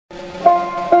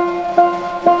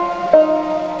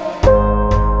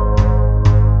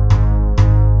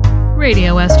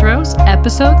Westeros,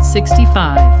 Episode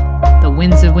 65, The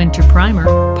Winds of Winter Primer,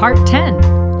 Part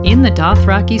 10, In the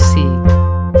Dothraki Sea.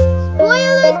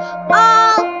 Spoilers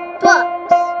all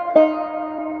books!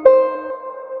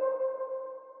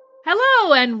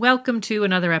 Hello, and welcome to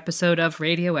another episode of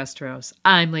Radio Westeros.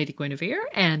 I'm Lady Guinevere,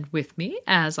 and with me,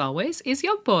 as always, is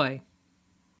Yolkboy.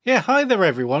 Yeah, hi there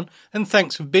everyone, and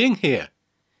thanks for being here.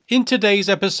 In today's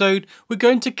episode, we're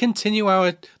going to continue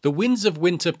our The Winds of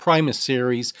Winter Primer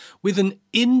series with an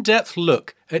in-depth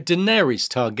look at Daenerys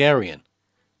Targaryen.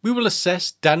 We will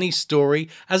assess Dany's story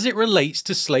as it relates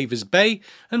to Slaver's Bay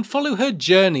and follow her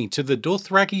journey to the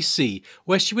Dothraki Sea,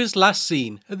 where she was last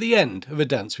seen at the end of A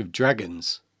Dance with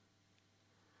Dragons.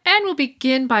 And we'll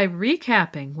begin by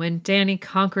recapping when Dany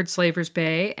conquered Slaver's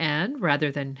Bay and,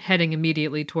 rather than heading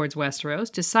immediately towards Westeros,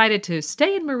 decided to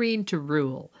stay in Meereen to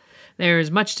rule.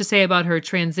 There's much to say about her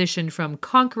transition from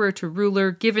conqueror to ruler,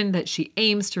 given that she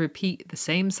aims to repeat the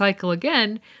same cycle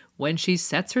again when she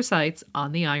sets her sights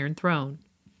on the Iron Throne.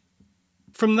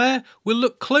 From there, we'll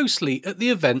look closely at the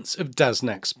events of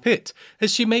Daznak's pit,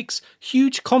 as she makes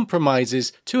huge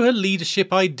compromises to her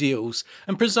leadership ideals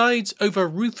and presides over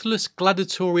ruthless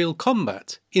gladiatorial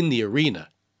combat in the arena.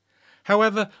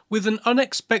 However, with an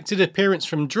unexpected appearance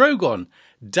from Drogon,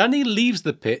 Dany leaves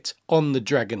the pit on the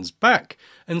dragon's back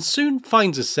and soon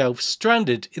finds herself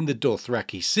stranded in the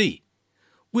Dothraki Sea.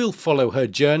 We'll follow her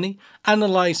journey,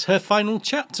 analyse her final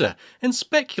chapter and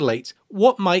speculate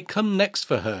what might come next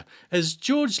for her as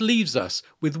George leaves us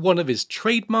with one of his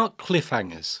trademark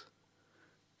cliffhangers.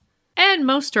 And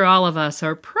most or all of us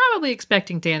are probably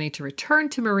expecting Dany to return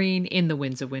to Meereen in the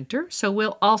Winds of Winter, so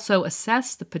we'll also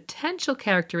assess the potential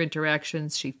character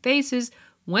interactions she faces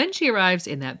when she arrives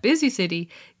in that busy city,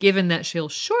 given that she'll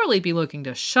surely be looking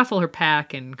to shuffle her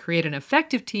pack and create an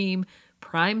effective team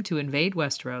primed to invade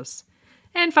Westeros.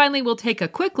 And finally, we'll take a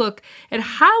quick look at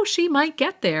how she might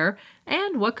get there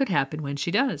and what could happen when she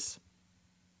does.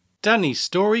 Dany's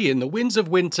story in The Winds of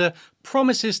Winter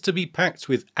promises to be packed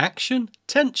with action,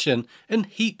 tension and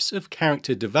heaps of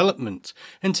character development,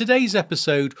 and today's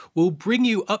episode will bring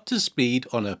you up to speed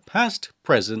on her past,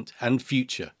 present and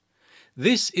future.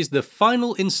 This is the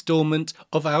final instalment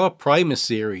of our Primer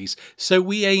series, so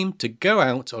we aim to go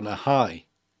out on a high.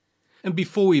 And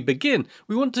before we begin,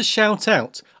 we want to shout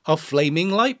out our Flaming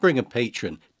Lightbringer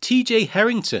patron, TJ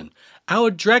Harrington,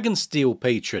 our Dragonsteel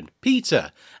patron,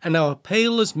 Peter, and our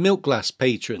Pale as Milkglass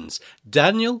patrons,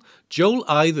 Daniel, Joel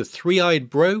I the Three-Eyed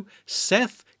Bro,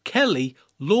 Seth, Kelly,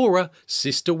 Laura,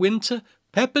 Sister Winter,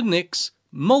 Pepper Nix,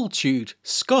 Multude,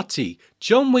 Scotty,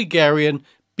 John Wigarian,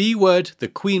 B-Word, the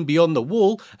Queen Beyond the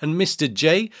Wall, and Mr.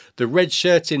 J, the Red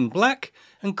Shirt in Black,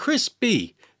 and Chris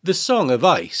B, the Song of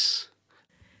Ice.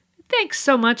 Thanks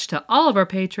so much to all of our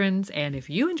patrons, and if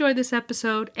you enjoyed this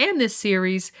episode and this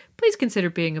series, please consider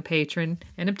being a patron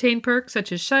and obtain perks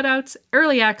such as shutouts,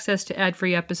 early access to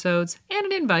ad-free episodes, and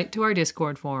an invite to our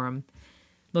Discord forum.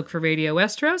 Look for Radio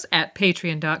Westeros at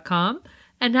patreon.com,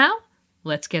 and now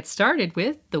let's get started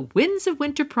with The Winds of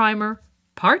Winter Primer,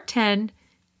 Part 10,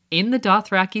 In the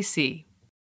Dothraki Sea.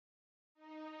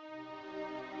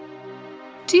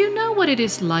 Do you know what it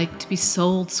is like to be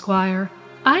sold, Squire?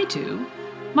 I do.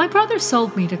 My brother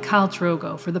sold me to Khal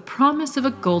Drogo for the promise of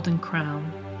a golden crown.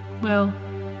 Well,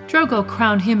 Drogo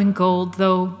crowned him in gold,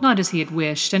 though not as he had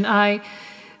wished, and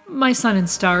my sun and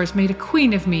stars, made a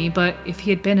queen of me, but if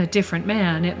he had been a different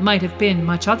man, it might have been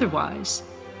much otherwise.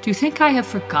 Do you think I have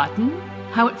forgotten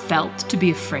how it felt to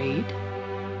be afraid?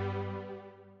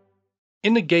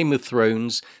 In A Game of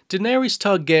Thrones, Daenerys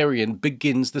Targaryen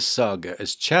begins the saga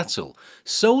as chattel,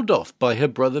 sold off by her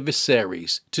brother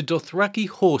Viserys to Dothraki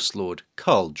horse lord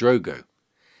Khal Drogo.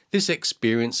 This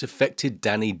experience affected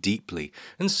Dany deeply,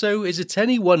 and so is it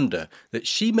any wonder that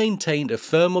she maintained a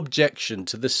firm objection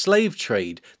to the slave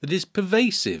trade that is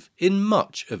pervasive in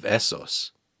much of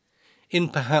Essos. In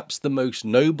perhaps the most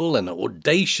noble and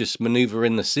audacious manoeuvre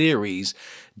in the series,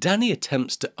 Dany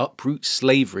attempts to uproot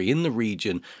slavery in the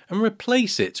region and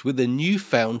replace it with a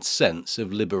newfound sense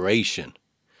of liberation.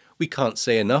 We can't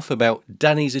say enough about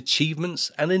Dany's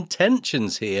achievements and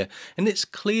intentions here, and it's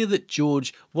clear that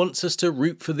George wants us to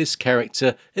root for this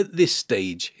character at this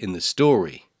stage in the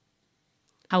story.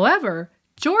 However,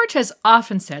 George has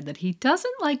often said that he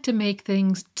doesn't like to make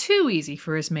things too easy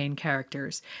for his main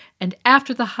characters, and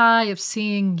after the high of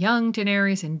seeing young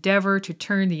Daenerys endeavor to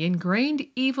turn the ingrained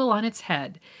evil on its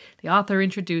head, the author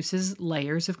introduces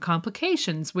layers of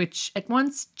complications which at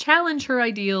once challenge her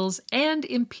ideals and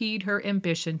impede her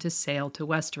ambition to sail to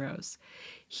Westeros.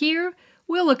 Here,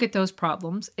 we'll look at those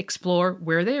problems, explore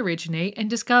where they originate, and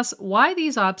discuss why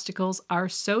these obstacles are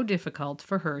so difficult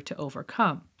for her to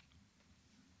overcome.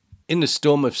 In the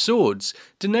Storm of Swords,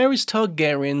 Daenerys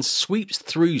Targaryen sweeps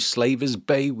through Slaver's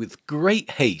Bay with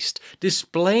great haste,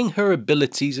 displaying her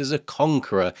abilities as a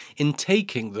conqueror in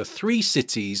taking the 3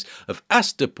 cities of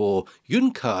Astapor,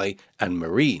 Yunkai and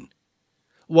Meereen.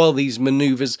 While these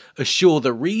maneuvers assure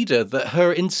the reader that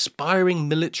her inspiring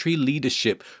military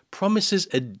leadership promises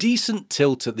a decent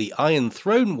tilt at the Iron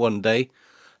Throne one day,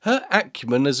 her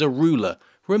acumen as a ruler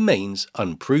remains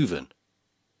unproven.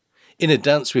 In A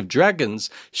Dance with Dragons,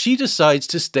 she decides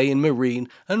to stay in Meereen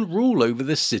and rule over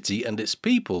the city and its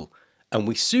people, and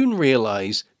we soon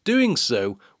realise doing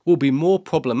so will be more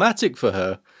problematic for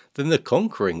her than the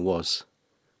conquering was.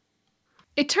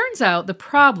 It turns out the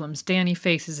problems Dany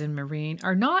faces in Meereen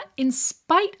are not in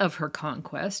spite of her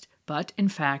conquest, but in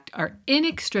fact are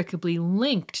inextricably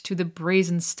linked to the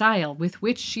brazen style with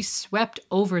which she swept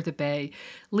over the bay,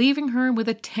 leaving her with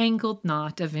a tangled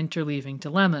knot of interleaving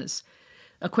dilemmas.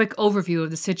 A quick overview of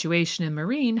the situation in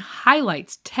Meereen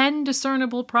highlights 10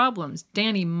 discernible problems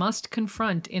Dany must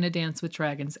confront in A Dance with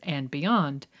Dragons and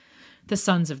beyond. The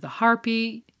Sons of the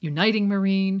Harpy, uniting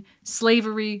Meereen,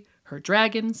 slavery, her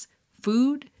dragons,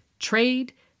 food,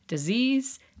 trade,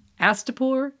 disease,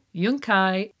 Astapor,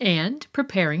 Yunkai, and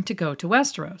preparing to go to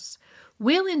Westeros.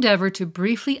 We'll endeavor to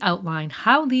briefly outline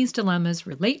how these dilemmas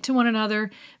relate to one another,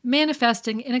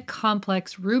 manifesting in a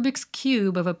complex Rubik's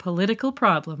Cube of a political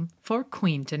problem for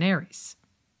Queen Daenerys.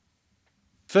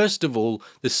 First of all,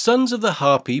 the Sons of the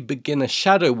Harpy begin a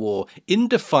shadow war in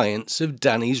defiance of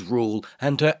Dany's rule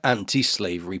and her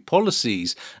anti-slavery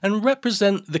policies, and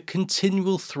represent the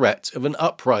continual threat of an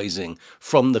uprising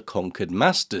from the conquered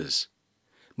masters.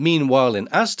 Meanwhile in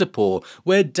Astapor,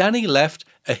 where Dany left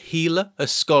a healer, a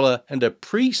scholar and a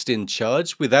priest in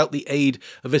charge without the aid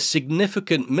of a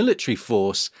significant military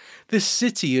force, the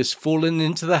city has fallen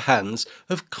into the hands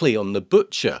of Cleon the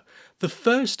Butcher, the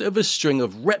first of a string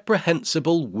of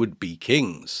reprehensible would-be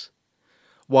kings.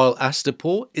 While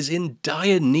Astapor is in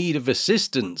dire need of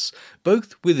assistance,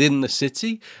 both within the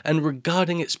city and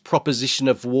regarding its proposition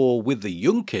of war with the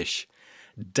Yunkish,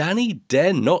 Dany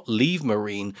dare not leave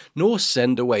Meereen nor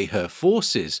send away her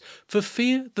forces, for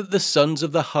fear that the Sons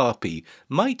of the Harpy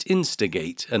might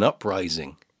instigate an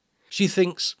uprising. She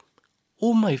thinks,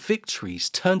 all my victories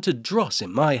turn to dross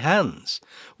in my hands.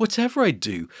 Whatever I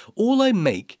do, all I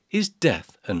make is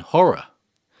death and horror.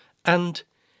 And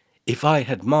if I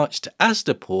had marched to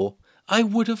Astapor, I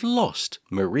would have lost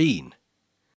Meereen.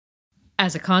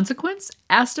 As a consequence,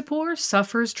 Astapor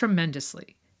suffers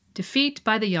tremendously. Defeat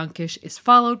by the Yunkish is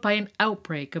followed by an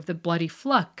outbreak of the bloody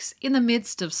flux in the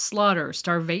midst of slaughter,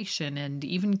 starvation, and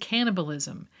even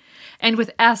cannibalism. And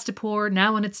with Astapor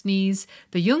now on its knees,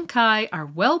 the Yunkai are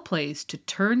well placed to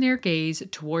turn their gaze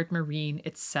toward Meereen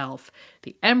itself,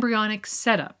 the embryonic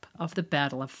setup of the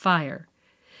Battle of Fire.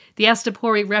 The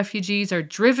Astapori refugees are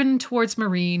driven towards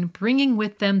Meereen, bringing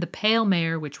with them the pale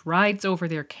mare which rides over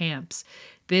their camps.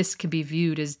 This can be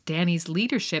viewed as Dany's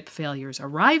leadership failures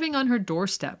arriving on her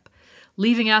doorstep.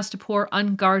 Leaving Astapor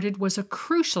unguarded was a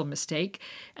crucial mistake,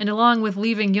 and along with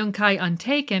leaving Yunkai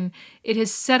untaken, it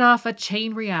has set off a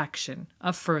chain reaction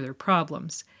of further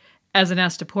problems. As an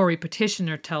Astapori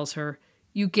petitioner tells her,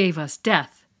 "You gave us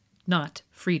death, not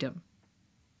freedom."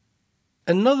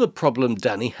 Another problem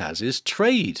Dany has is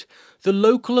trade. The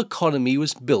local economy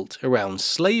was built around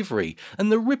slavery,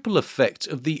 and the ripple effect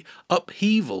of the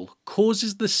upheaval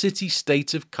causes the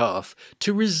city-state of Qarth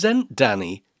to resent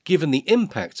Dany given the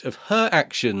impact of her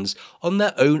actions on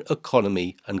their own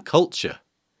economy and culture.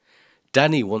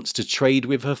 Dany wants to trade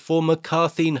with her former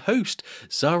Qarthine host,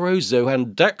 Xaro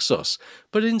Zohan Daxos,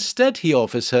 but instead he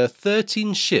offers her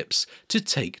 13 ships to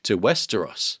take to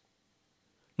Westeros.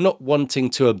 Not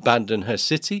wanting to abandon her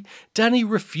city, Dany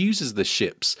refuses the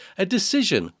ships, a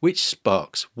decision which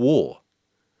sparks war.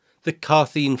 The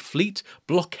Qarthine fleet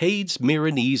blockades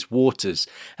Meereenese waters,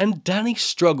 and Dany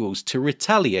struggles to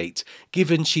retaliate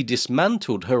given she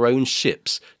dismantled her own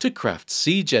ships to craft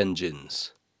siege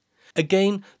engines.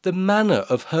 Again, the manner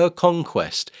of her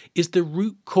conquest is the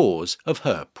root cause of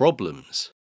her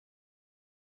problems.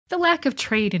 The lack of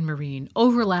trade in Meereen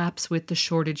overlaps with the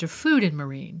shortage of food in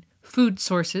Meereen. Food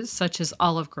sources, such as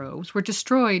olive groves, were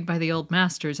destroyed by the Old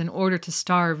Masters in order to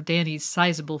starve Dany's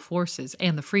sizable forces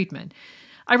and the freedmen.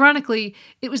 Ironically,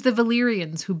 it was the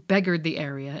Valyrians who beggared the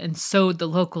area and sowed the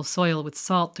local soil with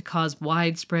salt to cause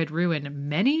widespread ruin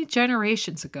many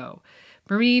generations ago.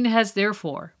 Meereen has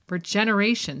therefore, for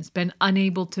generations, been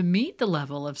unable to meet the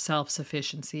level of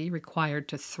self-sufficiency required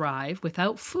to thrive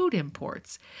without food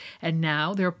imports, and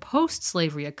now their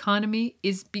post-slavery economy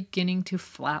is beginning to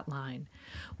flatline.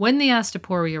 When the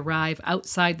Astapori arrive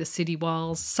outside the city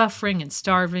walls, suffering and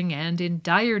starving and in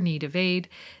dire need of aid,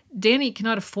 Dany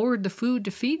cannot afford the food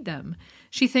to feed them.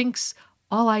 She thinks,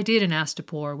 all I did in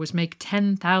Astapor was make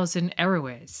 10,000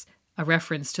 arrows, a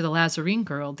reference to the Lazarine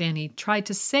girl Dany tried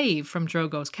to save from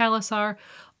Drogo's Khalasar,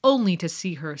 only to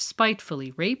see her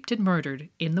spitefully raped and murdered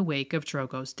in the wake of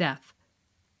Drogo's death.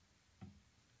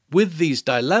 With these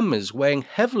dilemmas weighing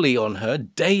heavily on her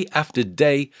day after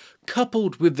day,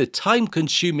 coupled with the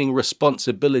time-consuming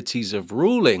responsibilities of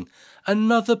ruling,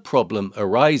 another problem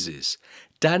arises.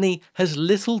 Dany has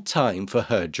little time for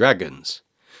her dragons.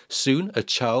 Soon a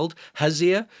child,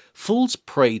 Hazir, falls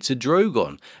prey to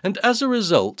Drogon, and as a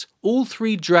result, all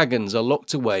 3 dragons are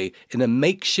locked away in a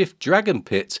makeshift dragon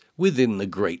pit within the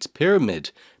Great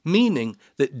Pyramid, meaning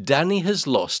that Dany has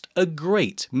lost a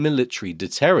great military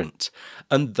deterrent,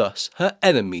 and thus her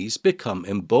enemies become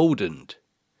emboldened.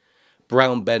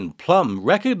 Brown Ben Plum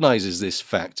recognises this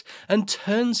fact and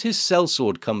turns his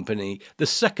sellsword company, the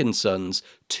Second Sons,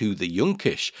 to the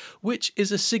Yunkish, which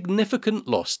is a significant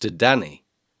loss to Dany.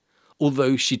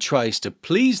 Although she tries to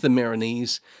please the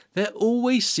Meereenese, there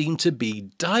always seem to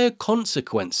be dire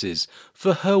consequences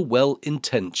for her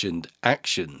well-intentioned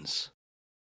actions.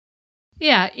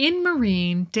 Yeah, in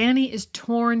Meereen, Dany is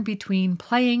torn between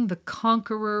playing the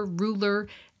conqueror, ruler,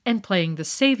 and playing the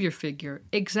savior figure,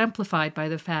 exemplified by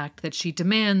the fact that she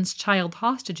demands child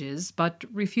hostages but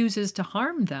refuses to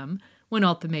harm them when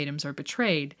ultimatums are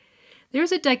betrayed.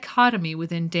 There's a dichotomy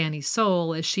within Dany's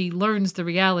soul as she learns the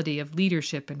reality of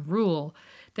leadership and rule,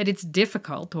 that it's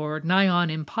difficult or nigh on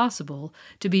impossible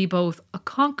to be both a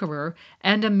conqueror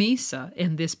and a Misa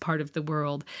in this part of the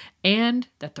world, and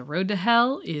that the road to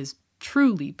hell is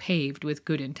truly paved with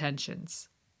good intentions.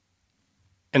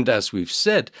 And as we've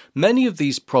said, many of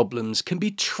these problems can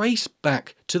be traced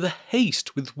back to the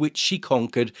haste with which she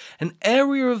conquered an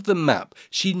area of the map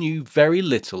she knew very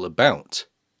little about.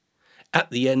 At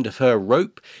the end of her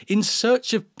rope, in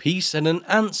search of peace and an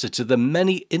answer to the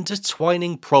many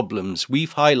intertwining problems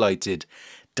we've highlighted,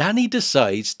 Dany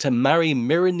decides to marry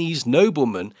Meereenese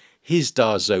nobleman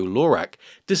Hisdar zo Lorak,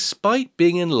 despite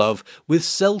being in love with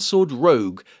sellsword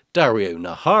rogue Daario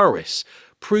Naharis,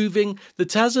 proving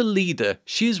that as a leader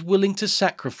she is willing to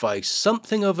sacrifice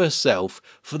something of herself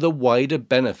for the wider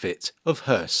benefit of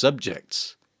her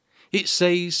subjects. It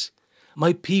says,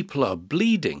 "My people are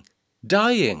bleeding,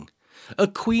 dying. A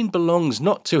queen belongs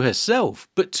not to herself,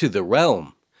 but to the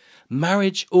realm.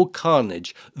 Marriage or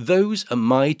carnage, those are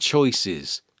my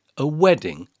choices. A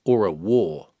wedding or a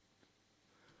war."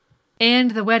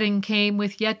 And the wedding came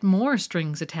with yet more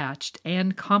strings attached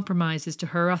and compromises to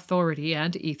her authority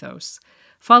and ethos.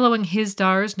 Following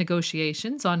Hisdar's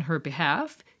negotiations on her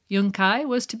behalf, Yunkai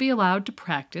was to be allowed to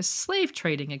practice slave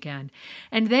trading again,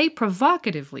 and they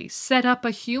provocatively set up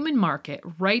a human market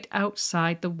right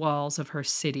outside the walls of her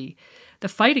city. The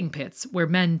fighting pits, where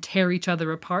men tear each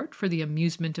other apart for the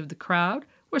amusement of the crowd,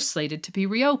 were slated to be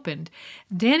reopened.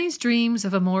 Dany's dreams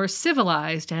of a more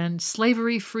civilized and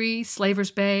slavery-free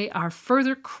Slaver's Bay are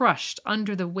further crushed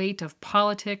under the weight of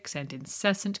politics and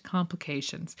incessant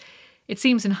complications. It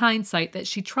seems in hindsight that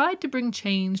she tried to bring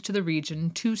change to the region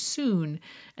too soon,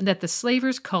 and that the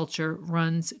slavers' culture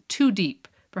runs too deep,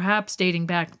 perhaps dating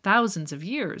back thousands of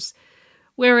years.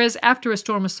 Whereas after A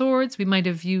Storm of Swords, we might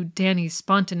have viewed Dany's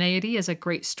spontaneity as a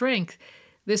great strength,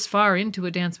 this far into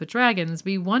A Dance with Dragons,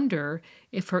 we wonder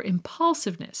if her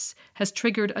impulsiveness has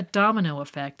triggered a domino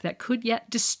effect that could yet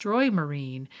destroy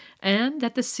Meereen, and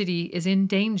that the city is in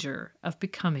danger of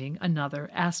becoming another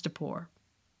Astapor.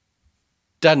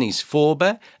 Dany's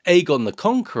forebear, Aegon the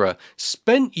Conqueror,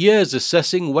 spent years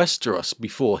assessing Westeros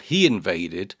before he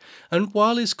invaded, and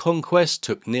while his conquest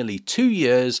took nearly 2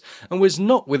 years and was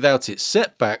not without its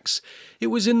setbacks, it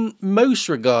was in most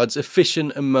regards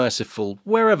efficient and merciful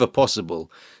wherever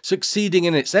possible, succeeding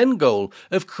in its end goal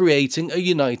of creating a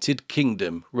united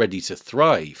kingdom ready to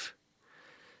thrive.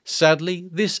 Sadly,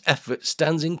 this effort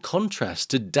stands in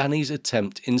contrast to Dany's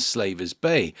attempt in Slaver's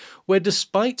Bay, where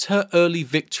despite her early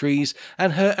victories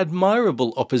and her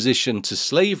admirable opposition to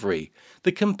slavery,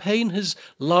 the campaign has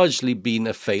largely been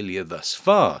a failure thus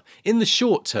far, in the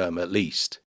short term at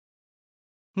least.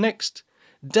 Next,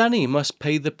 Dany must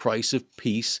pay the price of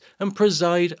peace and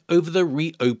preside over the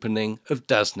reopening of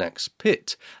Daznak's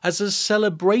pit as a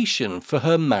celebration for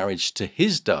her marriage to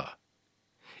Hisdar.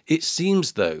 It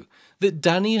seems, though, that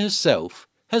Dany herself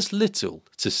has little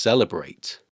to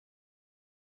celebrate.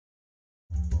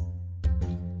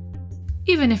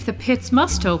 "Even if the pits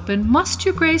must open, must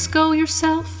your grace go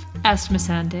yourself?" asked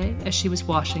Missandei as she was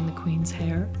washing the queen's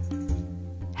hair.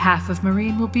 "Half of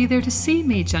Meereen will be there to see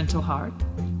me, gentle heart."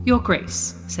 "Your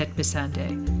grace," said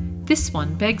Missandei, "this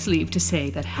one begs leave to say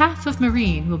that half of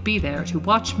Meereen will be there to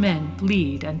watch men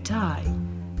bleed and die."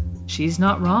 She's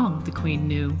not wrong, the queen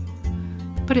knew,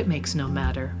 but it makes no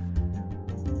matter.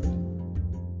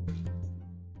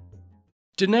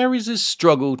 Daenerys'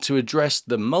 struggle to address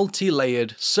the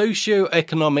multi-layered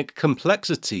socio-economic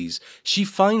complexities she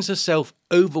finds herself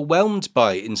overwhelmed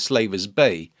by in Slaver's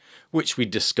Bay, which we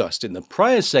discussed in the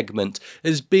prior segment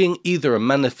as being either a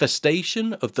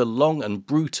manifestation of the long and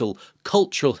brutal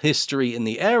cultural history in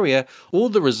the area or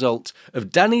the result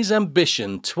of Dany's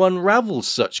ambition to unravel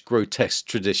such grotesque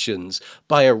traditions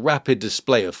by a rapid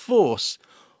display of force,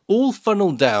 all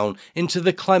funnel down into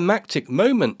the climactic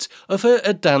moment of her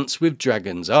A Dance with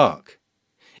Dragons arc.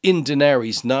 In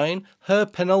Daenerys 9, her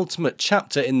penultimate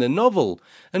chapter in the novel,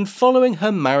 and following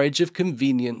her marriage of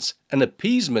convenience and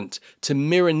appeasement to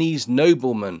Meereenese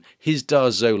nobleman Hizdar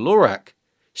zo Lorak,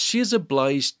 she is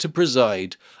obliged to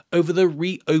preside over the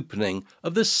reopening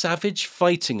of the savage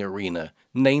fighting arena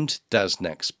named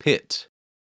Daznak's Pit.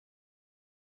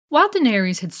 While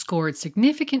Daenerys had scored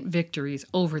significant victories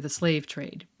over the slave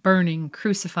trade, burning,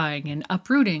 crucifying, and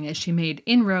uprooting as she made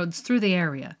inroads through the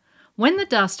area, when the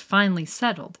dust finally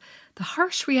settled, the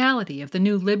harsh reality of the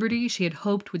new liberty she had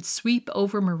hoped would sweep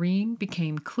over Meereen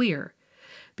became clear.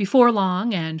 Before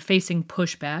long, and facing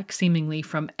pushback seemingly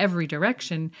from every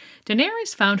direction,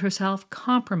 Daenerys found herself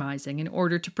compromising in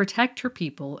order to protect her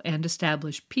people and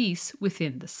establish peace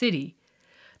within the city.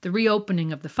 The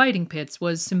reopening of the fighting pits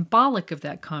was symbolic of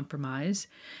that compromise,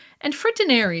 and for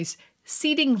Daenerys,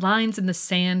 seeding lines in the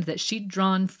sand that she'd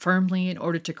drawn firmly in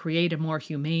order to create a more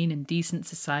humane and decent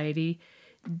society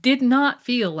did not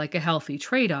feel like a healthy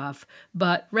trade-off,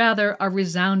 but rather a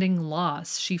resounding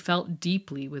loss she felt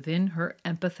deeply within her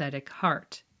empathetic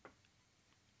heart.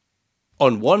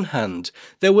 On one hand,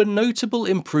 there were notable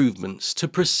improvements to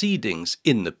proceedings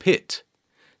in the pit.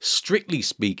 Strictly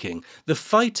speaking, the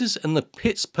fighters and the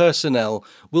pit's personnel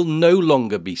will no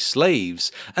longer be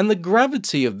slaves, and the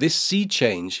gravity of this sea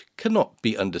change cannot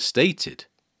be understated.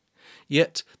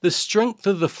 Yet the strength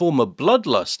of the former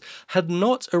bloodlust had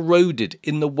not eroded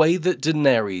in the way that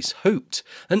Daenerys hoped,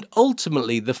 and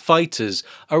ultimately the fighters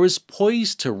are as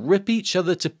poised to rip each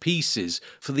other to pieces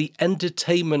for the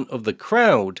entertainment of the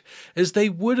crowd as they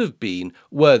would have been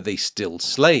were they still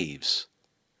slaves.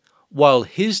 While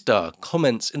Hizdar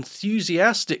comments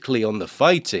enthusiastically on the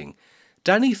fighting,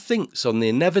 Dany thinks on the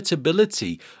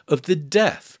inevitability of the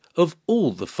death of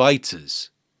all the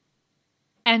fighters.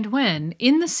 And when,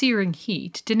 in the searing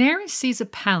heat, Daenerys sees a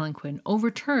palanquin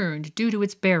overturned due to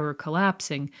its bearer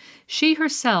collapsing, she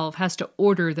herself has to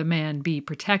order the man be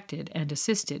protected and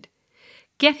assisted.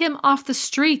 Get him off the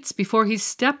streets before he's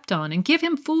stepped on, and give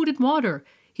him food and water.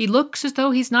 He looks as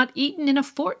though he's not eaten in a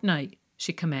fortnight,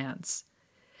 she commands.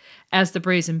 As the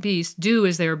brazen beasts do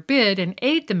as they are bid and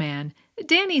aid the man,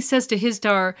 Dany says to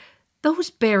Hizdar, "Those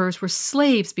bearers were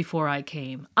slaves before I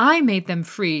came. I made them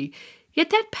free,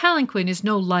 yet that palanquin is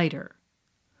no lighter."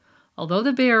 Although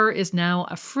the bearer is now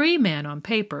a free man on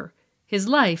paper, his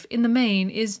life, in the main,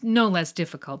 is no less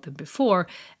difficult than before,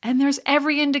 and there's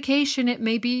every indication it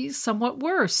may be somewhat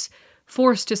worse.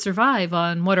 Forced to survive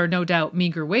on what are no doubt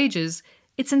meager wages,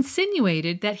 it's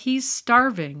insinuated that he's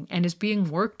starving and is being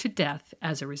worked to death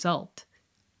as a result.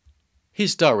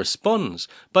 Hizdar responds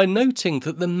by noting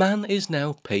that the man is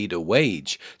now paid a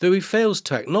wage, though he fails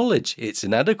to acknowledge its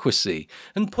inadequacy,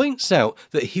 and points out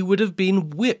that he would have been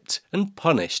whipped and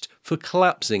punished for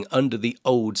collapsing under the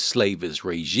old slavers'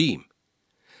 regime.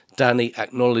 Dany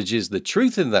acknowledges the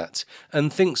truth in that,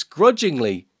 and thinks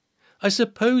grudgingly, "I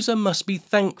suppose I must be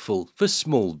thankful for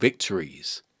small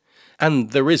victories."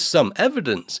 And there is some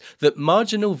evidence that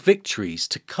marginal victories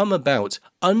to come about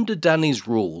under Dany's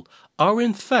rule are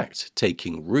in fact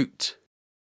taking root.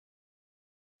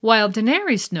 While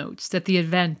Daenerys notes that the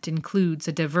event includes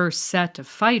a diverse set of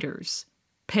fighters,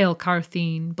 Pale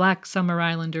Carthene, Black Summer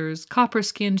Islanders,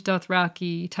 Copper-skinned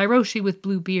Dothraki, Tyroshi with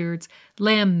blue beards,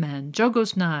 Lamb men,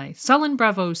 Jogos Nai, sullen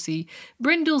Bravosi,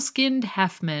 brindle-skinned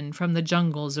half-men from the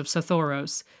jungles of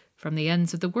Sothoros, from the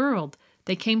ends of the world,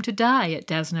 they came to die at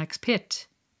Daznak's Pit.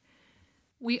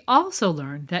 We also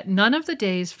learn that none of the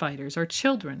day's fighters are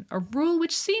children, a rule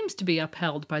which seems to be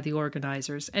upheld by the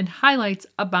organizers and highlights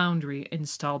a boundary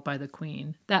installed by the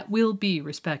Queen that will be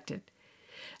respected.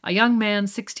 A young man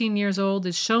 16 years old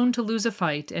is shown to lose a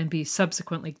fight and be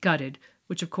subsequently gutted,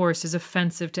 which of course is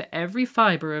offensive to every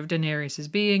fiber of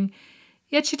Daenerys' being,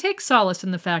 yet she takes solace in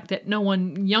the fact that no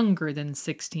one younger than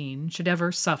 16 should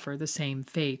ever suffer the same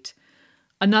fate.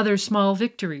 Another small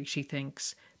victory, she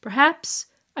thinks. Perhaps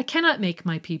I cannot make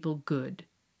my people good,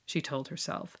 she told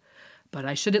herself, but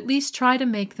I should at least try to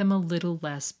make them a little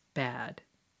less bad.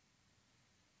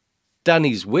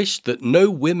 Dany's wish that no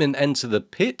women enter the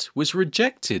pit was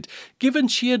rejected, given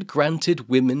she had granted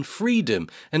women freedom,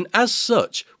 and as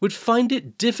such would find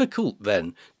it difficult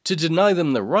then to deny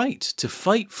them the right to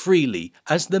fight freely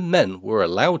as the men were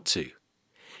allowed to.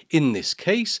 In this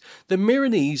case, the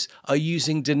Meereenese are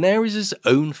using Daenerys'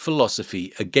 own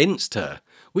philosophy against her,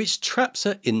 which traps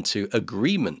her into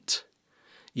agreement.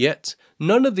 Yet,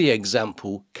 none of the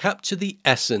example capture the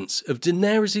essence of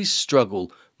Daenerys'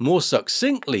 struggle more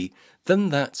succinctly than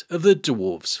that of the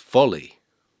dwarves' folly.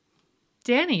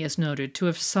 Dany is noted to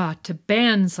have sought to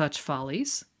ban such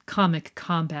follies, comic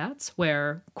combats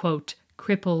where, quote,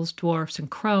 cripples, dwarfs, and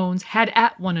crones had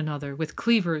at one another with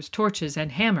cleavers, torches,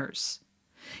 and hammers.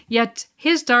 Yet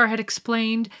Hisdar had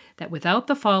explained that without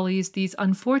the follies, these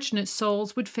unfortunate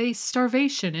souls would face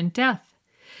starvation and death.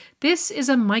 This is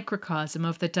a microcosm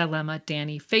of the dilemma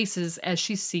Dany faces as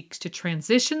she seeks to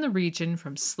transition the region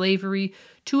from slavery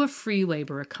to a free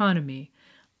labor economy.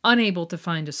 Unable to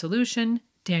find a solution,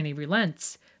 Dany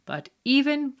relents, but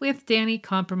even with Dany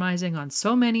compromising on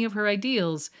so many of her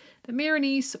ideals, the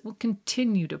Meereenese will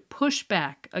continue to push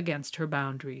back against her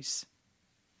boundaries.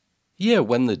 Yeah,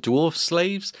 when the dwarf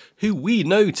slaves, who we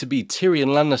know to be Tyrion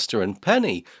Lannister and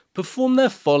Penny, perform their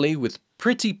folly with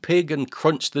Pretty Pig and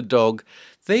Crunch the dog,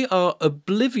 they are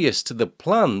oblivious to the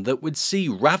plan that would see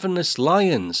ravenous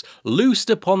lions loosed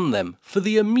upon them for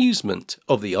the amusement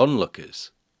of the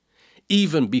onlookers.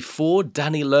 Even before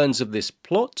Dany learns of this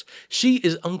plot, she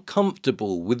is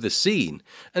uncomfortable with the scene,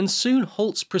 and soon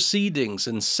halts proceedings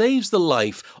and saves the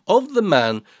life of the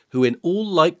man who in all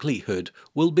likelihood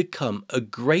will become a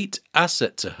great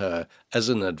asset to her as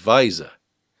an advisor.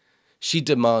 She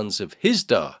demands of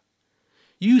Hisdar,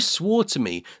 "You swore to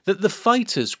me that the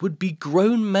fighters would be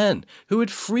grown men who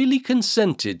had freely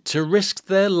consented to risk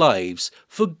their lives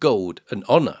for gold and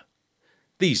honour.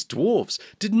 These dwarves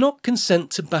did not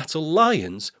consent to battle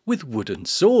lions with wooden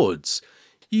swords.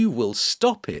 You will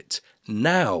stop it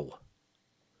now."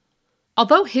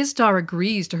 Although Hisdar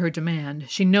agrees to her demand,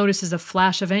 she notices a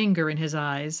flash of anger in his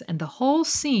eyes, and the whole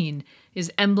scene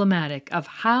is emblematic of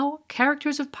how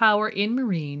characters of power in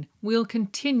Meereen will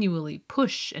continually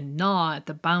push and gnaw at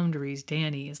the boundaries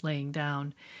Dany is laying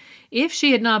down. If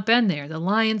she had not been there, the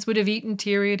lions would have eaten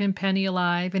Tyrion and Penny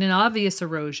alive in an obvious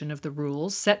erosion of the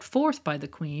rules set forth by the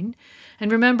Queen. And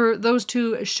remember, those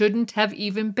two shouldn't have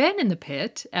even been in the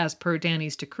pit, as per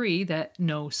Dany's decree that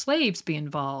no slaves be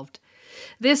involved.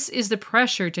 This is the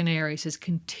pressure Daenerys is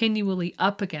continually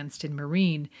up against in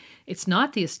Meereen. It's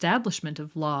not the establishment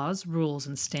of laws, rules,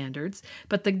 and standards,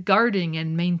 but the guarding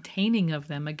and maintaining of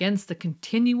them against the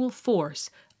continual force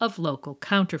of local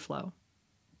counterflow.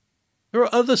 There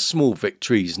are other small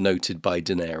victories noted by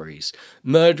Daenerys.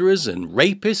 Murderers and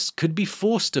rapists could be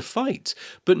forced to fight,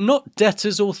 but not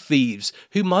debtors or thieves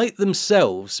who might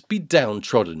themselves be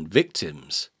downtrodden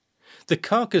victims. The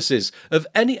carcasses of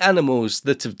any animals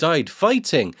that have died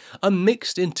fighting are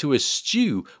mixed into a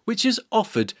stew which is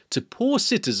offered to poor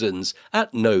citizens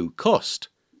at no cost.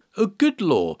 A good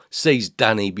law, says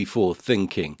Dany before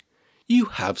thinking. You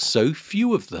have so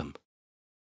few of them.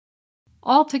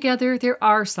 Altogether, there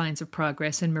are signs of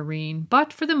progress in Meereen,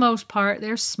 but for the most part,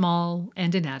 they're small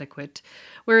and inadequate.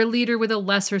 Where a leader with a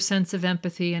lesser sense of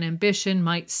empathy and ambition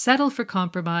might settle for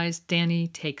compromise,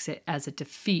 Dany takes it as a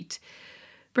defeat.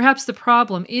 Perhaps the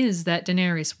problem is that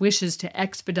Daenerys wishes to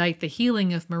expedite the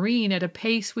healing of Meereen at a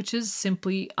pace which is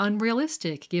simply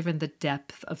unrealistic given the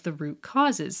depth of the root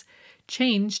causes.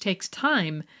 Change takes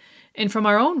time. And from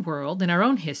our own world and our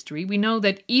own history, we know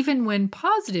that even when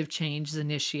positive change is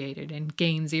initiated and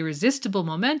gains irresistible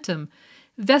momentum,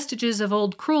 vestiges of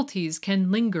old cruelties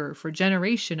can linger for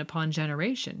generation upon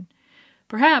generation.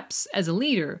 Perhaps, as a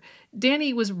leader,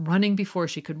 Dany was running before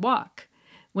she could walk.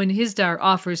 When Hisdar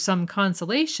offers some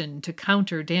consolation to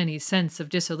counter Dany's sense of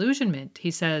disillusionment,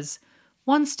 he says,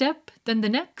 "One step, then the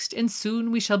next, and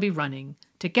soon we shall be running.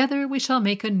 Together we shall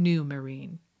make a new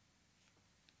Meereen."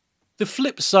 The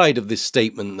flip side of this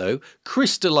statement, though,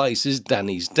 crystallises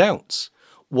Dany's doubts.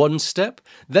 One step,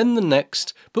 then the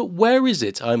next, but where is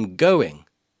it I'm going?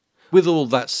 With all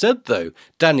that said, though,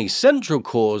 Dany's central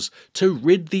cause, to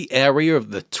rid the area of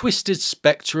the twisted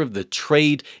spectre of the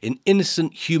trade in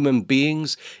innocent human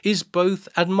beings, is both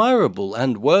admirable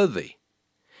and worthy.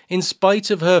 In spite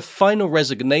of her final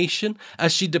resignation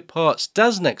as she departs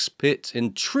Daznak's pit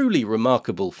in truly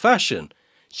remarkable fashion,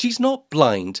 she's not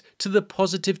blind to the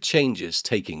positive changes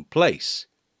taking place.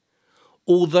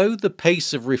 Although the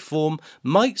pace of reform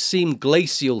might seem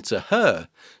glacial to her,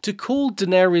 to call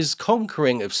Daenerys'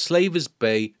 conquering of Slavers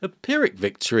Bay a Pyrrhic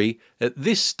victory at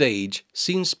this stage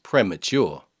seems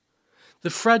premature. The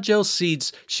fragile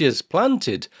seeds she has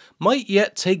planted might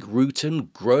yet take root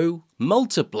and grow,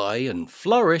 multiply and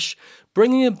flourish,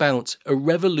 bringing about a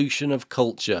revolution of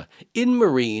culture in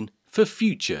Meereen for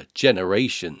future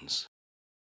generations.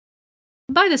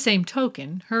 By the same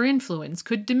token, her influence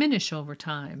could diminish over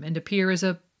time and appear as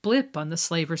a blip on the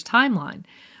slaver's timeline.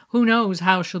 Who knows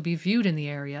how she'll be viewed in the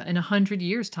area in 100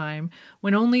 years' time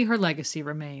when only her legacy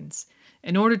remains.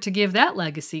 In order to give that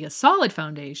legacy a solid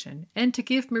foundation and to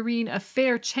give Meereen a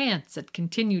fair chance at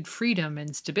continued freedom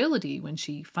and stability when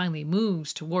she finally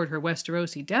moves toward her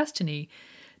Westerosi destiny,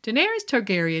 Daenerys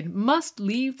Targaryen must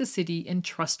leave the city in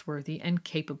trustworthy and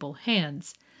capable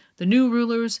hands. The new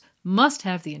rulers must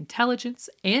have the intelligence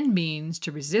and means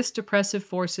to resist oppressive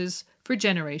forces for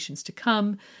generations to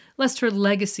come, lest her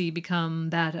legacy become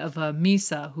that of a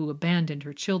Misa who abandoned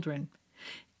her children.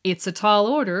 It's a tall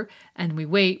order, and we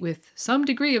wait with some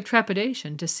degree of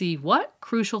trepidation to see what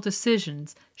crucial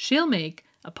decisions she'll make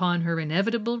upon her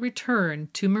inevitable return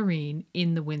to Meereen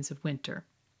in the Winds of Winter.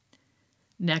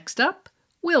 Next up,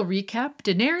 we'll recap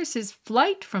Daenerys'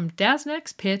 flight from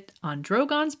Daznak's pit on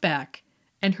Drogon's back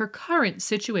and her current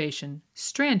situation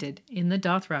stranded in the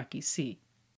Dothraki Sea.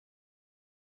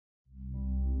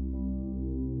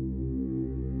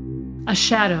 A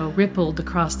shadow rippled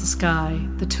across the sky.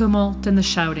 The tumult and the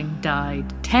shouting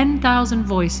died. 10,000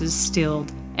 voices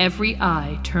stilled. Every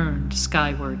eye turned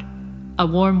skyward. A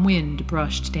warm wind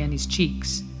brushed Dany's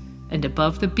cheeks, and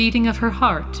above the beating of her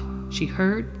heart, she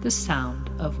heard the sound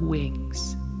of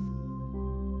wings.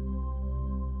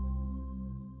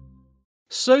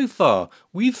 So far,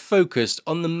 we've focused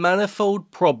on the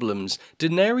manifold problems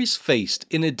Daenerys faced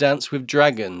in A Dance with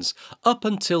Dragons up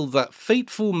until that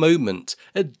fateful moment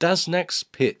at Daznak's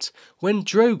pit when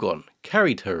Drogon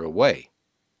carried her away.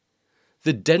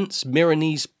 The dense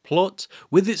Meereenese plot,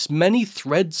 with its many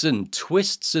threads and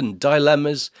twists and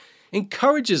dilemmas,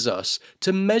 encourages us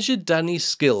to measure Dany's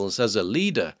skills as a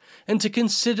leader and to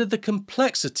consider the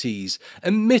complexities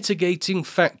and mitigating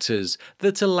factors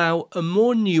that allow a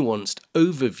more nuanced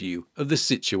overview of the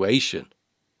situation.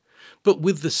 But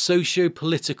with the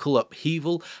socio-political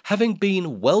upheaval having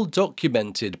been well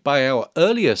documented by our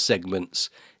earlier segments,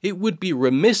 it would be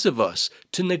remiss of us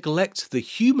to neglect the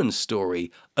human story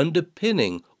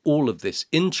underpinning all of this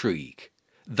intrigue,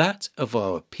 that of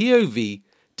our POV,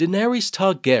 Daenerys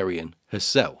Targaryen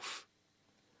herself.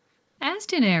 As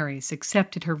Daenerys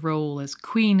accepted her role as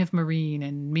Queen of Meereen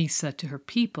and Misa to her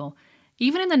people,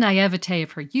 even in the naivete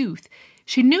of her youth,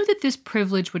 she knew that this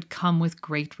privilege would come with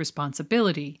great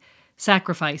responsibility.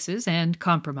 Sacrifices and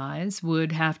compromise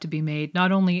would have to be made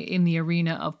not only in the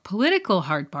arena of political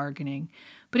hard bargaining,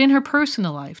 but in her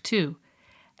personal life too.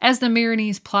 As the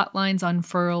Meereenese plotlines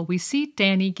unfurl, we see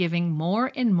Dany giving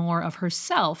more and more of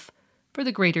herself for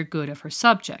the greater good of her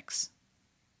subjects.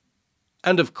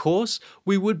 And of course,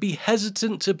 we would be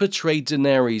hesitant to portray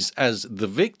Daenerys as the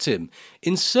victim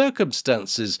in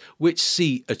circumstances which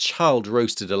see a child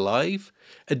roasted alive,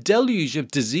 a deluge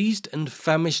of diseased and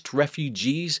famished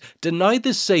refugees deny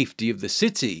the safety of the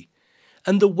city,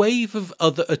 and the wave of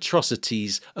other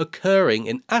atrocities occurring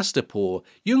in Astapor,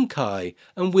 Yunkai,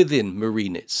 and within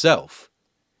Meereen itself.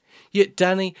 Yet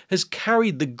Dany has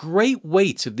carried the great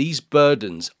weight of these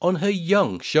burdens on her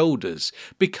young shoulders,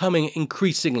 becoming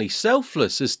increasingly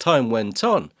selfless as time went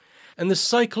on, and the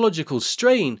psychological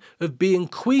strain of being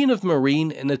Queen of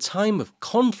Meereen in a time of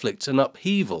conflict and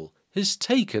upheaval has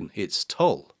taken its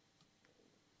toll.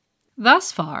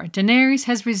 Thus far, Daenerys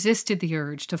has resisted the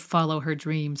urge to follow her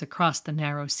dreams across the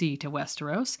narrow sea to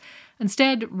Westeros,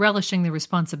 instead relishing the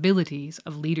responsibilities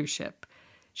of leadership.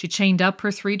 She chained up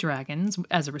her 3 dragons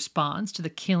as a response to the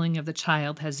killing of the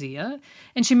child Hazia,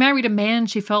 and she married a man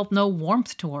she felt no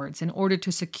warmth towards in order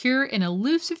to secure an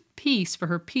elusive peace for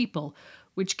her people,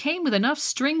 which came with enough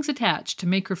strings attached to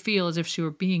make her feel as if she were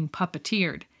being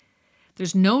puppeteered.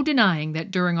 There's no denying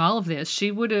that during all of this she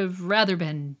would have rather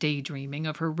been daydreaming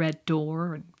of her red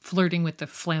door and flirting with the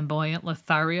flamboyant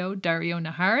Lothario Dario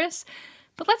Naharis.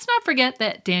 But let's not forget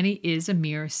that Dany is a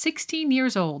mere 16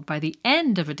 years old by the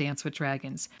end of A Dance with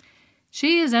Dragons.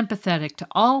 She is empathetic to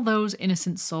all those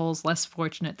innocent souls less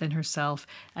fortunate than herself,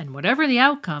 and whatever the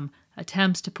outcome,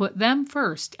 attempts to put them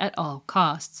first at all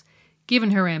costs.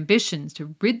 Given her ambitions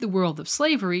to rid the world of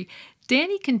slavery,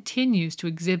 Dany continues to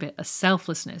exhibit a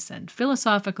selflessness and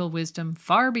philosophical wisdom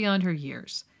far beyond her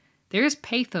years. There is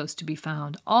pathos to be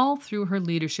found all through her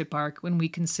leadership arc when we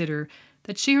consider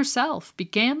that she herself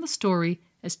began the story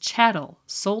as chattel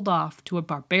sold off to a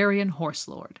barbarian horse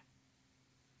lord.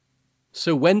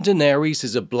 So when Daenerys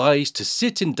is obliged to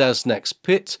sit in Daznak's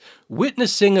pit,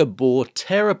 witnessing a boar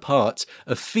tear apart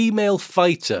a female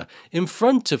fighter in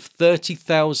front of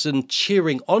 30,000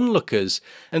 cheering onlookers,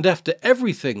 and after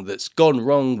everything that's gone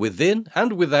wrong within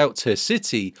and without her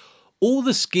city, all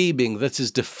the scheming that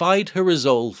has defied her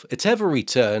resolve at every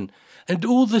turn, and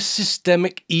all the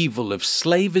systemic evil of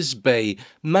Slavers Bay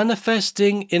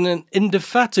manifesting in an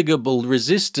indefatigable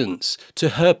resistance to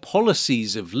her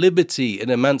policies of liberty and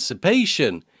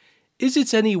emancipation, is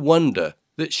it any wonder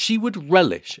that she would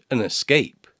relish an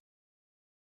escape?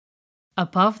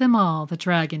 Above them all, the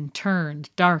dragon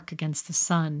turned dark against the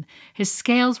sun. His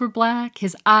scales were black,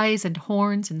 his eyes and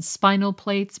horns and spinal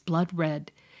plates blood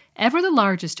red. Ever the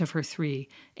largest of her three,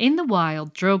 in the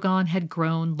wild Drogon had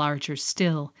grown larger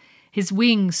still. His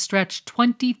wings stretched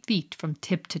 20 feet from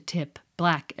tip to tip,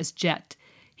 black as jet.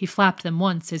 He flapped them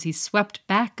once as he swept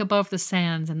back above the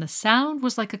sands, and the sound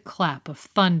was like a clap of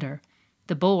thunder.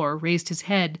 The boar raised his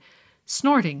head,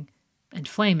 snorting, and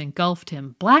flame engulfed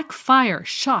him. Black fire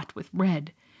shot with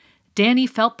red. Dany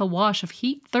felt the wash of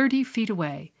heat 30 feet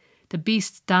away. The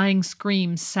beast's dying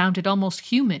screams sounded almost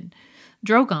human.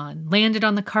 Drogon landed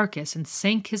on the carcass and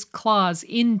sank his claws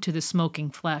into the smoking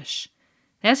flesh.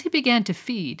 As he began to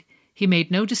feed, he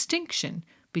made no distinction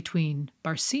between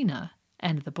Barcina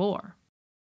and the boar.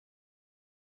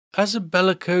 As a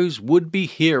bellicose would-be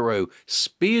hero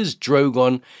spears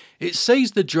Drogon, it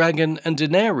says the dragon and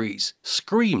Daenerys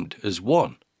screamed as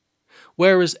one.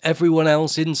 Whereas everyone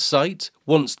else in sight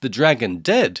wants the dragon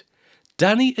dead,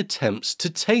 Dany attempts to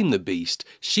tame the beast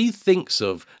she thinks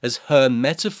of as her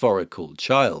metaphorical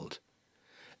child.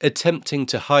 Attempting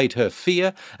to hide her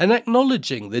fear and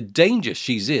acknowledging the danger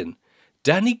she's in,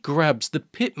 Dany grabs the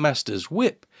pitmaster's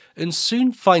whip and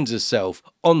soon finds herself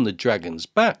on the dragon's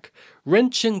back,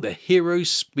 wrenching the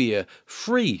hero's spear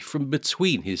free from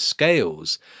between his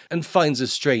scales, and finds a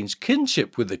strange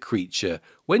kinship with the creature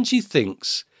when she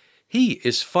thinks, he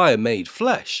is fire-made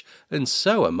flesh, and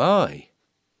so am I.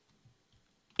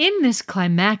 In this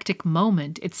climactic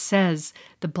moment, it says,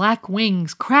 the black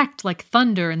wings cracked like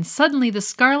thunder, and suddenly the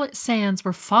scarlet sands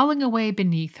were falling away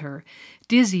beneath her.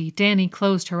 Dizzy, Dany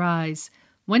closed her eyes.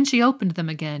 When she opened them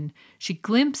again, she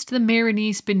glimpsed the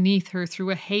Meereenese beneath her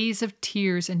through a haze of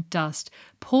tears and dust,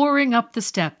 pouring up the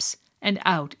steps and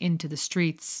out into the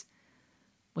streets.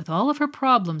 With all of her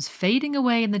problems fading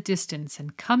away in the distance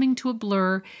and coming to a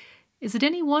blur, is it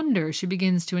any wonder she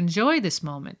begins to enjoy this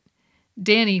moment?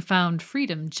 Dany found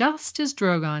freedom just as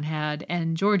Drogon had,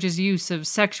 and George's use of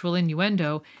sexual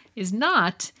innuendo is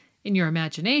not in your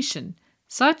imagination.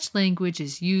 Such language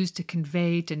is used to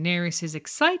convey Daenerys'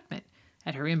 excitement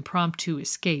at her impromptu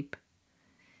escape.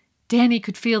 Dany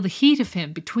could feel the heat of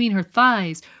him between her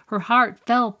thighs. Her heart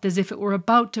felt as if it were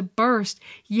about to burst.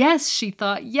 Yes, she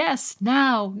thought, yes,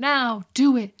 now,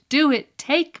 do it,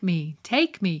 take me,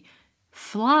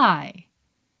 fly.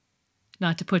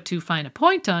 Not to put too fine a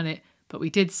point on it, but we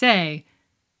did say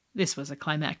this was a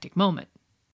climactic moment.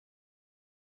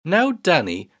 Now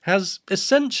Dany has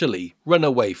essentially run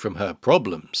away from her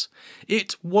problems.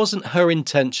 It wasn't her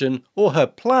intention or her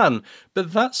plan,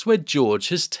 but that's where George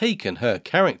has taken her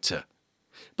character.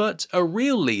 But a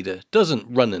real leader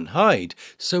doesn't run and hide,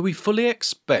 so we fully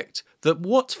expect that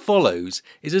what follows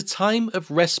is a time of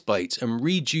respite and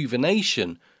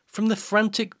rejuvenation from the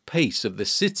frantic pace of the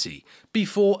city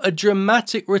before a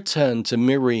dramatic return to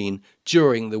Meereen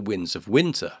during the Winds of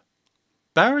Winter.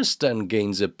 Barristan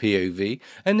gains a POV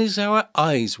and is our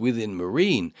eyes within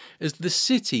Meereen as the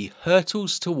city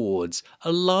hurtles towards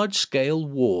a large-scale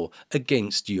war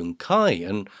against Yunkai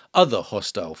and other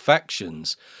hostile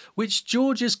factions, which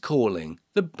George is calling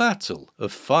the Battle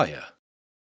of Fire.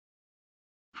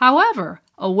 However,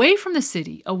 away from the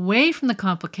city, away from the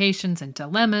complications and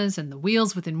dilemmas and the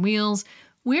wheels within wheels,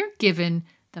 we're given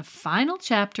the final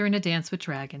chapter in A Dance with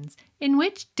Dragons, in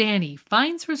which Dany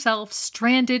finds herself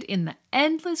stranded in the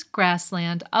endless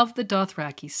grassland of the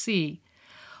Dothraki Sea.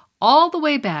 All the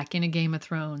way back in A Game of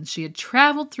Thrones, she had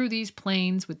traveled through these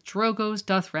plains with Drogo's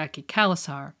Dothraki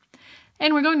Khalasar.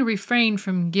 And we're going to refrain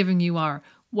from giving you our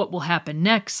what will happen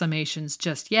next summations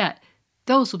just yet.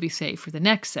 Those will be saved for the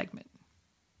next segment.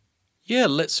 Yeah,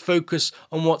 let's focus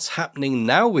on what's happening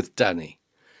now with Dany.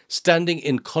 Standing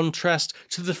in contrast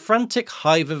to the frantic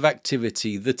hive of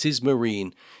activity that is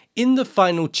Meereen, in the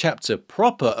final chapter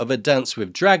proper of A Dance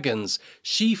with Dragons,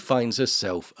 she finds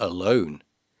herself alone.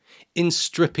 In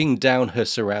stripping down her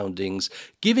surroundings,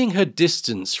 giving her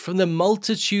distance from the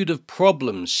multitude of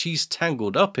problems she's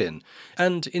tangled up in,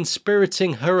 and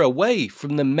inspiriting her away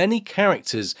from the many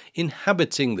characters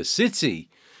inhabiting the city,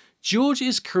 George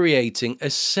is creating a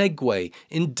segue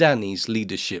in Dany's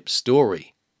leadership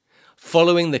story.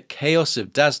 Following the chaos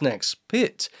of Daznak's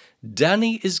pit,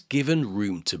 Dany is given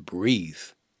room to breathe.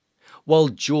 While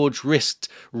George risked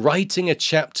writing a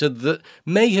chapter that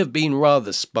may have been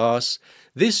rather sparse,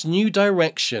 this new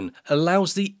direction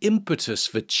allows the impetus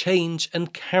for change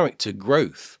and character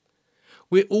growth.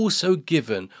 We're also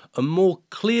given a more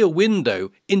clear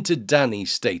window into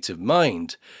Dany's state of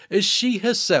mind, as she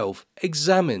herself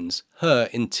examines her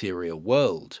interior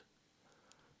world.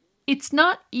 It's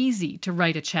not easy to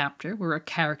write a chapter where a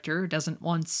character doesn't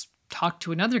once talk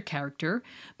to another character,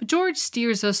 but George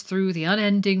steers us through the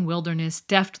unending wilderness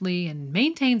deftly and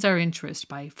maintains our interest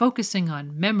by focusing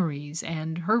on memories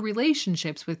and her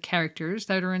relationships with characters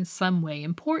that are in some way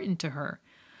important to her.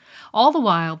 All the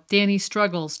while, Dany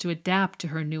struggles to adapt to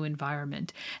her new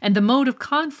environment, and the mode of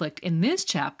conflict in this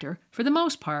chapter, for the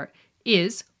most part,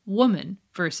 is woman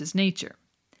versus nature.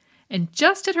 And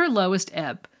just at her lowest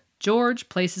ebb, George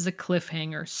places a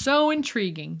cliffhanger so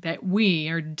intriguing that we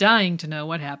are dying to know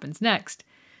what happens next.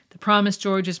 The promise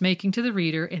George is making to the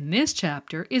reader in this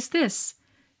chapter is this: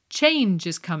 change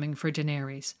is coming for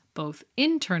Daenerys, both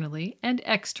internally and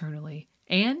externally,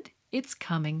 and it's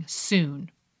coming soon.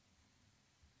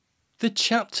 The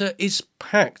chapter is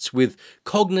packed with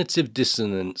cognitive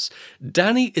dissonance.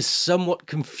 Dany is somewhat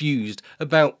confused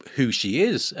about who she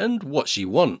is and what she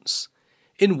wants.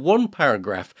 In one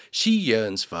paragraph, she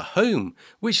yearns for home,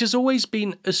 which has always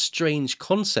been a strange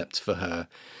concept for her.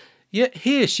 Yet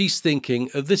here she's thinking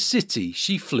of the city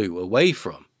she flew away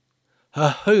from. Her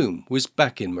home was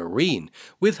back in Meereen,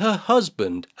 with her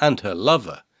husband and her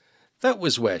lover. That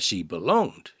was where she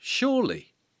belonged,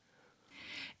 surely.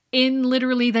 In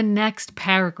literally the next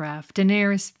paragraph,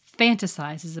 Daenerys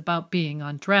fantasizes about being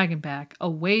on Dragonback,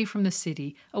 away from the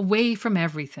city, away from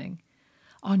everything.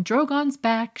 On Drogon's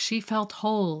back she felt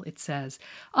whole, it says.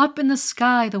 Up in the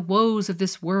sky the woes of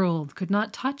this world could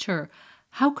not touch her.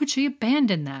 How could she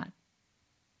abandon that?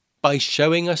 By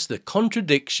showing us the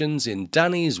contradictions in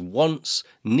Dany's wants,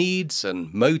 needs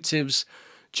and motives,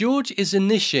 George is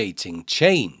initiating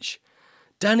change.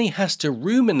 Dany has to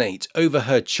ruminate over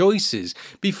her choices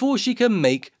before she can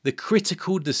make the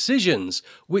critical decisions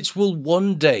which will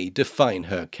one day define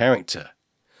her character.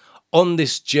 On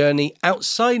this journey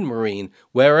outside Meereen,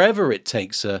 wherever it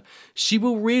takes her, she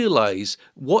will realise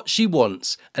what she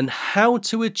wants and how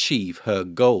to achieve her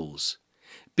goals.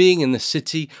 Being in the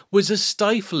city was a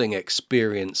stifling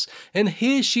experience, and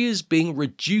here she is being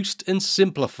reduced and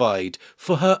simplified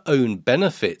for her own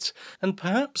benefit, and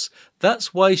perhaps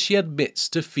that's why she admits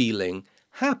to feeling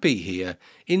happy here,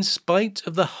 in spite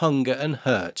of the hunger and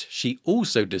hurt she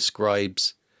also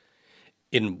describes.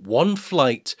 In one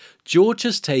flight, George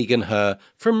has taken her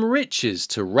from riches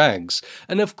to rags,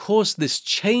 and of course this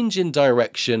change in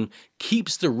direction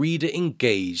keeps the reader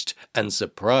engaged and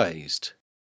surprised.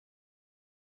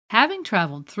 Having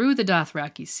travelled through the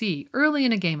Dothraki Sea early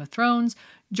in A Game of Thrones,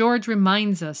 George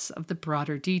reminds us of the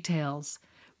broader details.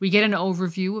 We get an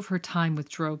overview of her time with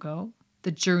Drogo,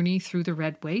 the journey through the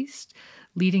Red Waste,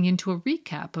 leading into a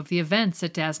recap of the events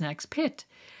at Daznak's pit.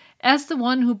 As the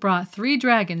one who brought 3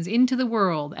 dragons into the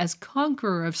world, as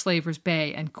conqueror of Slaver's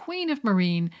Bay and queen of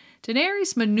Meereen,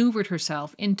 Daenerys maneuvered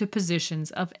herself into positions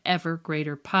of ever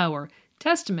greater power,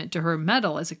 testament to her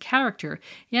mettle as a character,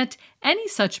 yet any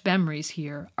such memories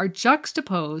here are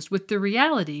juxtaposed with the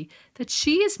reality that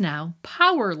she is now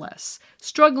powerless,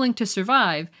 struggling to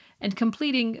survive, and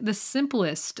completing the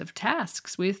simplest of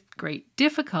tasks with great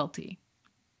difficulty.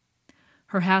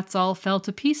 Her hats all fell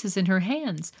to pieces in her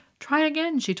hands. Try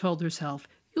again, she told herself.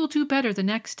 You'll do better the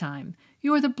next time.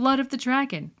 You are the blood of the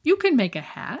dragon. You can make a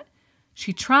hat.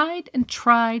 She tried and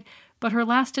tried, but her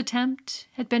last attempt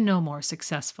had been no more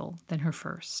successful than her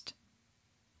first.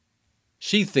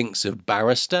 She thinks of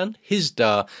Barristan,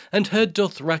 Hisdar, and her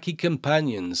Dothraki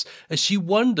companions as she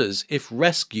wonders if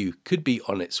rescue could be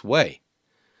on its way.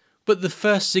 But the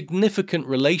first significant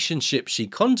relationship she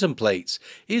contemplates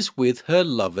is with her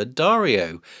lover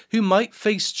Daario, who might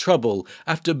face trouble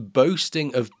after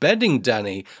boasting of bedding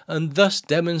Dany and thus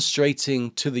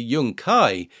demonstrating to the young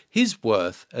Kai his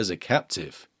worth as a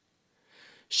captive.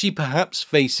 She perhaps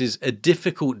faces a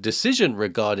difficult decision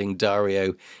regarding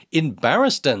Daario. In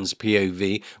Barristan's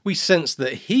POV, we sense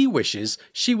that he wishes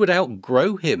she would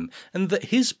outgrow him and that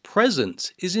his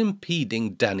presence is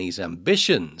impeding Dany's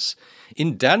ambitions.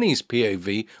 In Dany's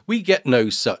POV, we get no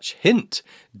such hint.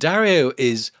 Daario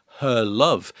is her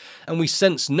love, and we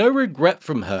sense no regret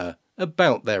from her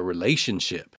about their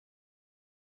relationship.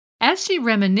 As she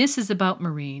reminisces about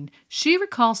Meereen, she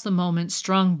recalls the moment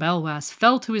Strong Belwas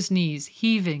fell to his knees,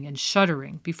 heaving and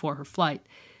shuddering before her flight.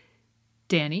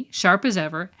 Dany, sharp as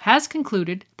ever, has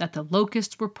concluded that the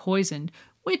locusts were poisoned,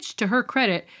 which, to her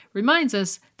credit, reminds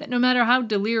us that no matter how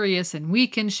delirious and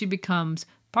weakened she becomes,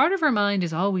 part of her mind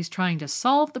is always trying to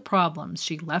solve the problems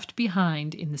she left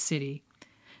behind in the city.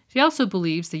 She also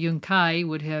believes the Yunkai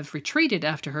would have retreated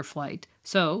after her flight,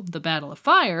 so the Battle of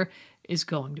Fire is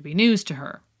going to be news to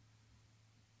her.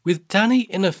 With Dany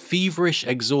in a feverish,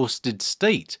 exhausted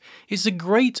state, it's a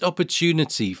great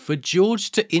opportunity for George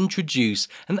to introduce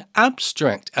an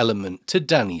abstract element to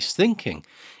Dany's thinking,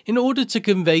 in order to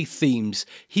convey themes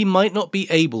he might not be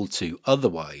able to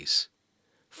otherwise.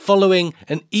 Following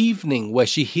an evening where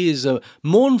she hears a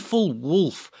mournful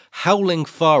wolf howling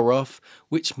far off,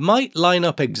 which might line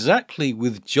up exactly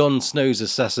with Jon Snow's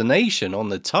assassination on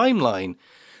the timeline,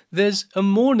 there's a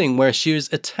morning where she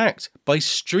is attacked by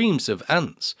streams of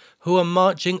ants who are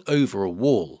marching over a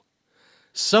wall.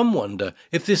 Some wonder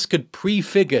if this could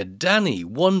prefigure Dany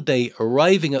one day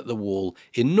arriving at the wall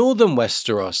in northern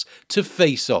Westeros to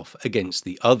face off against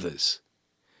the others.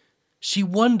 She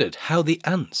wondered how the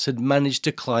ants had managed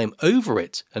to climb over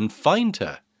it and find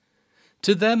her.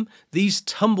 To them, these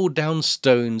tumble-down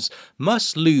stones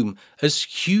must loom as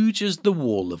huge as the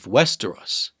wall of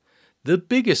Westeros, the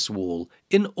biggest wall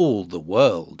in all the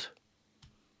world.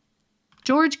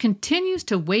 George continues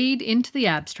to wade into the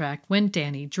abstract when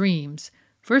Dany dreams.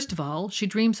 First of all, she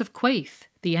dreams of Quaithe,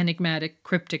 the enigmatic,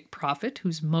 cryptic prophet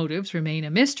whose motives remain a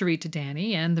mystery to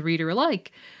Dany and the reader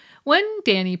alike. When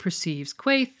Dany perceives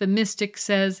Quaithe, the mystic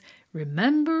says,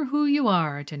 "Remember who you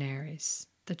are, Daenerys.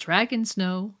 The dragons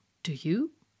know. Do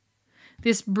you?"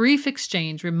 This brief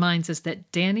exchange reminds us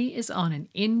that Dany is on an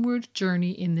inward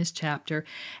journey in this chapter,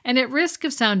 and at risk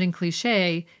of sounding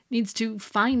cliché, needs to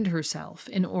find herself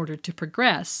in order to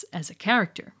progress as a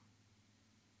character.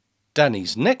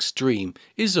 Dany's next dream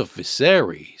is of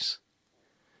Viserys.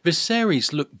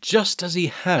 Viserys looked just as he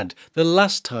had the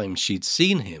last time she'd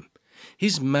seen him.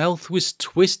 His mouth was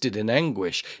twisted in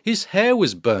anguish, his hair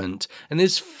was burnt, and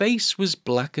his face was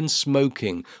black and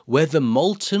smoking, where the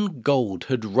molten gold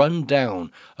had run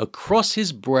down across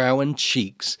his brow and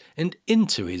cheeks and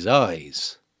into his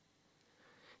eyes.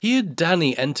 Here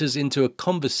Dany enters into a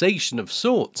conversation of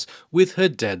sorts with her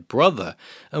dead brother,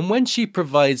 and when she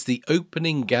provides the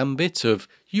opening gambit of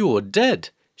 "You're dead,"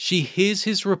 she hears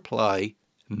his reply,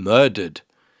 "Murdered."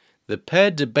 The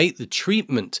pair debate the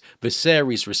treatment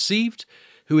Viserys received,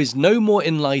 who is no more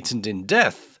enlightened in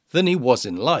death than he was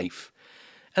in life,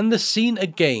 and the scene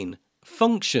again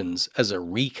functions as a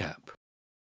recap.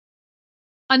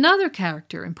 Another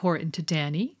character important to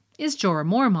Dany is Jorah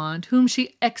Mormont, whom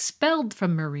she expelled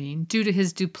from Meereen due to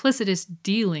his duplicitous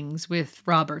dealings with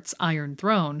Robert's Iron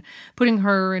Throne, putting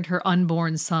her and her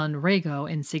unborn son Rhaego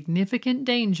in significant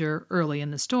danger early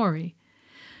in the story.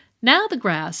 Now the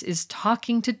grass is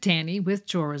talking to Dany with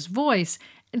Jorah's voice,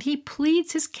 and he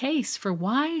pleads his case for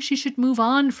why she should move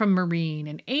on from Meereen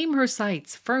and aim her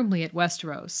sights firmly at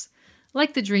Westeros.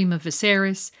 Like the dream of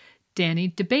Viserys,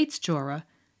 Dany debates Jorah,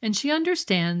 and she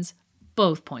understands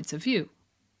both points of view.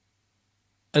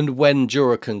 And when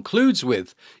Jorah concludes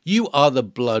with, "You are the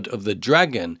blood of the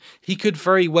dragon," he could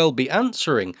very well be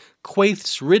answering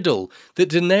Quaithe's riddle that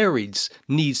Daenerys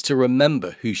needs to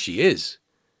remember who she is.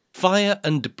 "Fire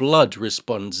and blood,"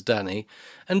 responds Dany,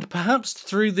 and perhaps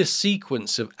through this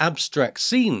sequence of abstract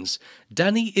scenes,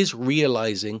 Dany is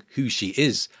realizing who she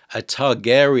is, a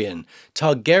Targaryen.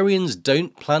 Targaryens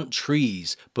don't plant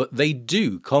trees, but they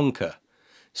do conquer.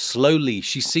 Slowly,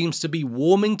 she seems to be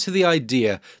warming to the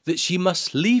idea that she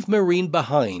must leave Meereen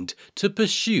behind to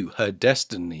pursue her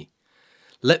destiny.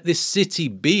 "Let this city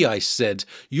be," I said.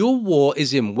 "Your war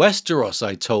is in Westeros,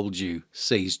 I told you,"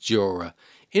 says Jorah,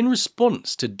 in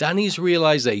response to Dany's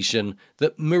realization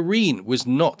that Meereen was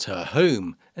not her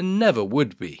home and never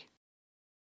would be.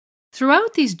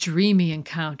 Throughout these dreamy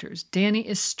encounters, Dany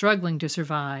is struggling to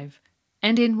survive,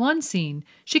 and in one scene,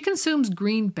 she consumes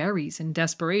green berries in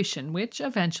desperation, which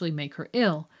eventually make her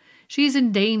ill. She is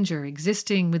in danger,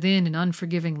 existing within an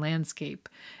unforgiving landscape.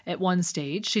 At one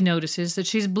stage, she notices that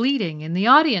she's bleeding, and the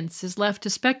audience is left to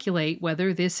speculate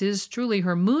whether this is truly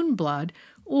her moon blood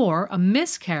or a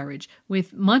miscarriage,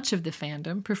 with much of the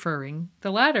fandom preferring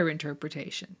the latter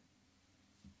interpretation.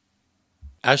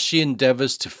 As she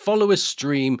endeavours to follow a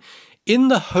stream in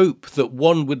the hope that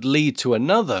one would lead to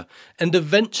another, and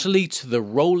eventually to the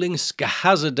rolling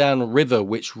Skahazadhan River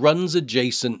which runs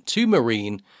adjacent to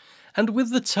Meereen, and with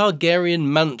the Targaryen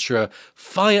mantra,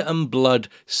 "Fire and blood,"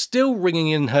 still ringing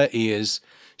in her ears,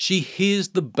 she hears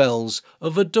the bells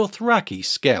of a Dothraki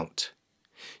scout.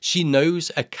 She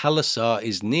knows a Khalasar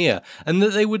is near, and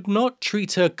that they would not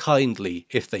treat her kindly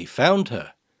if they found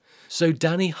her. So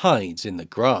Dany hides in the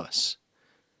grass.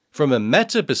 From a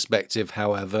meta perspective,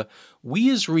 however, we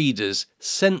as readers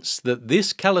sense that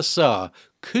this khalasar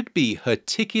could be her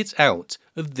ticket out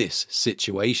of this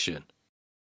situation.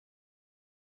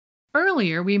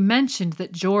 Earlier, we mentioned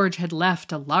that George had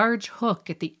left a large hook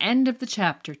at the end of the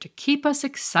chapter to keep us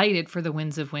excited for the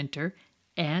Winds of Winter,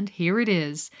 and here it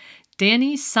is.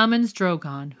 Dany summons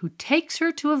Drogon, who takes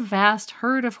her to a vast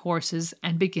herd of horses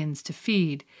and begins to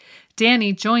feed.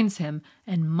 Dany joins him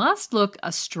and must look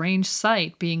a strange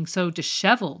sight, being so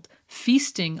disheveled,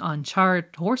 feasting on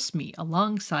charred horse meat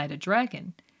alongside a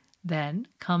dragon. Then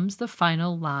comes the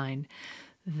final line.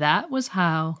 That was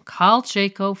how Khal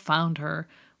Draco found her,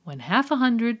 when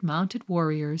 100 mounted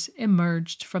warriors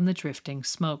emerged from the drifting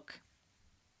smoke.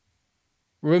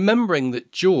 Remembering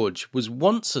that George was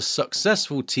once a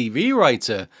successful TV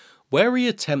writer, where he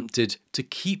attempted to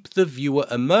keep the viewer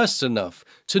immersed enough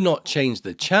to not change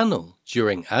the channel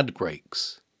during ad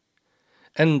breaks.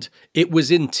 And it was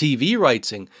in TV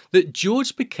writing that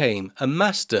George became a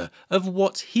master of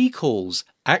what he calls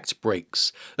act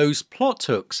breaks, those plot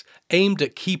hooks aimed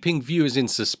at keeping viewers in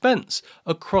suspense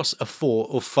across a 4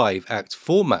 or 5 act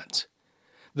format.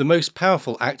 The most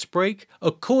powerful act break,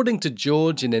 according to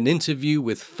George in an interview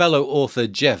with fellow author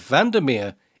Jeff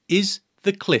Vandermeer, is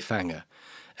the cliffhanger.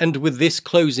 And with this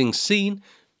closing scene,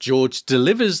 George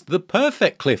delivers the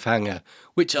perfect cliffhanger,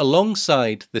 which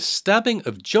alongside the stabbing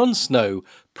of Jon Snow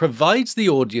provides the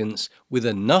audience with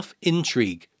enough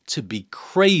intrigue to be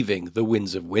craving the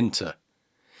Winds of Winter.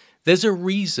 There's a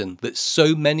reason that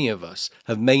so many of us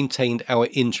have maintained our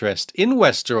interest in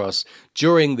Westeros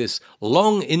during this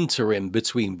long interim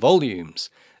between volumes.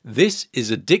 This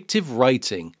is addictive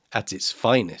writing at its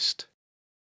finest.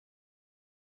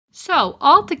 So,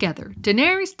 altogether,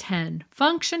 Daenerys 10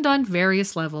 functioned on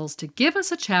various levels to give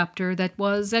us a chapter that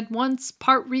was at once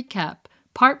part recap,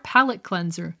 part palate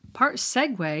cleanser, part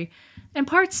segue, and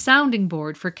part sounding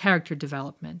board for character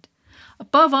development.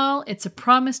 Above all, it's a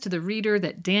promise to the reader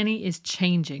that Dany is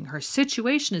changing, her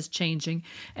situation is changing,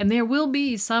 and there will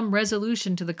be some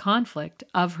resolution to the conflict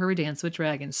of her Dance with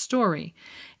Dragons story.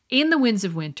 In the Winds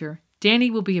of Winter,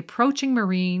 Dany will be approaching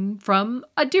Meereen from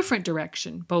a different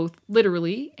direction, both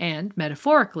literally and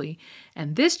metaphorically,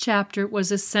 and this chapter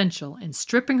was essential in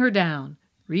stripping her down,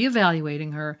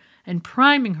 reevaluating her, and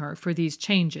priming her for these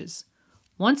changes.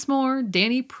 Once more,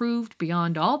 Dany proved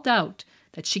beyond all doubt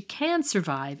that she can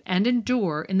survive and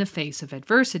endure in the face of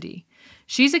adversity.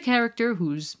 She's a character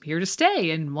who's here to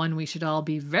stay and one we should all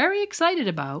be very excited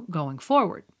about going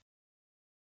forward.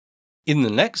 In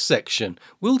the next section,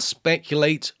 we'll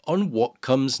speculate on what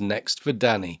comes next for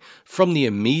Dany, from the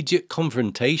immediate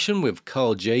confrontation with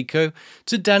Khal Draco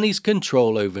to Dany's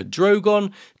control over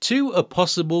Drogon to a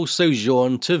possible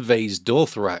sojourn to Vaes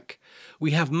Dothrak.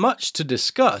 We have much to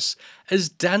discuss as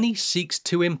Dany seeks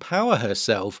to empower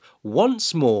herself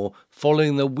once more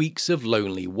following the weeks of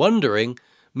lonely wandering,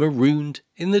 marooned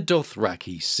in the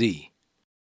Dothraki Sea.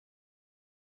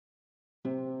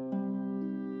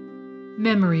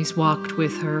 Memories walked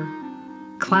with her.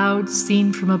 Clouds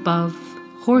seen from above,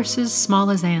 horses small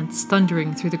as ants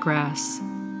thundering through the grass.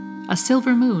 A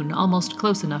silver moon almost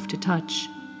close enough to touch.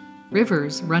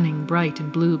 Rivers running bright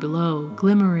and blue below,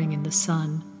 glimmering in the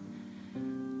sun.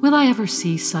 Will I ever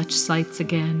see such sights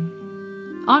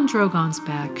again? On Drogon's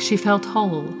back, she felt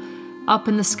whole. Up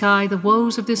in the sky, the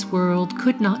woes of this world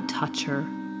could not touch her.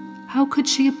 How could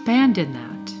she abandon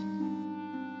that?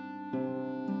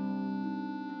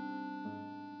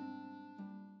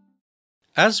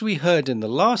 As we heard in the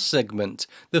last segment,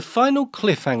 the final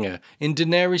cliffhanger in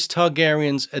Daenerys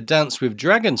Targaryen's A Dance with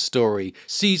Dragons story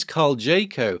sees Khal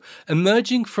Draco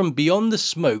emerging from beyond the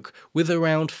smoke with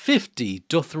around 50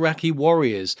 Dothraki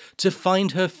warriors to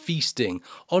find her feasting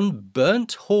on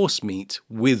burnt horse meat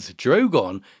with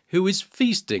Drogon, who is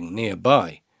feasting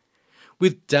nearby.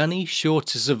 With Dany sure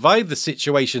to survive the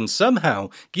situation somehow,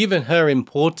 given her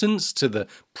importance to the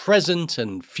present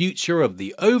and future of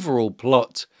the overall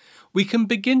plot, we can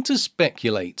begin to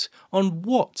speculate on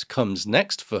what comes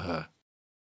next for her.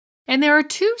 And there are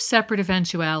two separate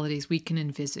eventualities we can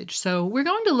envisage, so we're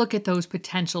going to look at those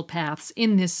potential paths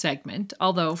in this segment,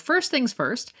 although first things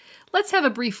first, let's have a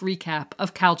brief recap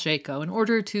of Khal Draco in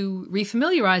order to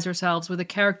refamiliarize ourselves with a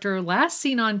character last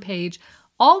seen on page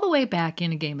all the way back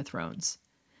in A Game of Thrones.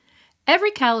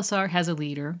 Every khalasar has a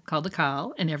leader, called a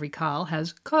Khal, and every Khal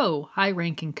has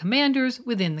high-ranking commanders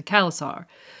within the khalasar.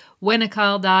 When a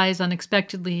Khal dies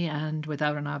unexpectedly and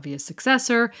without an obvious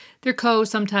successor, their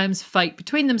sometimes fight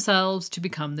between themselves to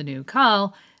become the new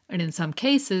Khal, and in some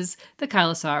cases, the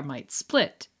khalasar might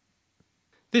split.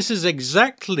 This is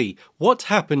exactly what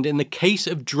happened in the case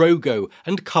of Drogo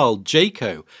and Khal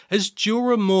Draco, as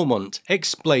Jorah Mormont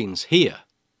explains here.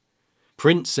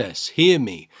 Princess, hear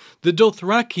me. The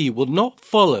Dothraki will not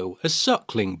follow a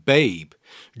suckling babe.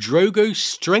 Drogo's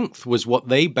strength was what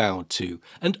they bowed to,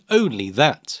 and only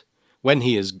that. When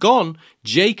he is gone,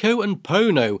 Jaco and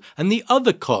Pono and the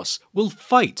other Kos will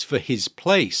fight for his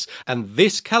place, and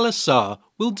this Khalasar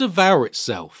will devour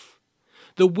itself.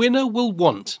 The winner will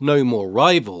want no more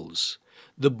rivals.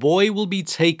 The boy will be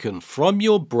taken from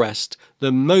your breast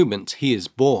the moment he is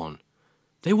born.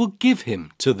 They will give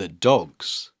him to the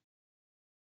dogs.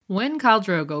 When Khal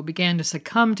Drogo began to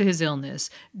succumb to his illness,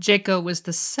 Jaco was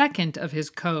the second of his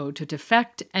code to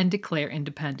defect and declare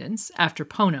independence, after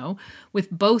Pono, with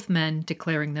both men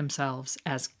declaring themselves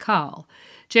as Khal.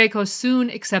 Jaco soon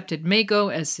accepted Maego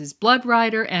as his blood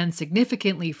rider, and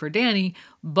significantly for Dany,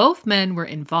 both men were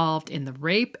involved in the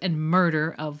rape and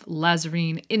murder of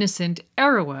Lázarine innocent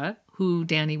Erawa, who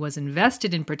Dany was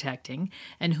invested in protecting,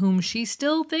 and whom she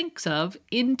still thinks of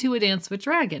into A Dance with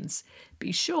Dragons.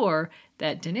 Be sure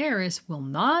that Daenerys will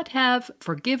not have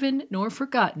forgiven nor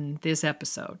forgotten this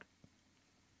episode.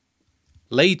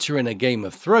 Later in A Game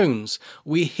of Thrones,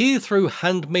 we hear through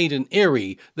handmaiden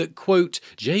Irri that, quote,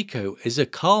 Jaco is a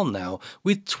Khal now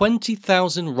with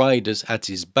 20,000 riders at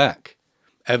his back.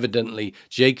 Evidently,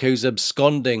 Jaco's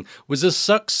absconding was a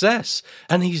success,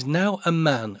 and he's now a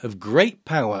man of great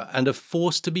power and a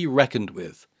force to be reckoned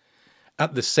with.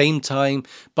 At the same time,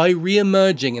 by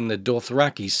re-emerging in the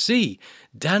Dothraki Sea,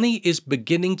 Dany is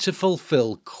beginning to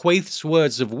fulfill Quaith's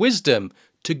words of wisdom: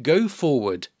 to go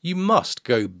forward, you must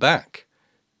go back.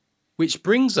 Which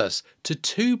brings us to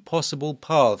two possible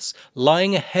paths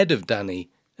lying ahead of Dany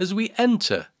as we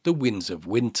enter the Winds of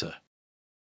Winter.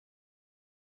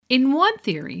 In one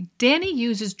theory, Dany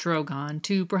uses Drogon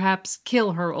to perhaps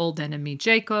kill her old enemy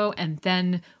Jaco, and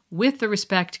then, with the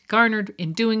respect garnered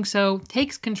in doing so,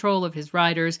 takes control of his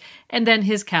riders and then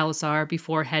his Khalasar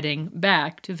before heading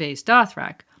back to Vaes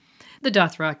Dothrak. The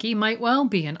Dothraki might well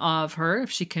be in awe of her if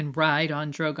she can ride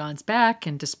on Drogon's back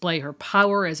and display her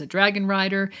power as a dragon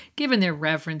rider, given their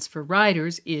reverence for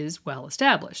riders is well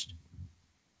established.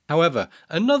 However,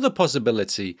 another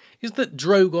possibility is that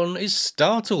Drogon is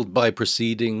startled by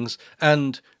proceedings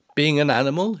and, being an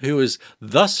animal who has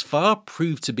thus far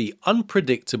proved to be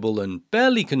unpredictable and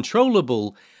barely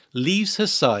controllable, leaves her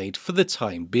side for the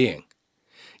time being.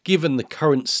 Given the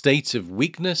current state of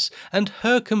weakness and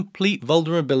her complete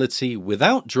vulnerability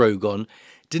without Drogon,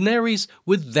 Daenerys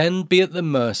would then be at the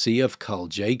mercy of Khal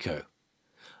Jaco.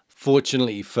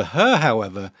 Fortunately for her,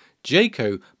 however,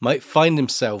 Jaco might find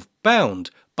himself bound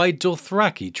by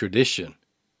Dothraki tradition.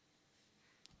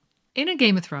 In A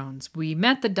Game of Thrones, we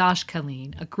met the Dosh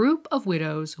Khaleen, a group of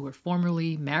widows who were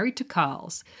formerly married to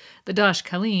Khals. The Dosh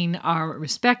Khaleen are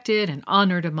respected and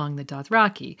honored among the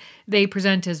Dothraki. They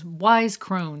present as wise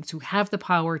crones who have the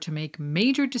power to make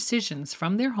major decisions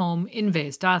from their home in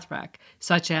Vaes Dothrak,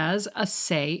 such as a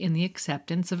say in the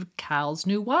acceptance of Khal's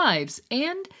new wives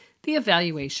and the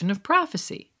evaluation of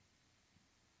prophecy.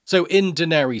 So in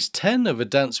Daenerys 10 of A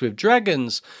Dance with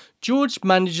Dragons, George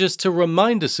manages to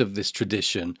remind us of this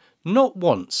tradition, not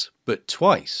once, but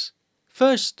twice.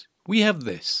 First, we have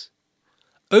this.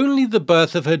 Only the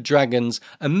birth of her dragons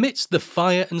amidst the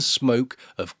fire and smoke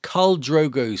of Khal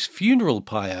Drogo's funeral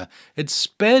pyre had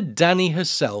spared Dany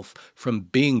herself from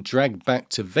being dragged back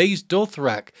to Vaes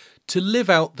Dothrak to live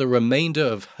out the remainder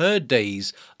of her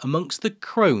days amongst the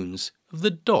crones of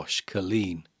the Dosh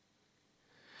Khaleen.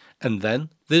 And then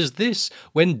there's this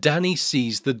when Dany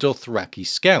sees the Dothraki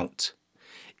scout.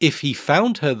 If he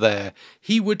found her there,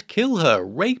 he would kill her,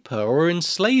 rape her, or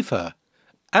enslave her.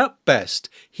 At best,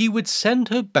 he would send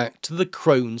her back to the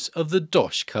crones of the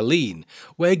Dosh Khaleen,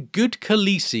 where good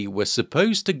Khaleesi were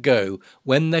supposed to go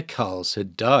when their Khals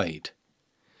had died.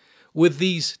 With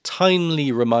these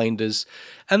timely reminders,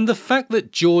 and the fact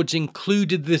that George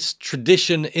included this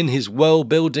tradition in his world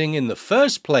building in the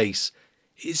first place,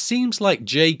 it seems like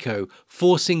Jaco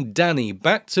forcing Dany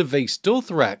back to Vaes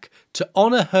Dothrak to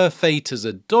honour her fate as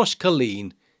a Dosh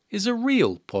Khaleen is a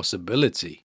real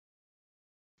possibility.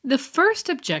 The first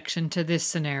objection to this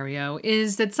scenario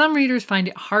is that some readers find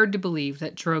it hard to believe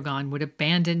that Drogon would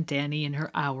abandon Dany in her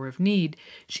hour of need.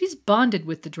 She's bonded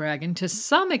with the dragon to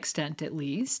some extent at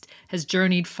least, has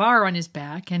journeyed far on his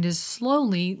back, and is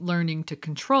slowly learning to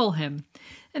control him.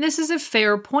 And this is a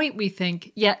fair point, we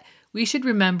think, yet we should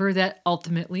remember that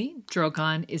ultimately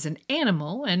Drogon is an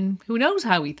animal, and who knows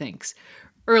how he thinks.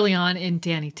 Early on in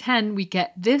Dany 10, we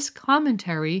get this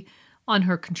commentary on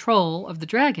her control of the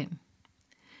dragon.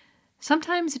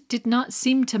 Sometimes it did not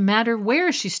seem to matter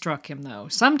where she struck him, though.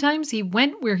 Sometimes he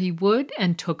went where he would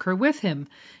and took her with him.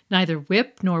 Neither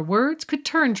whip nor words could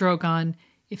turn Drogon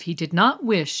if he did not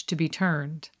wish to be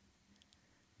turned.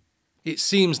 It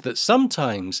seems that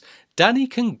sometimes Dany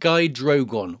can guide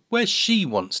Drogon where she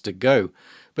wants to go,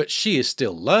 but she is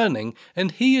still learning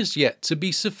and he is yet to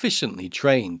be sufficiently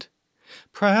trained.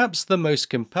 Perhaps the most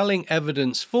compelling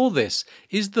evidence for this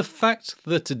is the fact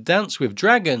that A Dance with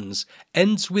Dragons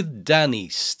ends with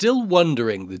Dany still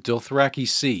wandering the Dothraki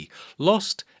Sea,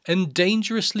 lost and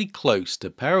dangerously close to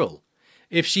peril.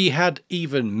 If she had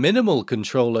even minimal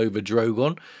control over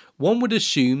Drogon, one would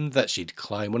assume that she'd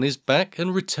climb on his back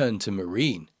and return to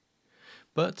Meereen.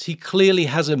 But he clearly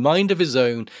has a mind of his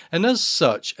own, and as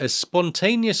such, a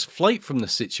spontaneous flight from the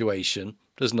situation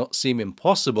does not seem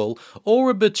impossible or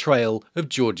a betrayal of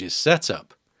George's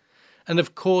setup. And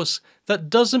of course, that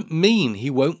doesn't mean he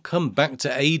won't come back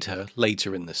to aid her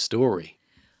later in the story.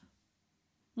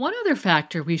 One other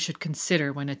factor we should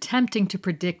consider when attempting to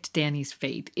predict Dany's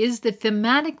fate is the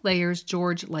thematic layers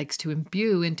George likes to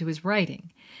imbue into his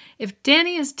writing. If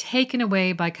Dany is taken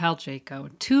away by Khal Draco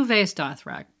to Vaes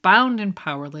Dothrak, bound and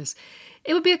powerless,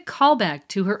 it would be a callback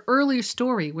to her earlier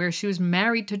story where she was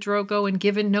married to Drogo and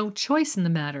given no choice in the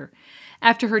matter.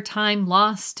 After her time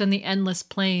lost on the endless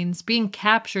plains, being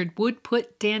captured would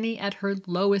put Dany at her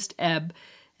lowest ebb,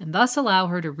 and thus allow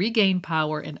her to regain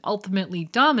power and ultimately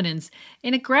dominance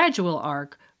in a gradual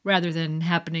arc rather than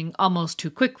happening almost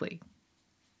too quickly.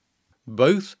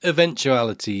 Both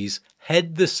eventualities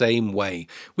head the same way,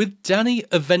 with Dany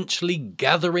eventually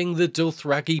gathering the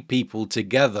Dothraki people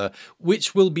together,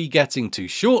 which we'll be getting to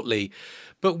shortly,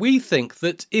 but we think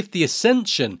that if the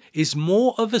ascension is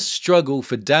more of a struggle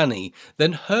for Dany,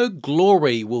 then her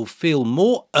glory will feel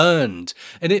more earned,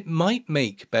 and it might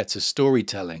make better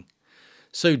storytelling.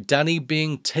 So Dany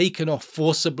being taken off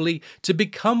forcibly to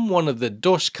become one of the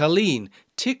Dosh Khaleen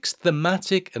ticks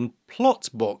thematic and plot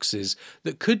boxes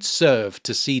that could serve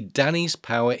to see Dany's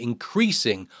power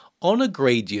increasing on a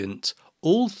gradient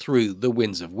all through the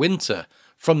Winds of Winter,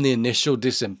 from the initial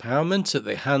disempowerment at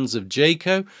the hands of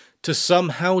Jaco to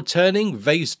somehow turning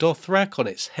Vaes Dothrak on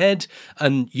its head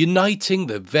and uniting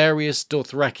the various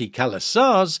Dothraki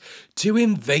Khalasars to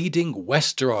invading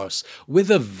Westeros with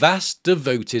a vast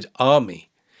devoted army.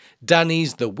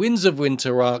 Dany's The Winds of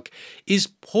Winter arc is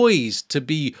poised to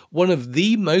be one of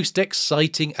the most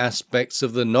exciting aspects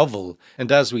of the novel,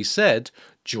 and as we said,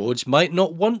 George might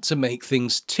not want to make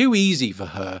things too easy for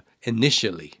her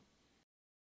initially.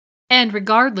 And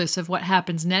regardless of what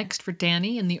happens next for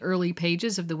Dany in the early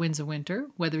pages of The Winds of Winter,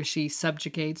 whether she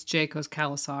subjugates Jaco's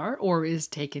Khalasar or is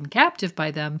taken captive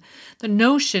by them, the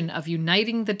notion of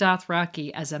uniting the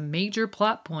Dothraki as a major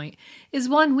plot point is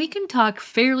one we can talk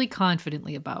fairly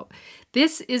confidently about.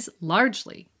 This is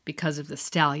largely because of the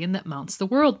stallion that mounts the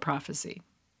world prophecy.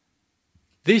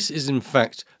 This is in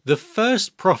fact the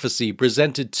first prophecy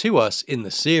presented to us in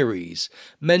the series,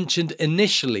 mentioned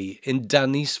initially in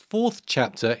Dany's 4th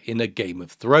chapter in A Game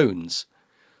of Thrones.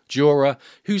 Jorah,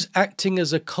 who's acting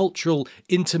as a cultural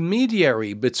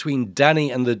intermediary between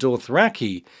Dany and the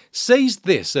Dothraki, says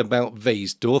this about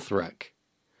Vaes Dothrak.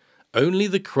 Only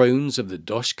the crones of the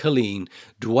Dosh Khaleen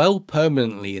dwell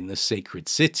permanently in the sacred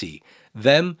city,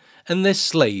 them and their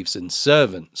slaves and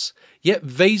servants. Yet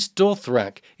Vaes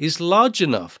Dothrak is large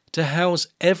enough to house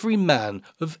every man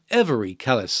of every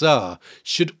Khalasar,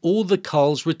 should all the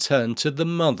Khals return to the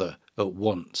mother at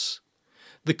once.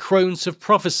 The crones have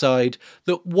prophesied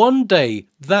that one day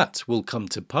that will come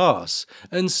to pass,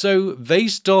 and so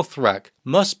Vaes Dothrak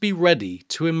must be ready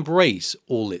to embrace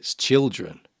all its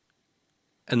children.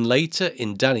 And later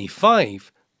in Dany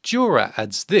 5, Jorah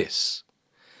adds this: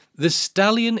 the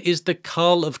stallion is the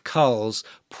Khal of Khals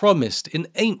promised in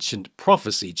ancient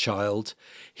prophecy, child.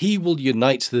 He will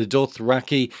unite the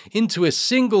Dothraki into a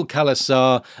single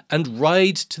Khalasar and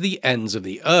ride to the ends of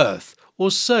the earth,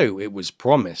 or so it was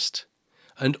promised.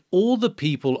 And all the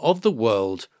people of the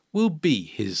world will be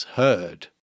his herd.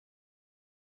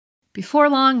 Before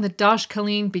long, the Dosh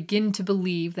Khaleen begin to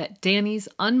believe that Dany's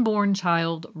unborn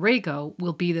child, Rhaego,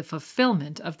 will be the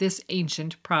fulfillment of this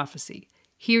ancient prophecy.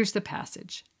 Here's the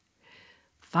passage.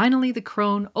 Finally the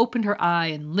crone opened her eye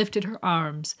and lifted her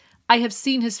arms. I have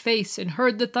seen his face and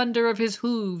heard the thunder of his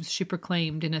hooves, she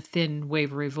proclaimed in a thin,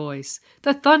 wavery voice.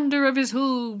 The thunder of his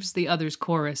hooves, the others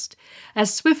chorused.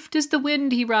 As swift as the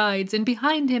wind he rides, and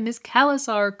behind him his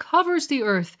Khalasar covers the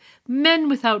earth, men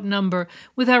without number,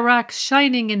 with araks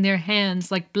shining in their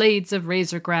hands like blades of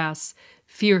razor grass.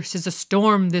 Fierce as a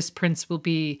storm this prince will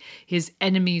be. His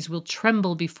enemies will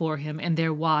tremble before him, and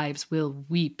their wives will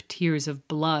weep tears of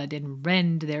blood and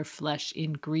rend their flesh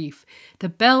in grief. The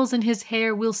bells in his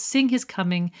hair will sing his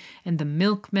coming, and the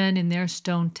milkmen in their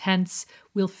stone tents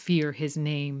will fear his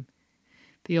name.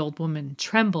 The old woman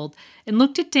trembled and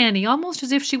looked at Dany almost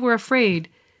as if she were afraid.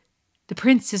 The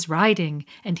prince is riding,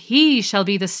 and he shall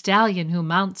be the stallion who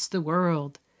mounts the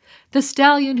world. The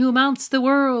stallion who mounts the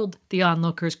world, the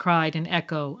onlookers cried in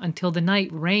echo until the night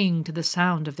rang to the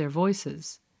sound of their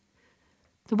voices.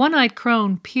 The one-eyed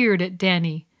crone peered at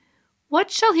Dany.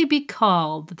 What shall he be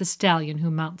called, the stallion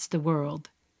who mounts the world?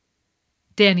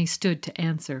 Dany stood to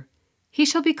answer. He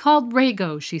shall be called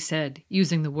Rhaego, she said,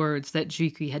 using the words that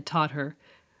Jiki had taught her.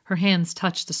 Her hands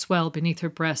touched the swell beneath her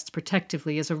breasts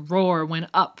protectively as a roar went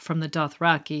up from the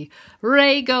Dothraki.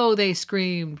 Rhaego, they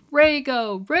screamed.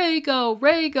 Rhaego, Rhaego,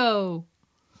 Rhaego.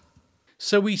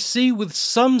 So we see with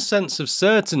some sense of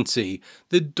certainty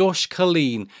the Dosh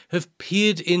Khaleen have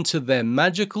peered into their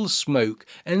magical smoke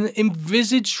and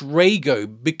envisaged Rhaego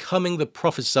becoming the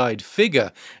prophesied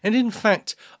figure. And in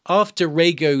fact, after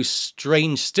Rhaego's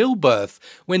strange stillbirth,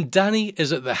 when Dany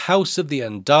is at the House of the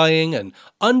Undying and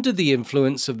under the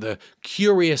influence of the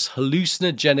curious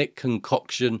hallucinogenic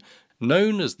concoction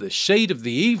known as the Shade of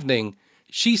the Evening,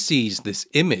 she sees this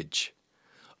image.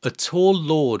 A tall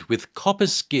lord with copper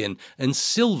skin and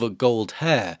silver gold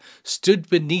hair stood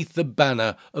beneath the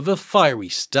banner of a fiery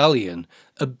stallion,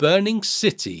 a burning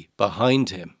city behind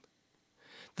him.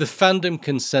 The fandom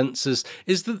consensus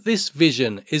is that this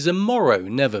vision is a morrow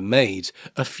never made,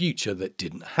 a future that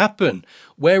didn't happen,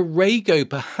 where Rhaego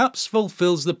perhaps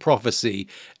fulfills the prophecy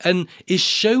and is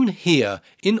shown here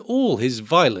in all his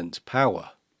violent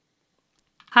power.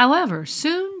 However,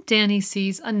 soon Dany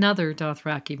sees another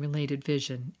Dothraki-related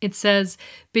vision. It says,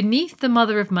 beneath the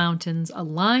Mother of Mountains, a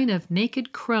line of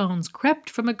naked crones crept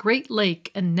from a great lake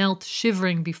and knelt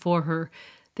shivering before her,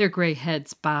 their grey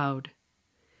heads bowed.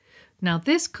 Now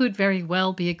this could very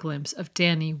well be a glimpse of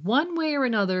Dany one way or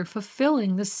another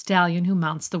fulfilling the stallion who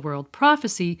mounts the world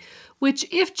prophecy, which,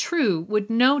 if true, would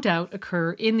no doubt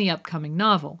occur in the upcoming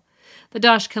novel. The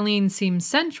Dosh Khaleen seems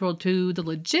central to the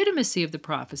legitimacy of the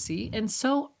prophecy, and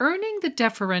so earning the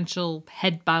deferential,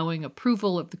 head-bowing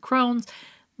approval of the crones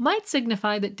might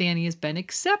signify that Dany has been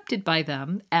accepted by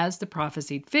them as the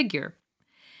prophesied figure.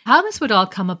 How this would all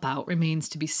come about remains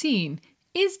to be seen.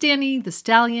 Is Dany the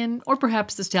stallion, or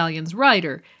perhaps the stallion's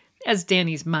rider? As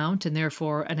Dany's mount, and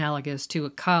therefore analogous to a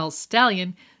Khal's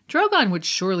stallion, Drogon would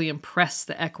surely impress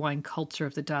the equine culture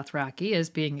of the Dothraki as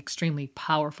being extremely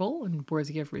powerful and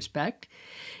worthy of respect.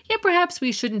 Yet perhaps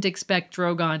we shouldn't expect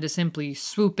Drogon to simply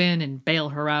swoop in and bail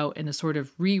her out in a sort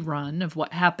of rerun of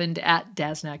what happened at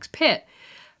Daznak's pit.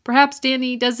 Perhaps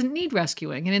Dany doesn't need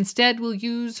rescuing and instead will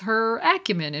use her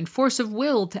acumen and force of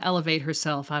will to elevate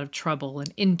herself out of trouble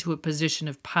and into a position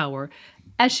of power,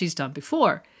 as she's done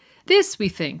before. This, we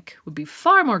think, would be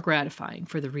far more gratifying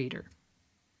for the reader.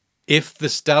 If the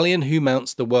stallion who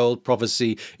mounts the world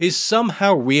prophecy is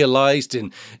somehow realised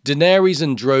in Daenerys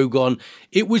and Drogon,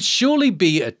 it would surely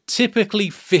be a typically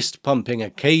fist-pumping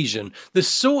occasion, the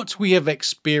sort we have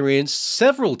experienced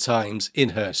several times in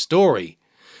her story.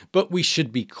 But we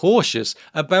should be cautious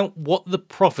about what the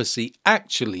prophecy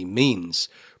actually means.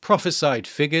 Prophesied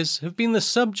figures have been the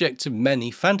subject of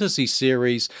many fantasy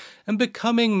series, and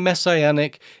becoming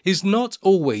messianic is not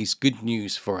always good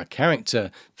news for a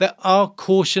character. There are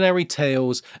cautionary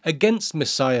tales against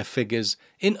messiah figures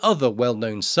in other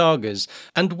well-known sagas,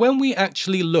 and when we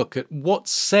actually look at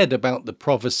what's said about the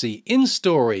prophecy in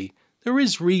story, there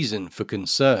is reason for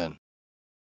concern.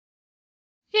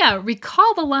 Yeah,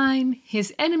 recall the line,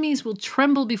 his enemies will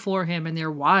tremble before him and their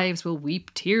wives will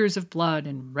weep tears of blood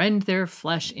and rend their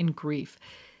flesh in grief.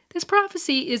 This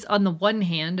prophecy is on the one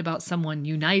hand about someone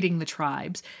uniting the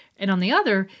tribes, and on the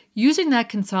other, using that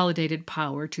consolidated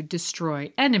power to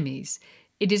destroy enemies.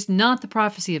 It is not the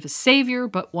prophecy of a savior,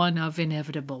 but one of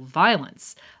inevitable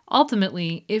violence.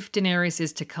 Ultimately, if Daenerys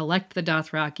is to collect the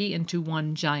Dothraki into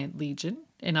one giant legion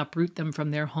and uproot them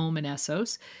from their home in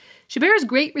Essos, she bears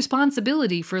great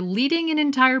responsibility for leading an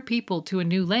entire people to a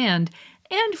new land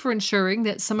and for ensuring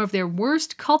that some of their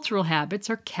worst cultural habits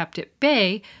are kept at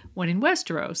bay when in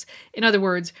Westeros. In other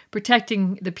words,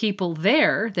 protecting the people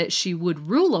there that she would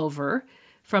rule over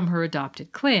from her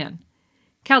adopted clan.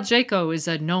 Khal Draco is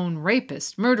a known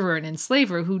rapist, murderer, and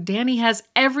enslaver who Dany has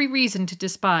every reason to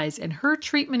despise, and her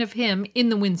treatment of him in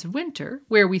The Winds of Winter,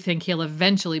 where we think he'll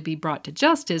eventually be brought to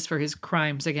justice for his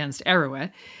crimes against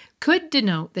Erroway, could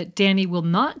denote that Dany will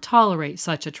not tolerate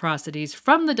such atrocities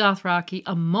from the Dothraki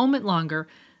a moment longer,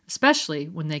 especially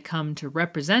when they come to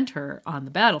represent her on the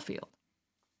battlefield.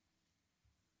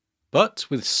 But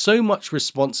with so much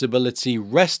responsibility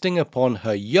resting upon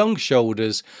her young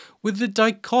shoulders, with the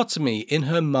dichotomy in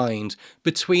her mind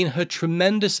between her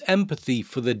tremendous empathy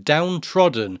for the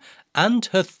downtrodden and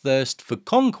her thirst for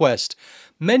conquest,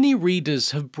 many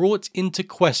readers have brought into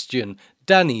question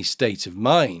Dany's state of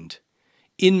mind.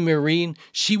 In Meereen,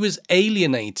 she was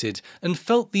alienated and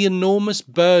felt the enormous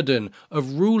burden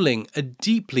of ruling a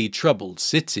deeply troubled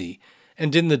city,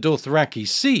 and in the Dothraki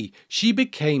Sea, she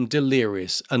became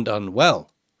delirious and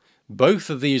unwell. Both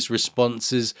of these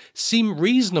responses seem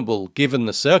reasonable given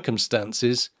the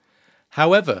circumstances.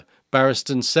 However,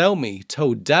 Barristan Selmy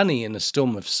told Dany in A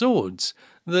Storm of Swords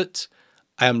that,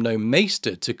 "I am no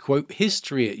maester to quote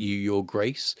history at you, your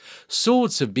grace.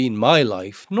 Swords have been my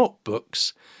life, not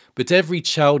books. But every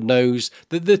child knows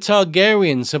that the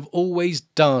Targaryens have always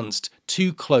danced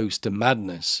too close to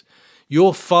madness.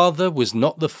 Your father was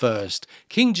not the first.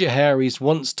 King Jaehaerys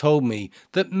once told me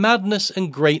that madness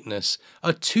and greatness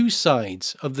are two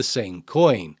sides of the same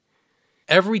coin.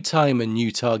 Every time a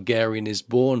new Targaryen is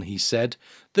born," he said,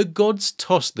 "the gods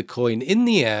toss the coin in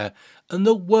the air and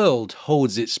the world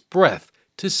holds its breath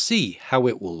to see how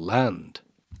it will land."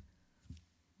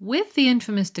 With the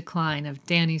infamous decline of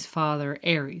Dany's father,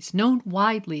 Aerys, known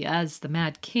widely as the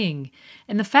Mad King,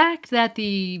 and the fact that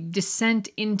the descent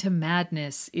into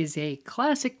madness is a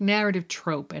classic narrative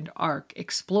trope and arc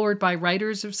explored by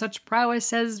writers of such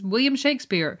prowess as William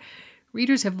Shakespeare,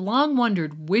 readers have long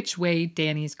wondered which way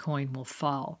Dany's coin will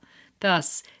fall.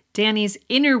 Thus, Dany's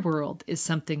inner world is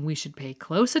something we should pay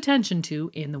close attention to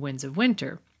in The Winds of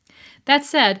Winter. That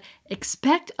said,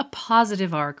 expect a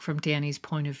positive arc from Dany's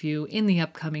point of view in the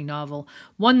upcoming novel,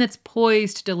 one that's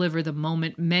poised to deliver the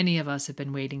moment many of us have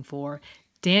been waiting for,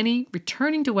 Dany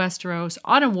returning to Westeros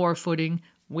on a war footing,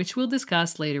 which we'll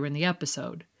discuss later in the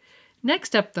episode.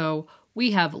 Next up, though,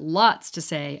 we have lots to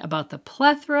say about the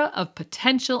plethora of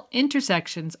potential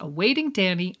intersections awaiting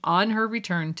Dany on her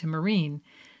return to Meereen.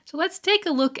 So let's take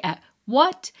a look at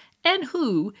what and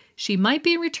who she might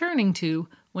be returning to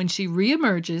when she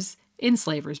reemerges in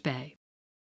Slaver's Bay.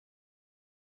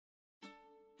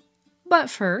 But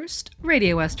first,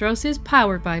 Radio Westeros is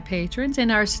powered by patrons,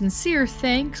 and our sincere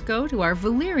thanks go to our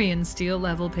Valyrian Steel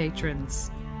level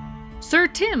patrons. Sir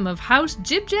Tim of House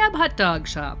Jib Jab Hot Dog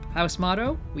Shop. House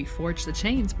motto, we forge the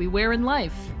chains we wear in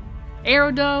life.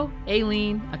 Aerodo,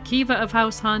 Aileen, Akiva of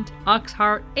House Hunt,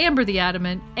 Oxheart, Amber the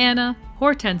Adamant, Anna,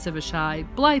 Hortense of Ashai,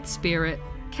 Blythe Spirit,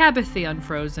 Cabbath the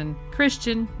Unfrozen,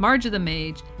 Christian, Marge of the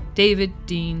Mage, David,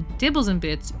 Dean, Dibbles and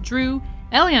Bits, Drew,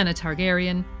 Eliana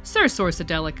Targaryen, Sir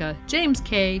Sorsadelica, James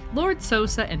K., Lord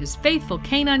Sosa and his faithful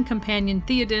canine companion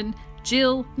Theoden,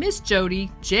 Jill, Miss Jody,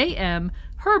 J.M.,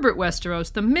 Herbert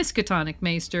Westeros, the Miskatonic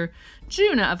Maester,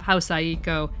 Juna of House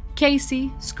Aiko, Casey,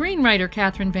 screenwriter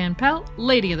Catherine Van Pelt,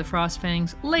 Lady of the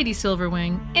Frostfangs, Lady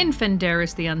Silverwing,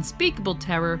 Infandaris the Unspeakable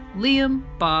Terror, Liam,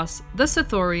 Boss, the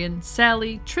Sithorian,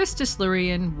 Sally, Tristis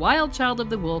Lurian, Wild Child of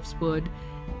the Wolfswood,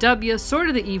 W, Sword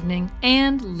of the Evening,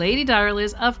 and Lady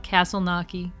Darliz of Castle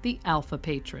Naki, the Alpha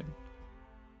Patron.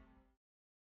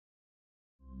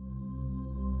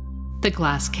 The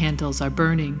glass candles are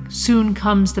burning. Soon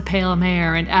comes the pale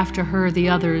mare, and after her the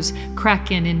others,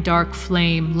 Kraken in dark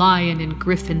flame, Lion and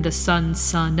Griffin, the sun's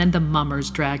son, and the mummer's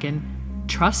dragon.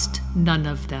 Trust none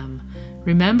of them.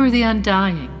 Remember the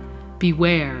undying.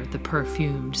 Beware the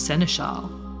perfumed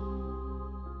seneschal.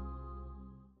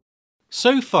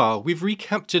 So far, we've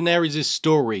recapped Daenerys'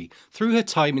 story through her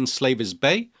time in Slaver's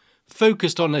Bay,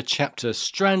 focused on her chapter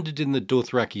stranded in the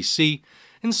Dothraki Sea,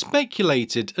 and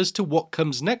speculated as to what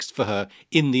comes next for her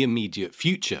in the immediate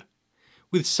future.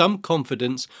 With some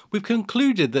confidence, we've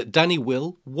concluded that Dany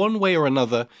will, one way or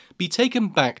another, be taken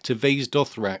back to Vaes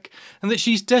Dothrak, and that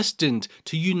she's destined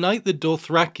to unite the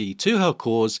Dothraki to her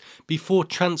cause before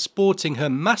transporting her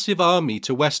massive army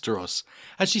to Westeros,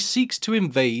 as she seeks to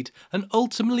invade and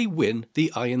ultimately win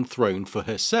the Iron Throne for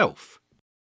herself.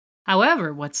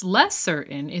 However, what's less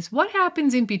certain is what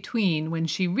happens in between when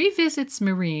she revisits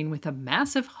Meereen with a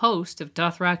massive host of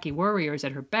Dothraki warriors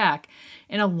at her back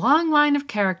and a long line of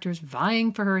characters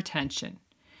vying for her attention.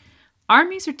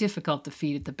 Armies are difficult to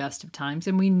feed at the best of times,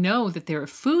 and we know that there are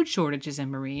food shortages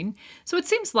in Meereen, so it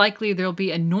seems likely there'll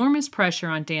be enormous pressure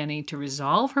on Dany to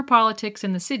resolve her politics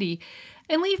in the city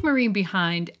and leave Meereen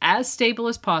behind as stable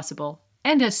as possible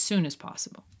and as soon as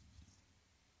possible.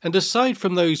 And aside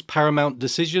from those paramount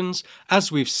decisions,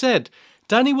 as we've said,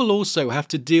 Dany will also have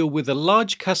to deal with a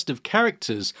large cast of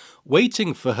characters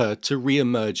waiting for her to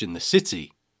re-emerge in the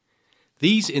city.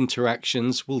 These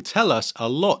interactions will tell us a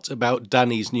lot about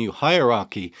Dany's new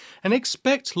hierarchy, and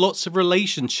expect lots of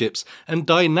relationships and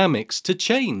dynamics to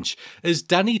change as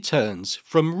Dany turns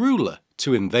from ruler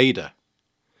to invader.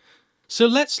 So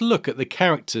let's look at the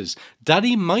characters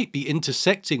Dany might be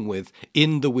intersecting with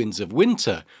in The Winds of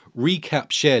Winter,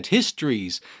 recap shared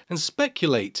histories, and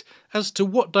speculate as to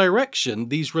what direction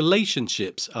these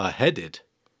relationships are headed.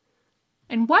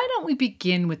 And why don't we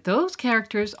begin with those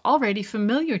characters already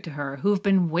familiar to her who've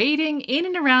been waiting in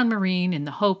and around Meereen in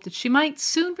the hope that she might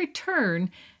soon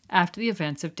return after the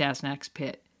events of Daznak's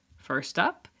pit. First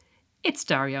up, it's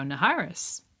Daario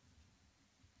Naharis.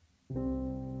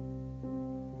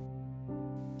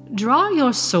 Draw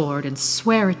your sword and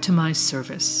swear it to my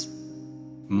service.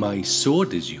 My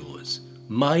sword is yours,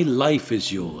 my life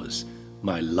is yours,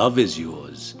 my love is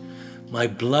yours. My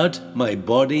blood, my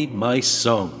body, my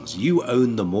songs, you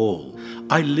own them all.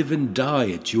 I live and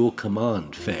die at your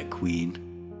command, fair queen.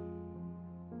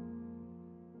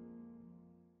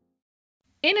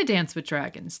 In A Dance with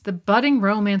Dragons, the budding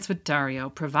romance with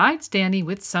Daario provides Dany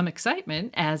with some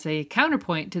excitement as a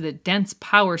counterpoint to the dense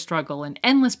power struggle and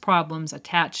endless problems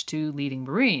attached to leading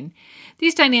Meereen.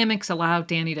 These dynamics allow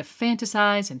Dany to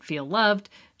fantasize and feel loved.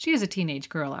 She is a teenage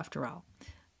girl after all.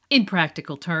 In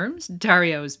practical terms,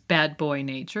 Daario's bad boy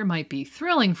nature might be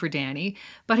thrilling for Dany,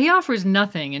 but he offers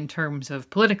nothing in terms of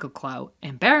political clout,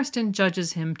 and Barristan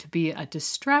judges him to be a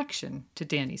distraction to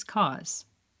Dany's cause.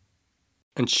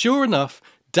 And sure enough,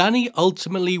 Dany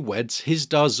ultimately weds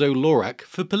Hizdahr zo Loraq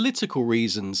for political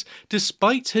reasons,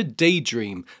 despite her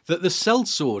daydream that the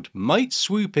sellsword might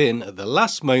swoop in at the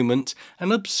last moment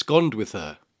and abscond with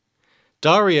her.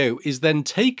 Daario is then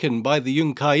taken by the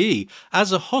Yunkai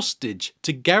as a hostage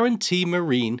to guarantee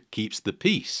Meereen keeps the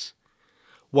peace.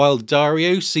 While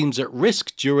Daario seems at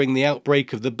risk during the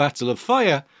outbreak of the Battle of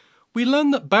Fire, we learn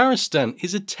that Barristan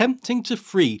is attempting to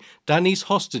free Dany's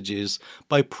hostages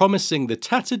by promising the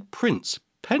tattered prince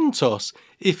Pentos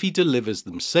if he delivers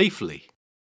them safely.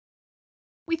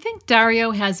 We think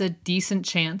Daario has a decent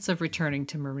chance of returning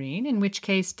to Meereen, in which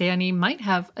case Dany might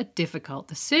have a difficult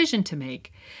decision to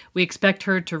make. We expect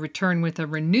her to return with a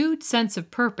renewed sense of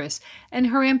purpose, and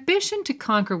her ambition to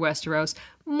conquer Westeros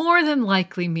more than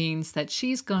likely means that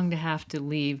she's going to have to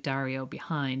leave Daario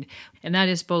behind, and that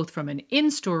is both from an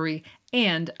in-story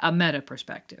and a meta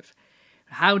perspective.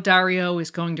 How Daario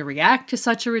is going to react to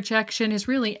such a rejection is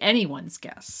really anyone's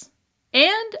guess.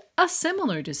 And a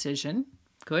similar decision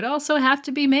could also have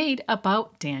to be made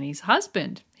about Dany's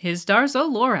husband, Hizdahr zo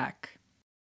Loraq.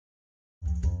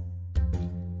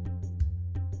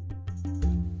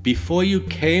 Before you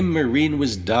came, Meereen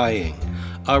was dying.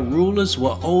 Our rulers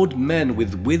were old men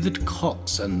with withered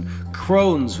cocks and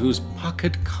crones whose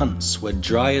puckered cunts were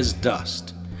dry as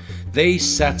dust. They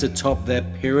sat atop their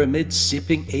pyramid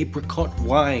sipping apricot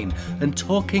wine and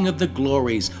talking of the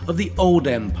glories of the old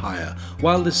empire,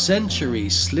 while the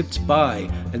centuries slipped by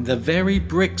and the very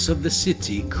bricks of the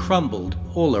city crumbled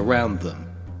all around them.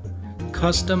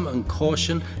 Custom and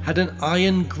caution had an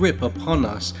iron grip upon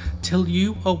us till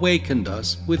you awakened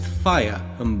us with fire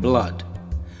and blood.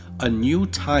 A new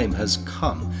time has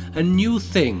come and new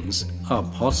things are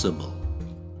possible.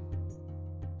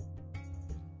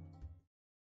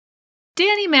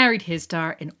 Dany married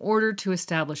Hizdahr in order to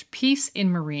establish peace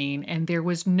in Meereen, and there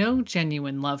was no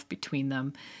genuine love between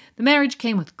them. The marriage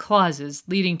came with clauses,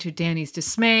 leading to Dany's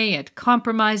dismay at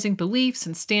compromising beliefs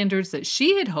and standards that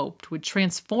she had hoped would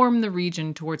transform the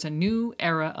region towards a new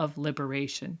era of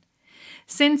liberation.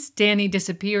 Since Dany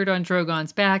disappeared on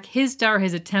Drogon's back, Hizdahr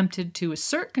has attempted to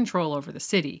assert control over the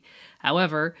city.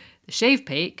 However, the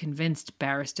Shavepate convinced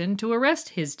Barristan to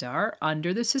arrest Hizdahr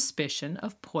under the suspicion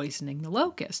of poisoning the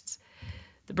locusts.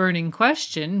 The burning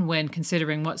question, when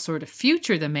considering what sort of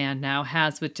future the man now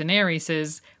has with Daenerys,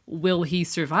 is, will he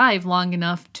survive long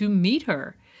enough to meet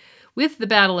her? With the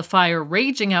Battle of Fire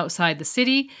raging outside the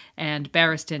city, and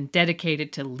Barristan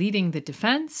dedicated to leading the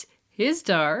defense,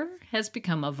 Hizdahr has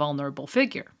become a vulnerable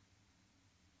figure.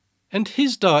 And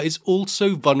Hizdahr is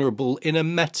also vulnerable in a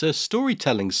meta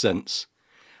storytelling sense.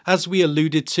 As we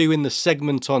alluded to in the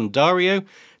segment on Daario,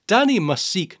 Dany must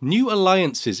seek new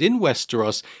alliances in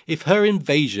Westeros if her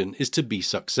invasion is to be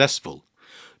successful.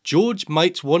 George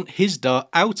might want Hizdahr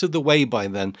out of the way by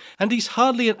then, and he's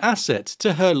hardly an asset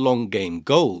to her long-game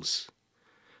goals.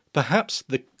 Perhaps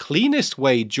the cleanest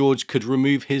way George could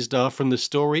remove Hizdahr from the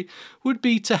story would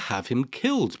be to have him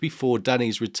killed before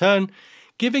Dany's return,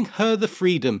 giving her the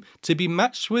freedom to be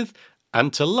matched with,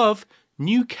 and to love,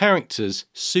 new characters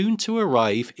soon to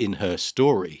arrive in her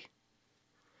story.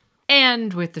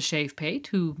 And with the Shavepate,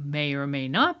 who may or may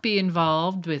not be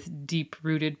involved with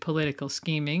deep-rooted political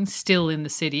scheming still in the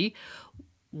city,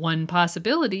 one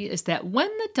possibility is that when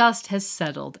the dust has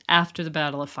settled after the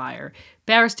Battle of Fire,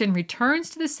 Barristan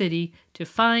returns to the city to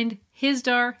find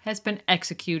Hizdahr has been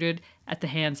executed at the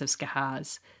hands of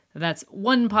Skahaz. That's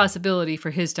one possibility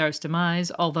for Hizdahr's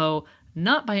demise, although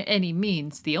not by any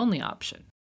means the only option.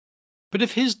 But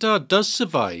if Hizdahr does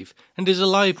survive and is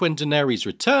alive when Daenerys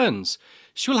returns,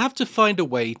 she will have to find a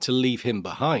way to leave him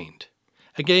behind.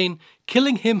 Again,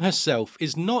 Killing him herself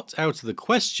is not out of the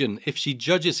question if she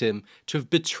judges him to have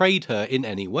betrayed her in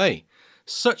any way,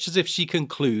 such as if she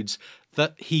concludes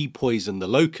that he poisoned the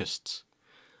locusts.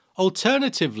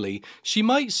 Alternatively, she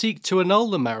might seek to annul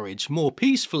the marriage more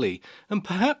peacefully and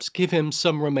perhaps give him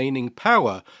some remaining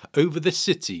power over the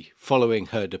city following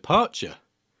her departure.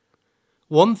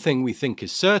 One thing we think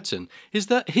is certain is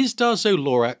that Hizdahr zo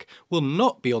Loraq will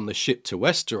not be on the ship to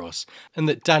Westeros, and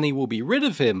that Dany will be rid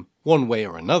of him one way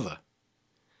or another.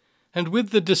 And with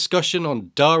the discussion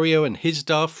on Daario and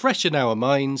Hizdahr fresh in our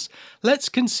minds, let's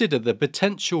consider the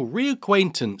potential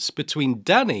reacquaintance between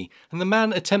Dany and the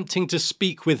man attempting to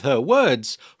speak with her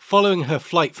words following her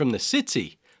flight from the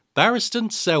city,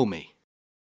 Barristan Selmy.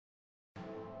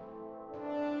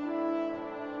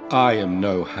 I am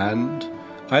no hand.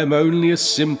 I am only a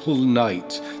simple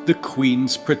knight, the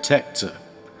Queen's protector.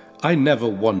 I never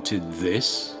wanted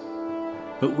this.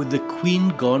 But with the Queen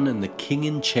gone and the King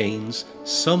in chains,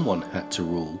 someone had to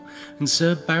rule, and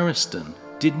Sir Barristan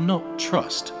did not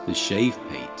trust the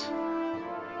shave-pate.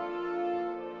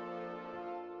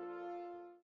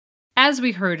 As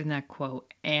we heard in that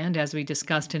quote, and as we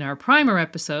discussed in our primer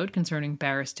episode concerning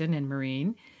Barristan and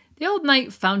Meereen, the old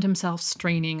knight found himself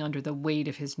straining under the weight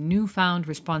of his newfound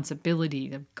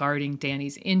responsibility of guarding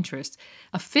Dany's interests,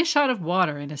 a fish out of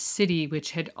water in a city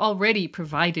which had already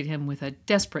provided him with a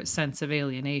desperate sense of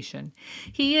alienation.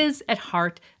 He is, at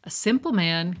heart, a simple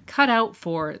man cut out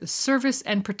for the service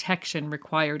and protection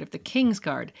required of the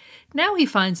Kingsguard. Now he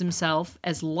finds himself,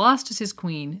 as lost as his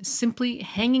queen, simply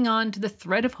hanging on to the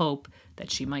thread of hope that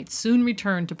she might soon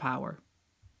return to power.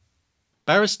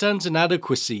 Barristan's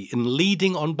inadequacy in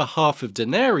leading on behalf of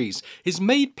Daenerys is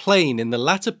made plain in the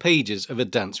latter pages of A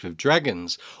Dance with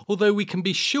Dragons, although we can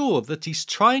be sure that he's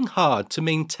trying hard to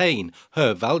maintain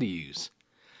her values.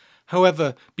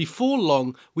 However, before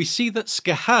long we see that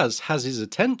Skahaz has his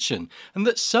attention and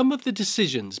that some of the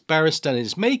decisions Barristan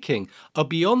is making are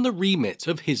beyond the remit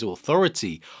of his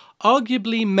authority,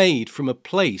 arguably made from a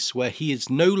place where he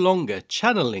is no longer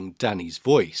channeling Dany's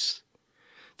voice.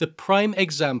 The prime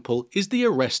example is the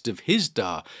arrest of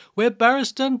Hizdahr, where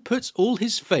Barristan puts all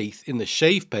his faith in the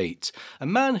shave-pate, a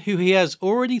man who he has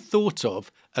already thought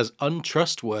of as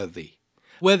untrustworthy.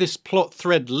 Where this plot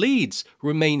thread leads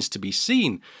remains to be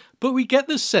seen, but we get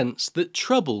the sense that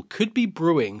trouble could be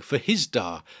brewing for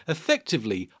Hizdahr,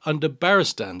 effectively under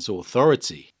Barristan's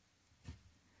authority.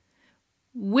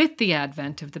 With the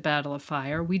advent of the Battle of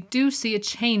Fire, we do see a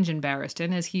change in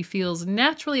Barristan as he feels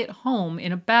naturally at home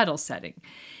in a battle setting.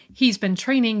 He's been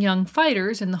training young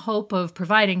fighters in the hope of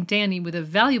providing Dany with a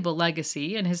valuable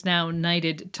legacy and has now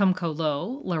knighted Tumco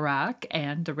Lo, Loraq,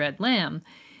 and the Red Lamb.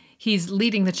 He's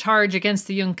leading the charge against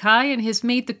the Yunkai and has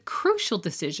made the crucial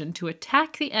decision to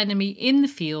attack the enemy in the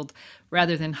field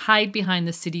rather than hide behind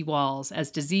the city walls as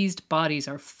diseased bodies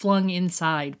are flung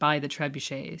inside by the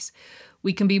trebuchets.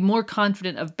 We can be more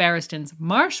confident of Barristan's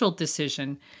martial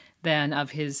decision than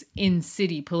of his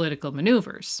in-city political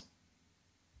maneuvers.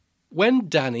 When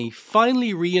Dany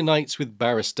finally reunites with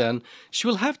Barristan, she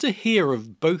will have to hear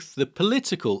of both the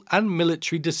political and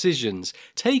military decisions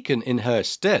taken in her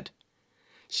stead.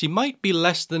 She might be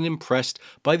less than impressed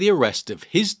by the arrest of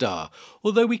Hizdahr,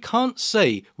 although we can't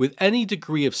say with any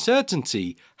degree of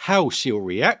certainty how she'll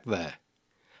react there.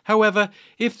 However,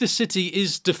 if the city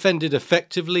is defended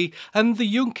effectively and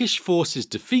the Yunkish force is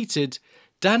defeated,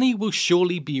 Dany will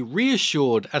surely be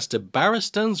reassured as to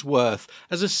Barristan's worth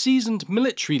as a seasoned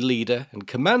military leader and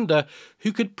commander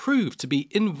who could prove to be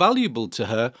invaluable to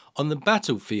her on the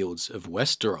battlefields of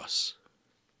Westeros.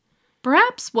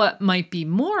 Perhaps what might be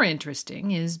more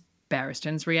interesting is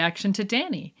Barristan's reaction to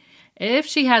Dany. If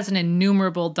she has an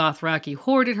innumerable Dothraki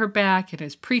horde at her back and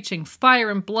is preaching fire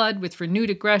and blood with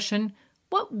renewed aggression,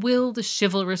 what will the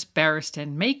chivalrous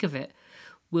Barristan make of it?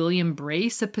 Will he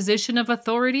embrace a position of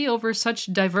authority over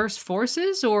such diverse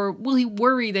forces, or will he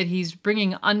worry that he's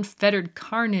bringing unfettered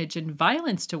carnage and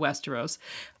violence to Westeros,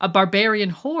 a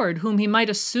barbarian horde whom he might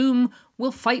assume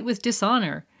will fight with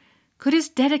dishonor? Could his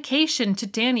dedication to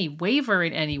Dany waver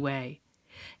in any way?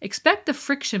 Expect the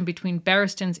friction between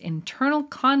Barristan's internal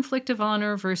conflict of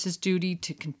honor versus duty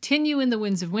to continue in the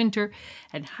Winds of Winter,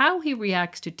 and how he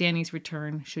reacts to Dany's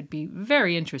return should be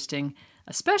very interesting,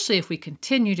 especially if we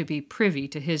continue to be privy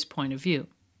to his point of view.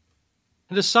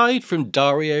 And aside from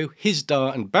Daario,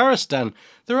 Hizdahr and Barristan,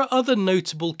 there are other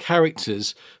notable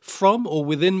characters from or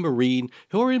within Meereen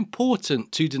who are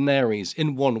important to Daenerys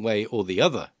in one way or the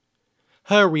other.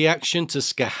 Her reaction to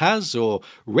Skahaz or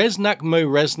Resnak Mo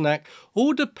Resnak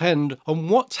all depend on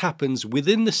what happens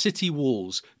within the city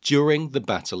walls during the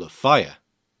Battle of Fire.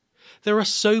 There are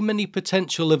so many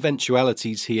potential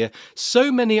eventualities here,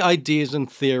 so many ideas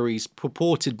and theories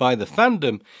purported by the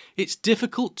fandom, it's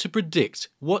difficult to predict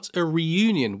what a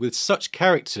reunion with such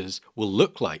characters will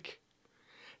look like.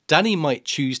 Dany might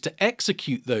choose to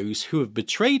execute those who have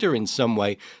betrayed her in some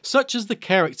way, such as the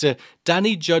character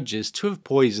Dany judges to have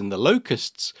poisoned the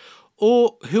locusts,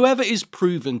 or whoever is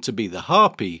proven to be the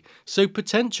Harpy, so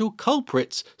potential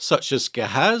culprits such as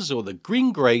Gahaz or the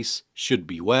Green Grace should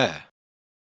beware.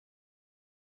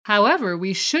 However,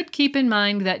 we should keep in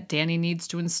mind that Dany needs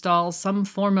to install some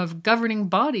form of governing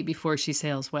body before she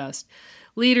sails west.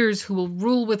 Leaders who will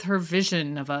rule with her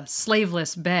vision of a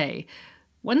slaveless bay.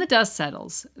 When the dust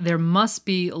settles, there must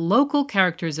be local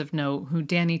characters of note who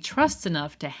Dany trusts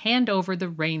enough to hand over the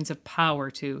reins of power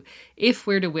to, if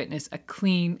we're to witness a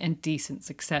clean and decent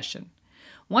succession.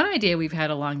 One idea we've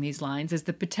had along these lines is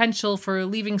the potential for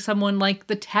leaving someone like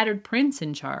the Tattered Prince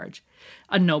in charge.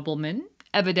 A nobleman,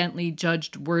 evidently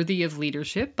judged worthy of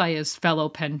leadership by his fellow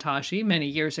Pentoshi many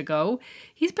years ago,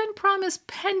 he's been promised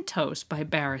Pentos by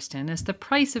Barristan as the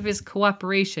price of his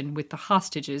cooperation with the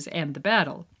hostages and the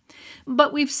battle.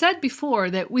 But we've said before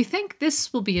that we think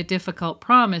this will be a difficult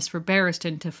promise for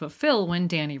Barristan to fulfill when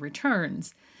Dany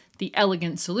returns. The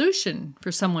elegant solution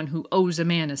for someone who owes a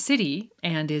man a city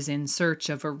and is in search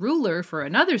of a ruler for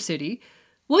another city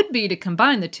would be to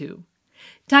combine the two.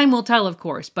 Time will tell, of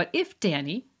course, but if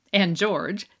Dany and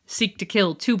George seek to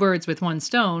kill two birds with one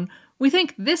stone, we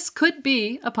think this could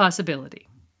be a possibility.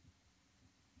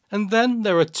 And then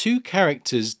there are two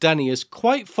characters Dany is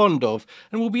quite fond of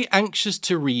and will be anxious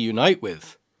to reunite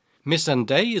with.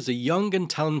 Missandei is a young and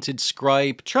talented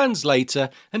scribe, translator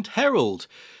and herald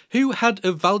who had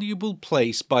a valuable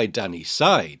place by Dany's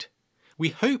side. We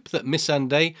hope that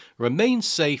Missandei remains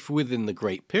safe within the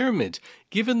Great Pyramid,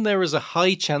 given there is a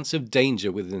high chance of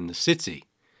danger within the city.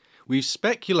 We've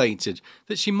speculated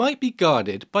that she might be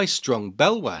guarded by Strong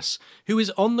Belwas, who is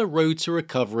on the road to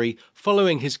recovery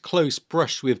following his close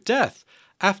brush with death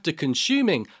after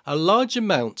consuming a large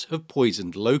amount of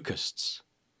poisoned locusts.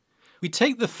 We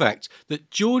take the fact that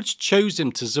George chose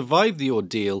him to survive the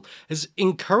ordeal as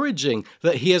encouraging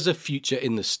that he has a future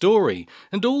in the story,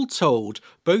 and all told,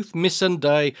 both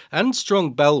Missandei and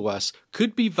Strong Belwas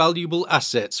could be valuable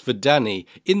assets for Dany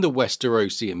in the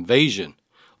Westerosi invasion,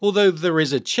 although there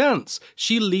is a chance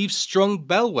she leaves Strong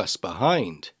Belwas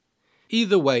behind.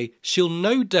 Either way, she'll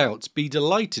no doubt be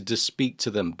delighted to speak to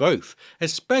them both,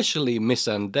 especially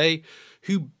Missandei,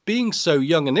 who, being so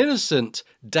young and innocent,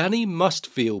 Dany must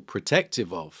feel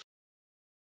protective of.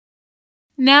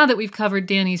 Now that we've covered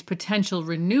Dany's potential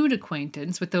renewed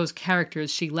acquaintance with those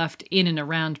characters she left in and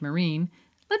around Meereen,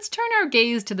 let's turn our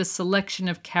gaze to the selection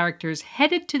of characters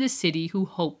headed to the city who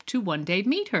hope to one day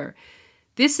meet her.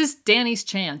 This is Dany's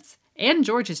chance, and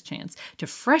George's chance, to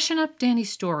freshen up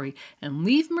Dany's story and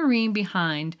leave Meereen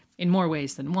behind in more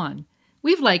ways than one.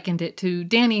 We've likened it to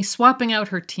Dany swapping out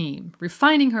her team,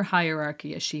 refining her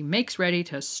hierarchy as she makes ready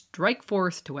to strike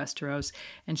forth to Westeros,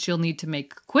 and she'll need to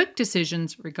make quick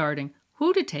decisions regarding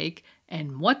who to take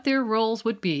and what their roles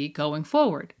would be going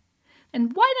forward.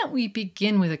 And why don't we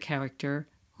begin with a character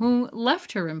who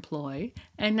left her employ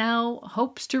and now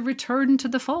hopes to return to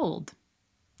the fold?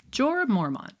 Jorah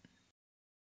Mormont.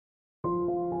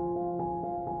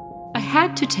 I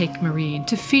had to take Meereen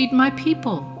to feed my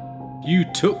people. You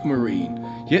took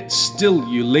Meereen, yet still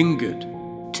you lingered.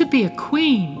 To be a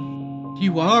queen.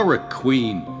 You are a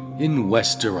queen in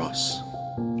Westeros.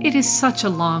 It is such a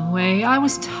long way. I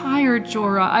was tired,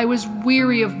 Jorah. I was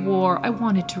weary of war. I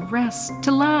wanted to rest,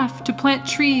 to laugh, to plant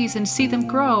trees and see them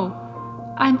grow.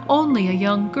 I'm only a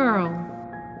young girl.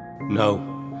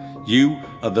 No, you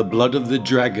are the blood of the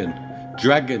dragon.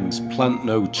 Dragons plant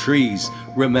no trees.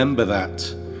 Remember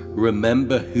that.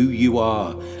 Remember who you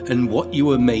are and what you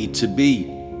were made to be.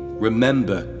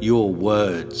 Remember your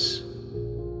words.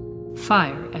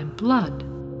 Fire and blood.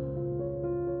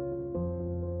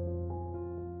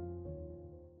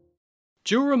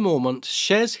 Jorah Mormont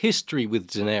shares history with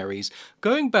Daenerys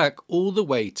going back all the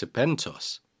way to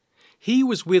Pentos. He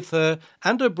was with her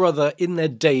and her brother in their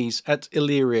days at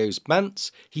Illyrio's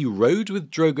manse. He rode with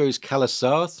Drogo's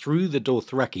Khalasar through the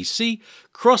Dothraki Sea,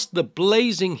 crossed the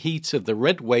blazing heat of the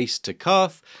Red Waste to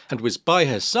Qarth, and was by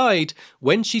her side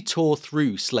when she tore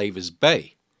through Slaver's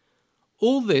Bay.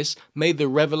 All this made the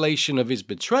revelation of his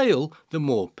betrayal the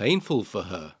more painful for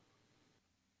her.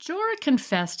 Jorah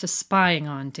confessed to spying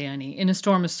on Dany in A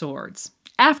Storm of Swords,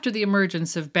 after the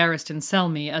emergence of Barristan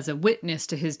Selmy as a witness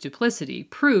to his duplicity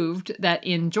proved that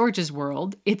in George's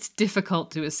world, it's difficult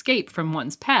to escape from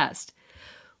one's past.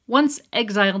 Once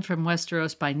exiled from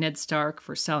Westeros by Ned Stark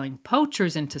for selling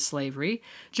poachers into slavery,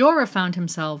 Jorah found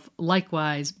himself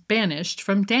likewise banished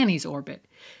from Dany's orbit.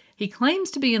 He claims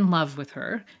to be in love with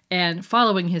her, and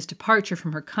following his departure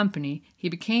from her company, he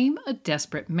became a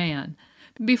desperate man.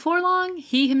 Before long,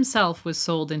 he himself was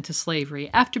sold into slavery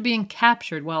after being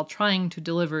captured while trying to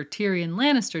deliver Tyrion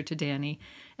Lannister to Dany,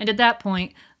 and at that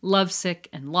point, lovesick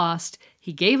and lost,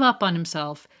 he gave up on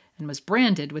himself and was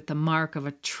branded with the mark of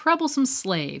a troublesome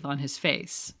slave on his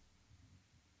face.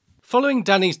 Following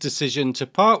Dany's decision to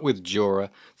part with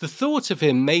Jorah, the thought of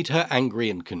him made her angry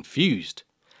and confused.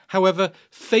 However,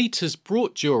 fate has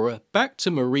brought Jorah back to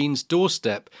Meereen's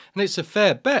doorstep, and it's a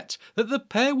fair bet that the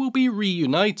pair will be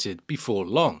reunited before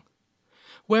long.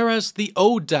 Whereas the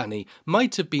old Dany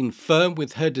might have been firm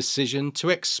with her decision to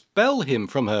expel him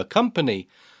from her company,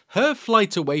 her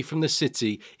flight away from the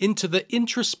city into the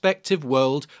introspective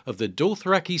world of the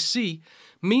Dothraki Sea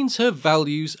means her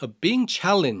values are being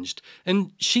challenged,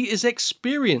 and she is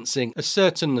experiencing a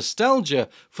certain nostalgia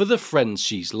for the friends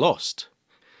she's lost.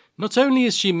 Not only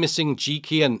is she missing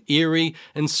Jiki and Eerie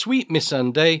and sweet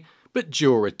Missandei, but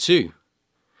Jorah too.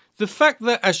 The fact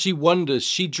that as she wanders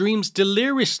she dreams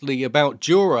deliriously about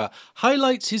Jorah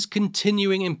highlights his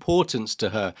continuing importance to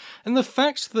her, and the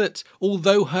fact that,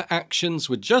 although her actions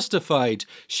were justified,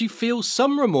 she feels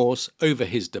some remorse over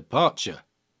his departure.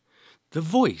 The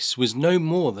voice was no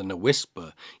more than a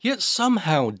whisper, yet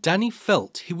somehow Dany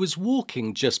felt he was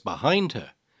walking just behind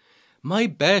her. My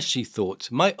bear, she thought,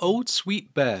 my old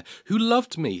sweet bear who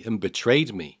loved me and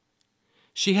betrayed me.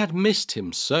 She had missed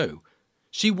him so.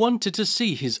 She wanted to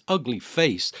see his ugly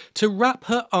face, to wrap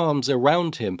her arms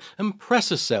around him and press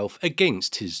herself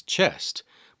against his chest.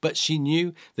 But she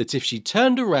knew that if she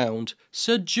turned around,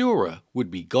 Ser Jorah would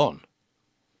be gone.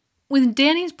 With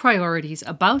Dany's priorities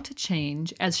about to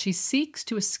change as she seeks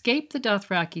to escape the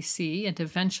Dothraki Sea and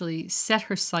eventually set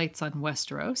her sights on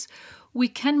Westeros, we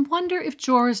can wonder if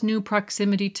Jorah's new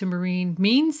proximity to Meereen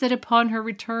means that upon her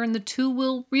return the two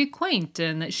will reacquaint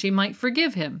and that she might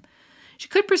forgive him. She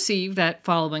could perceive that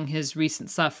following his recent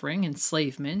suffering,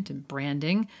 enslavement, and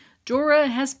branding, Jorah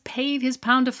has paid his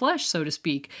pound of flesh, so to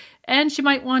speak, and she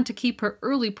might want to keep her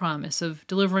early promise of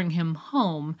delivering him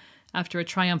home after a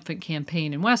triumphant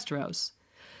campaign in Westeros.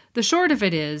 The short of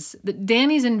it is that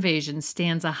Dany's invasion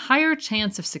stands a higher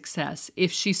chance of success if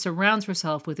she surrounds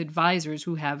herself with advisors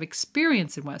who have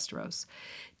experience in Westeros.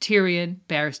 Tyrion,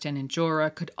 Barristan, and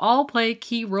Jorah could all play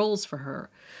key roles for her.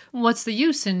 What's the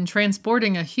use in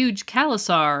transporting a huge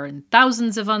Khalasar and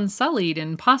thousands of Unsullied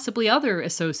and possibly other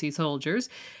associate soldiers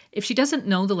if she doesn't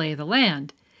know the lay of the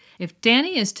land? If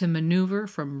Dany is to maneuver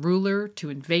from ruler to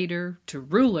invader to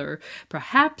ruler,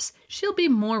 perhaps she'll be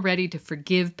more ready to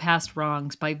forgive past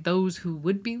wrongs by those who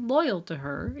would be loyal to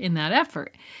her in that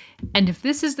effort. And if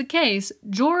this is the case,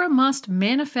 Jorah must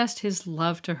manifest his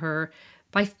love to her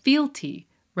by fealty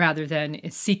rather than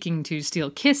seeking to steal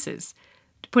kisses.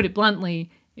 To put it bluntly,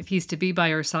 if he's to be by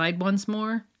her side once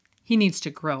more, he needs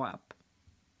to grow up.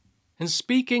 And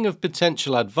speaking of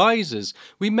potential advisors,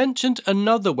 we mentioned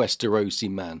another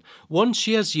Westerosi man, one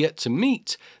she has yet to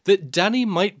meet, that Dany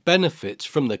might benefit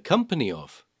from the company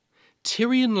of.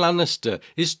 Tyrion Lannister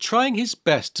is trying his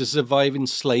best to survive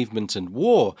enslavement and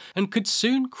war, and could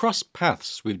soon cross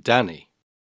paths with Dany.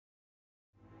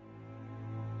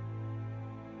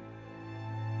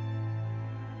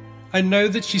 I know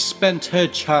that she spent her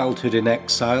childhood in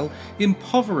exile,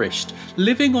 impoverished,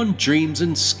 living on dreams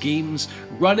and schemes,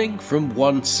 running from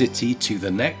one city to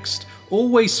the next,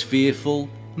 always fearful,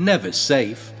 never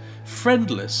safe,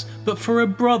 friendless but for a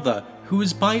brother who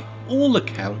was by all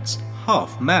accounts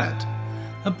half mad,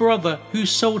 a brother who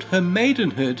sold her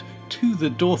maidenhood to the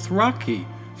Dothraki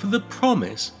for the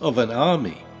promise of an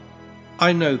army.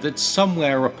 I know that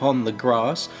somewhere upon the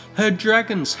grass her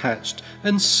dragons hatched,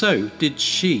 and so did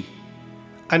she.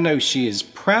 I know she is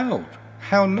proud,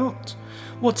 how not?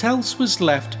 What else was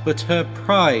left but her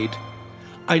pride?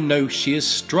 I know she is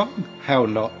strong, how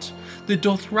not? The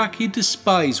Dothraki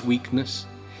despise weakness.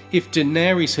 If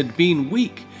Daenerys had been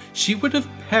weak, she would have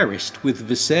perished with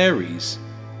Viserys.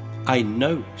 I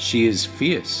know she is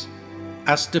fierce.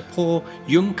 As to poor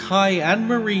Yunkai and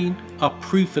Meereen are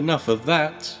proof enough of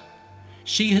that.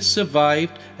 She has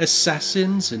survived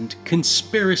assassins and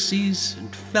conspiracies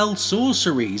and fell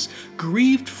sorceries,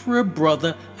 grieved for a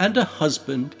brother and a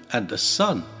husband and a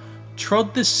son,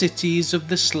 trod the cities of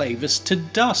the slavers to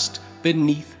dust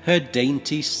beneath her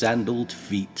dainty sandaled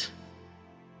feet.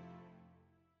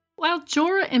 While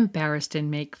Jorah and Barristan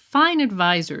make fine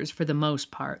advisors for the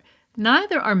most part,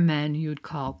 neither are men you'd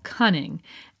call cunning,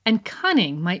 And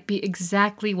cunning might be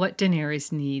exactly what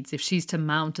Daenerys needs if she's to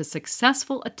mount a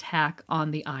successful attack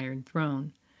on the Iron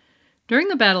Throne. During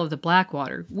the Battle of the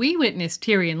Blackwater, we witnessed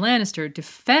Tyrion Lannister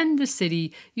defend the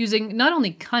city using not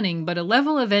only cunning, but a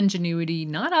level of ingenuity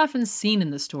not often seen in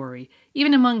the story,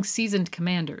 even among seasoned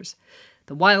commanders.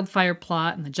 The wildfire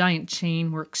plot and the giant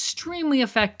chain were extremely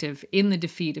effective in the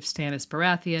defeat of Stannis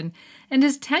Baratheon, and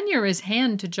his tenure as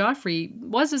hand to Joffrey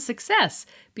was a success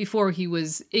before he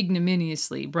was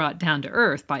ignominiously brought down to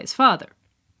earth by his father.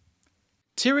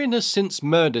 Tyrion has since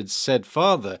murdered said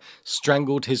father,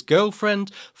 strangled his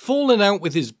girlfriend, fallen out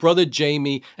with his brother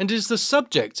Jaime, and is the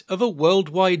subject of a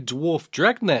worldwide dwarf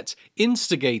dragnet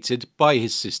instigated by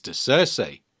his sister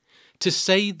Cersei. To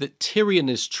say that Tyrion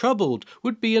is troubled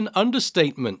would be an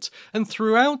understatement, and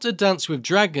throughout A Dance with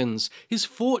Dragons, his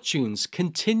fortunes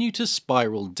continue to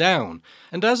spiral down,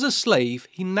 and as a slave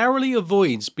he narrowly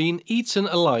avoids being eaten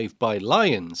alive by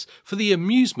lions for the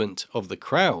amusement of the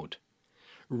crowd.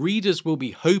 Readers will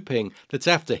be hoping that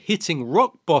after hitting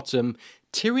rock bottom,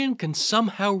 Tyrion can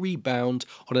somehow rebound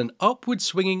on an upward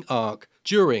swinging arc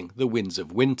during the Winds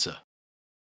of Winter.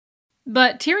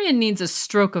 But Tyrion needs a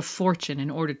stroke of fortune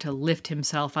in order to lift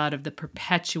himself out of the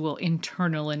perpetual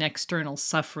internal and external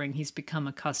suffering he's become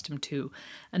accustomed to,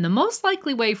 and the most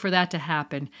likely way for that to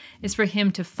happen is for him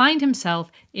to find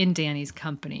himself in Dany's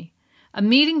company. A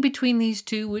meeting between these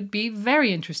two would be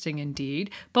very interesting indeed.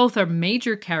 Both are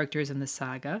major characters in the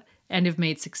saga and have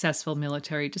made successful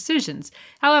military decisions.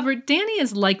 However, Dany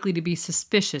is likely to be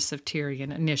suspicious of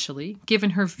Tyrion initially,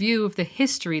 given her view of the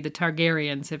history the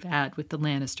Targaryens have had with the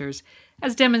Lannisters,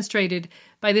 as demonstrated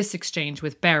by this exchange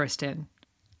with Barristan.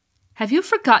 "Have you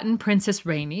forgotten Princess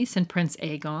Rhaenys and Prince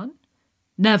Aegon?"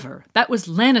 "Never. That was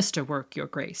Lannister work, your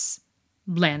grace."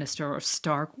 "Lannister or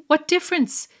Stark, what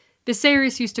difference?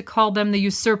 Viserys used to call them the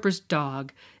usurper's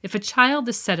dog. If a child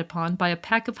is set upon by a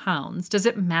pack of hounds, does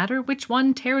it matter which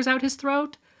one tears out his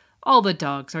throat? All the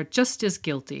dogs are just as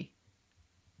guilty."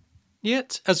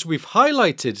 Yet, as we've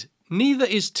highlighted, neither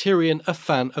is Tyrion a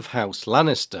fan of House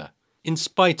Lannister. In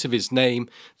spite of his name,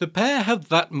 the pair have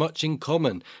that much in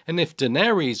common, and if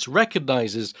Daenerys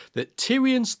recognises that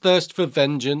Tyrion's thirst for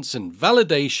vengeance and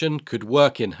validation could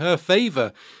work in her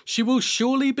favour, she will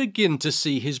surely begin to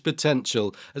see his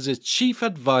potential as a chief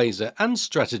advisor and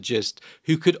strategist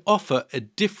who could offer a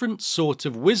different sort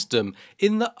of wisdom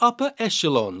in the upper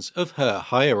echelons of her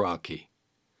hierarchy.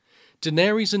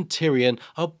 Daenerys and Tyrion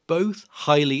are both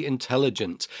highly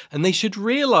intelligent, and they should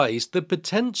realise the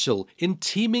potential in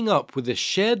teaming up with a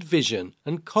shared vision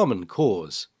and common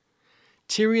cause.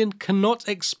 Tyrion cannot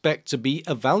expect to be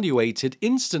evaluated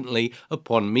instantly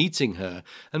upon meeting her,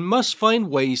 and must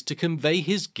find ways to convey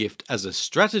his gift as a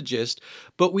strategist,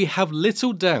 but we have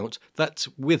little doubt that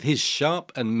with his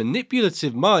sharp and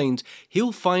manipulative mind,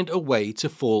 he'll find a way to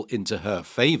fall into her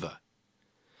favour.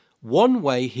 One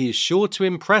way he is sure to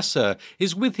impress her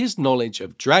is with his knowledge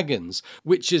of dragons,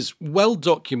 which is well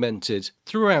documented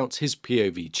throughout his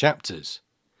POV chapters.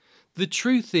 The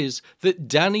truth is that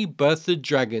Dany birthed the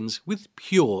dragons with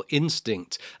pure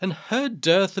instinct, and her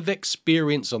dearth of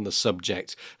experience on the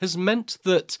subject has meant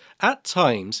that, at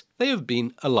times, they have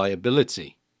been a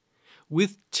liability.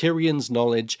 With Tyrion's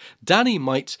knowledge, Dany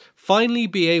might finally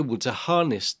be able to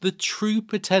harness the true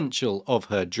potential of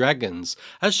her dragons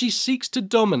as she seeks to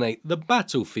dominate the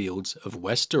battlefields of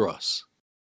Westeros.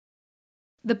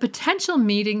 The potential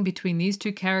meeting between these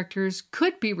two characters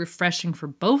could be refreshing for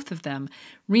both of them,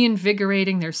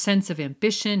 reinvigorating their sense of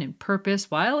ambition and purpose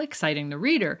while exciting the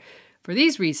reader. For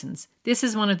these reasons, this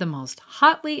is one of the most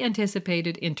hotly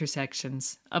anticipated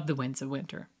intersections of the Winds of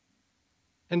Winter.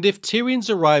 And if Tyrion's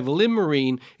arrival in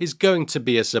Meereen is going to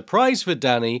be a surprise for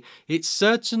Dany, it's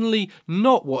certainly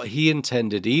not what he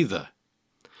intended either.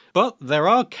 But there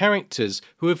are characters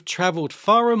who have travelled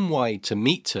far and wide to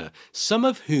meet her, some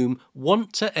of whom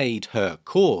want to aid her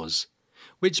cause.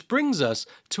 Which brings us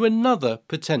to another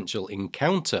potential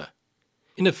encounter.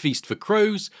 In A Feast for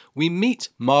Crows, we meet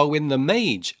Marwyn the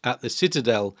Mage at the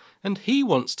Citadel, and he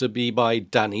wants to be by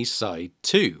Dany's side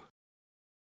too.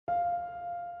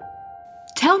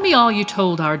 "Tell me all you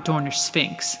told our Dornish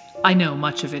Sphinx. I know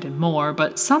much of it and more,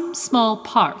 but some small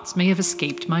parts may have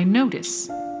escaped my notice."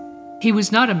 He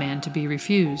was not a man to be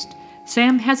refused.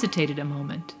 Sam hesitated a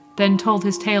moment, then told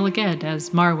his tale again as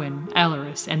Marwyn,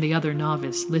 Alleras, and the other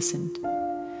novice listened.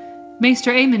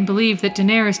 Maester Aemon believed that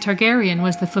Daenerys Targaryen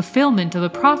was the fulfillment of a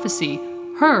prophecy.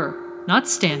 Her, not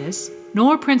Stannis,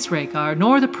 nor Prince Rhaegar,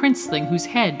 nor the princeling whose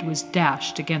head was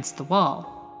dashed against the wall.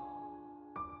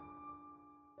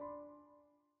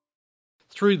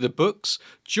 through the books,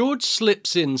 George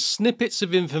slips in snippets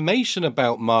of information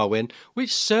about Marwyn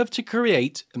which serve to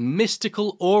create a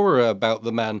mystical aura about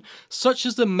the man, such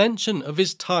as the mention of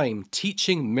his time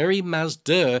teaching Mirri Maz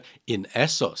Dur in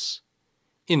Essos.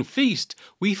 In Feast,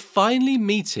 we finally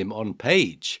meet him on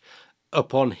page.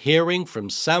 Upon hearing from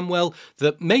Samwell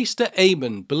that Maester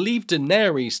Aemon believed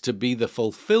Daenerys to be the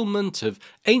fulfillment of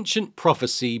ancient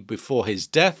prophecy before his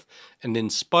death, and in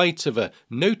spite of a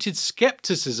noted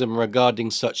skepticism regarding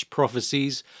such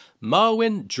prophecies,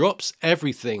 Marwyn drops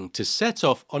everything to set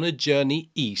off on a journey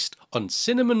east on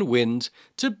Cinnamon Wind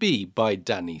to be by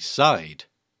Dany's side.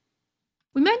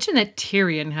 We mentioned that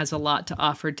Tyrion has a lot to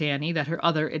offer Dany that her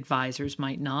other advisors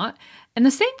might not, and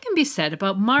the same can be said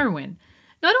about Marwyn.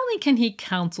 Not only can he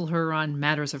counsel her on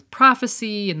matters of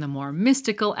prophecy and the more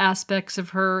mystical aspects of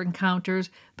her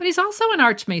encounters, but he's also an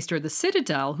Archmaester of the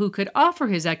Citadel who could offer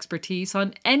his expertise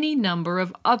on any number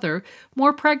of other,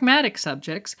 more pragmatic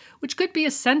subjects, which could be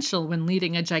essential when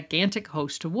leading a gigantic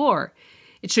host to war.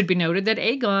 It should be noted that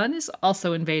Aegon is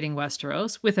also invading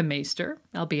Westeros with a maester,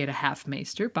 albeit a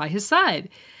half-maester, by his side.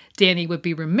 Dany would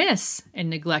be remiss in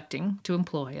neglecting to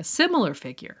employ a similar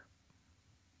figure.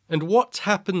 And what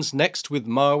happens next with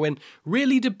Marwyn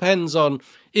really depends on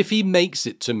if he makes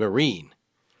it to Meereen.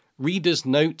 Readers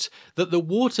note that the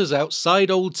waters outside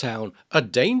Old Town are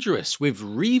dangerous, with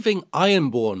reaving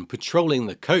Ironborn patrolling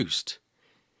the coast.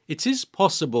 It is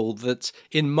possible that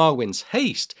in Marwyn's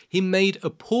haste he made a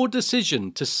poor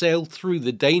decision to sail through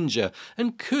the danger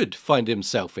and could find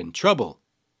himself in trouble.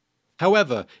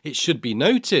 However, it should be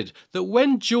noted that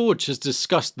when George has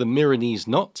discussed the Meereenese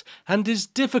knot and his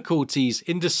difficulties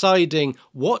in deciding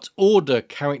what order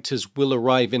characters will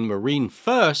arrive in Meereen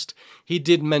first, he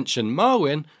did mention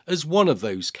Marwyn as one of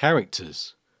those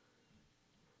characters.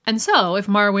 And so, if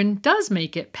Marwyn does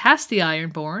make it past the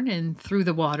Ironborn and through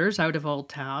the waters out of Old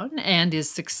Town, and is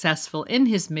successful in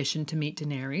his mission to meet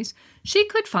Daenerys, she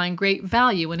could find great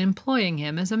value in employing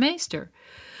him as a maester.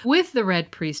 With the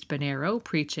Red Priest Benero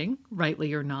preaching,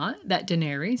 rightly or not, that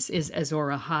Daenerys is Azor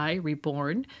Ahai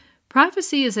reborn,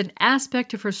 prophecy is an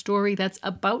aspect of her story that's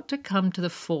about to come to the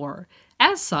fore.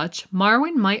 As such,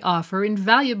 Marwyn might offer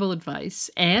invaluable advice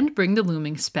and bring the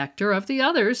looming specter of the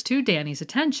others to Dany's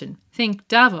attention. Think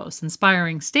Davos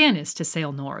inspiring Stannis to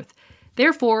sail north,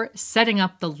 therefore setting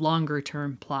up the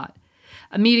longer-term plot.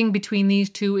 A meeting between these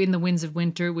two in the Winds of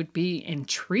Winter would be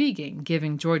intriguing,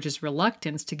 given George's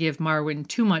reluctance to give Marwyn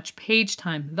too much page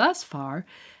time thus far,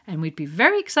 and we'd be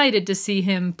very excited to see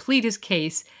him plead his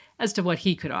case as to what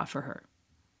he could offer her.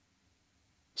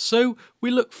 So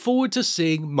we look forward to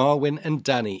seeing Marwyn and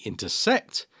Dany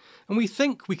intersect, and we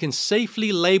think we can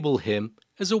safely label him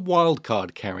as a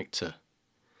wildcard character.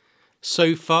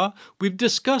 So far, we've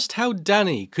discussed how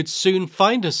Dany could soon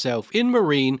find herself in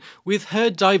Meereen with her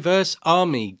diverse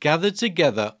army gathered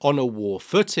together on a war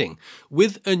footing,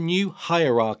 with a new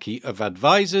hierarchy of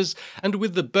advisors and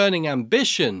with the burning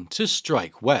ambition to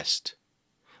strike west.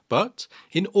 But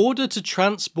in order to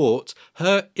transport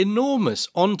her enormous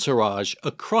entourage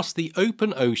across the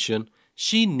open ocean,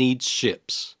 she needs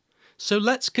ships. So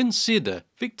let's consider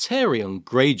Victarion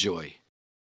Greyjoy.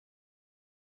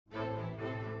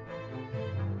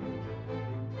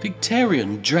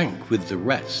 Victarion drank with the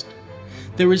rest.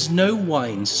 There is no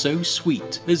wine so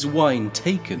sweet as wine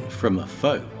taken from a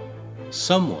foe.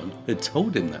 Someone had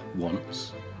told him that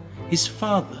once. His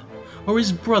father or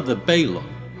his brother Balon.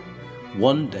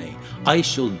 One day I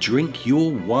shall drink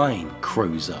your wine,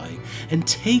 Crow's Eye, and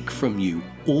take from you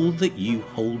all that you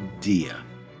hold dear.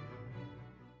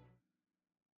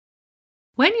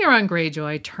 When Euron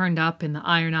Greyjoy turned up in the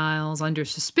Iron Isles under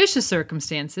suspicious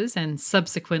circumstances and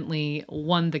subsequently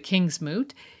won the King's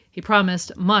Moot, he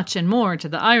promised much and more to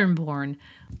the Ironborn.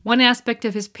 One aspect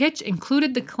of his pitch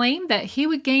included the claim that he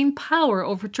would gain power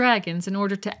over dragons in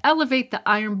order to elevate the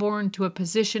Ironborn to a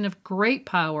position of great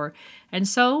power, and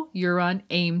so Euron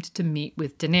aimed to meet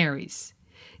with Daenerys.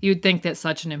 You'd think that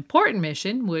such an important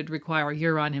mission would require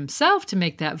Euron himself to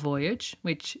make that voyage,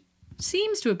 which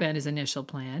seems to have been his initial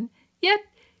plan. Yet,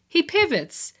 he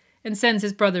pivots and sends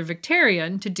his brother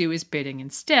Victarion to do his bidding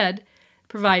instead,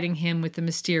 providing him with the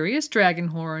mysterious dragon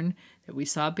horn that we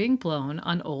saw being blown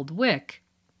on Old Wick.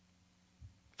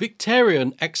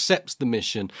 Victarion accepts the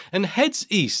mission and heads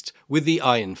east with the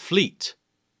Iron Fleet.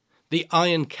 The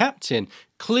Iron Captain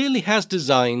clearly has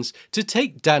designs to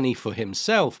take Dany for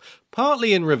himself,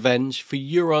 partly in revenge for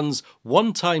Euron's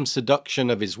one-time seduction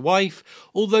of his wife,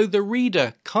 although the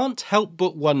reader can't help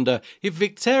but wonder if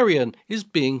Victarion is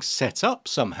being set up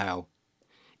somehow.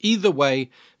 Either way,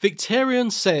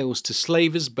 Victarion sails to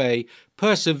Slaver's Bay,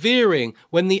 persevering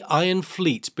when the Iron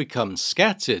Fleet becomes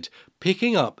scattered,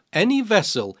 picking up any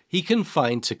vessel he can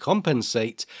find to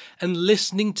compensate and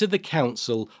listening to the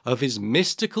counsel of his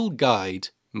mystical guide,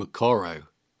 Moqorro.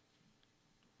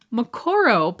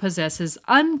 Moqorro possesses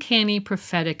uncanny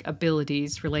prophetic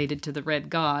abilities related to the Red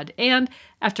God, and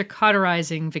after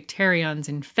cauterizing Victarion's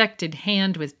infected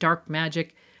hand with dark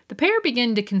magic, the pair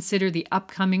begin to consider the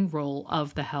upcoming role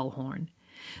of the Hellhorn.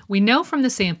 We know from the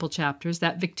sample chapters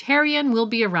that Victarion will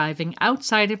be arriving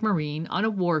outside of Meereen on a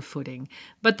war footing,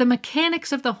 but the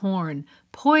mechanics of the horn,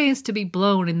 poised to be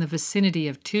blown in the vicinity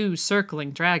of two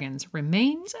circling dragons,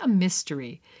 remains a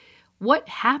mystery. What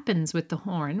happens with the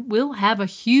horn will have a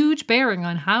huge bearing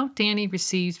on how Dany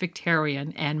receives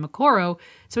Victarion and Moqorro,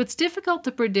 so it's difficult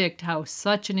to predict how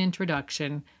such an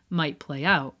introduction might play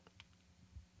out.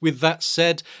 With that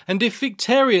said, and if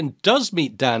Victarion does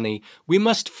meet Dany, we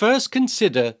must first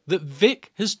consider that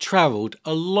Vic has travelled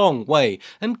a long way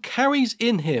and carries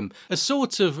in him a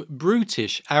sort of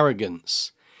brutish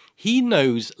arrogance. He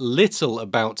knows little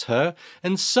about her,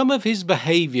 and some of his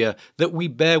behaviour that we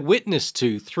bear witness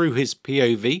to through his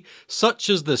POV,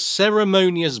 such as the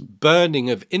ceremonious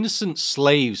burning of innocent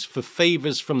slaves for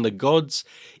favours from the gods,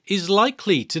 is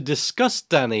likely to disgust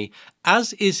Dany,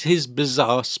 as is his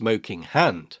bizarre smoking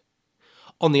hand.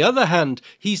 On the other hand,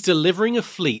 he's delivering a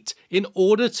fleet in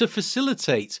order to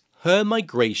facilitate her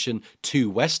migration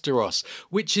to Westeros,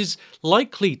 which is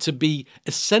likely to be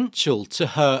essential to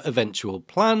her eventual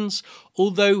plans,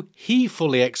 although he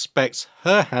fully expects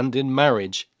her hand in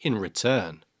marriage in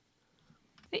return.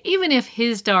 Even if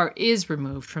Hizdahr is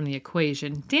removed from the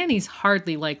equation, Dany's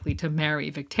hardly likely to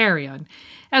marry Victarion.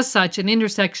 As such, an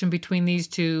intersection between these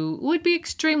two would be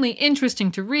extremely interesting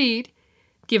to read,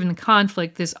 given the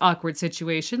conflict this awkward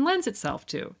situation lends itself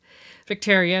to.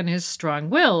 Victarion is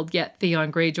strong-willed, yet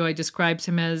Theon Greyjoy describes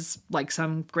him as like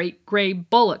some great grey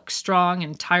bullock, strong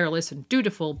and tireless and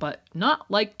dutiful, but not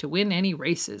like to win any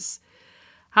races.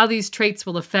 How these traits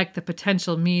will affect the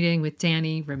potential meeting with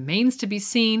Dany remains to be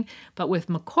seen, but with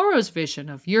Moqorro's vision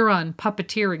of Euron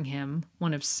puppeteering him,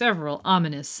 one of several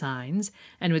ominous signs,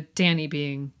 and with Dany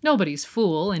being nobody's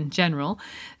fool in general,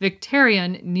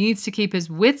 Victarion needs to keep his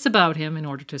wits about him in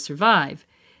order to survive.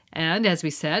 And as we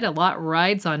said, a lot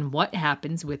rides on what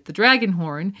happens with the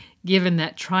Dragonhorn, given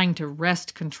that trying to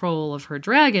wrest control of her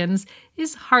dragons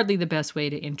is hardly the best way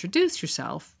to introduce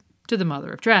yourself to the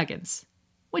Mother of Dragons.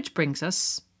 Which brings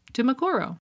us to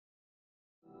Moqorro.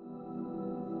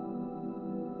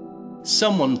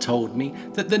 Someone told me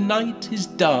that the night is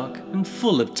dark and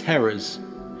full of terrors.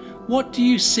 What do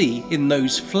you see in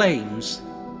those flames?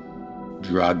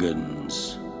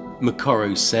 Dragons,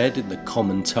 Moqorro said in the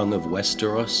common tongue of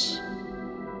Westeros.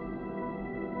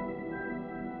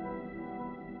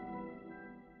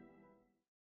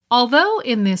 Although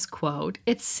in this quote,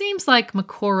 it seems like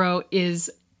Moqorro is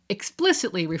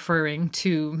explicitly referring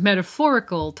to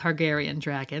metaphorical Targaryen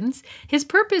dragons, his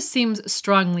purpose seems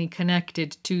strongly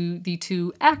connected to the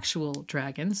two actual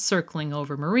dragons circling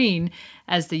over Meereen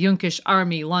as the Yunkish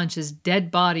army launches dead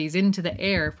bodies into the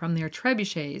air from their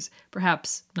trebuchets,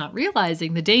 perhaps not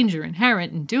realizing the danger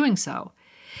inherent in doing so.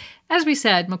 As we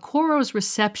said, Moqorro's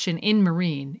reception in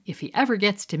Meereen, if he ever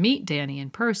gets to meet Dany in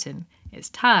person, is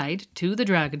tied to the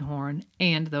Dragonhorn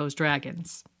and those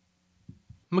dragons.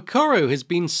 Moqorro has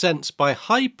been sent by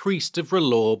High Priest of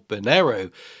R'hllor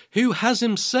Benero, who has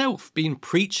himself been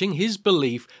preaching his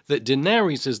belief that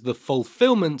Daenerys is the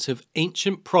fulfillment of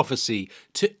ancient prophecy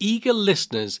to eager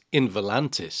listeners in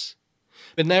Volantis.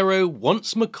 Benero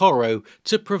wants Moqorro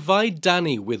to provide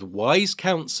Dany with wise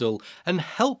counsel and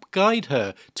help guide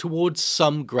her towards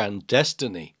some grand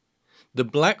destiny. The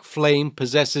Black Flame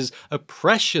possesses a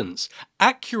prescience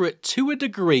accurate to a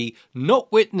degree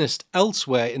not witnessed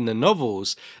elsewhere in the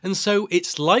novels, and so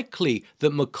it's likely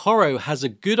that Moqorro has a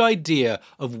good idea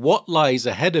of what lies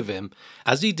ahead of him,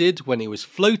 as he did when he was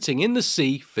floating in the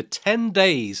sea for 10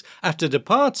 days after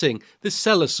departing the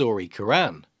Selesori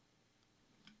Quran.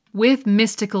 With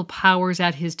mystical powers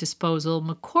at his disposal,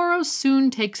 Moqorro soon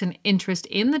takes an interest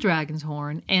in the Dragon's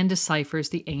Horn and deciphers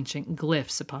the ancient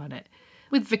glyphs upon it.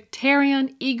 With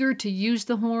Victarion eager to use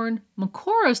the horn,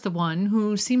 Moqorro's the one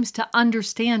who seems to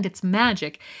understand its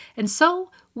magic, and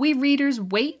so we readers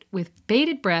wait with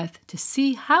bated breath to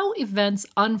see how events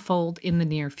unfold in the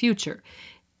near future.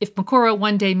 If Moqorro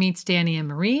one day meets Dany and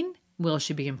Meereen, will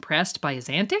she be impressed by his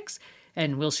antics?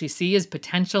 And will she see his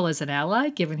potential as an ally,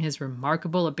 given his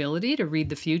remarkable ability to read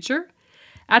the future?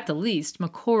 At the least,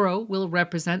 Moqorro will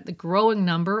represent the growing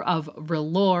number of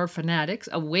R'hllor fanatics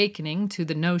awakening to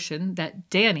the notion that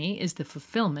Dany is the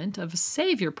fulfillment of a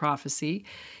savior prophecy,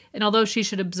 and although she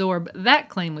should absorb that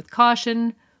claim with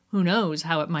caution, who knows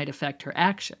how it might affect her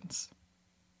actions.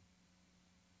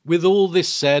 With all this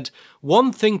said,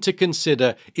 one thing to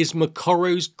consider is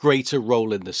Moqorro's greater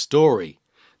role in the story.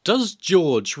 Does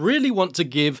George really want to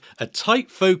give a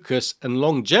tight focus and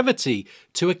longevity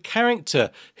to a character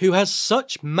who has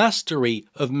such mastery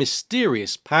of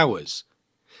mysterious powers?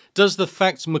 Does the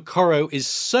fact Moqorro is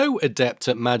so adept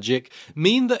at magic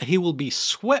mean that he will be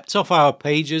swept off our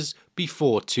pages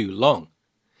before too long?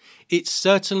 It's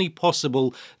certainly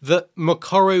possible that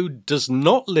Moqorro does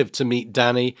not live to meet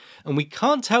Dany, and we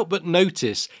can't help but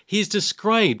notice he is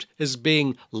described as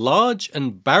being large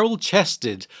and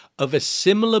barrel-chested, of a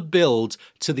similar build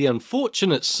to the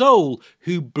unfortunate soul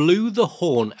who blew the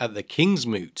horn at the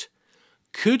Kingsmoot.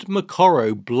 Could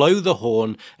Moqorro blow the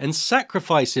horn and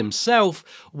sacrifice himself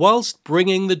whilst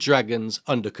bringing the dragons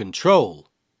under control?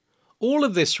 All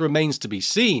of this remains to be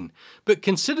seen, but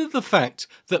consider the fact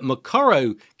that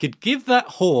Moqorro could give that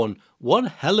horn one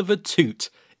hell of a toot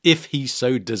if he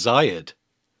so desired.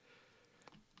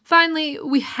 Finally,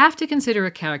 we have to consider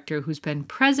a character who's been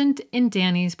present in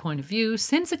Dany's point of view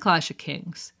since A Clash of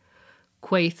Kings.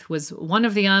 Quaithe was one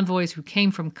of the envoys who came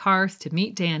from Qarth to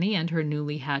meet Dany and her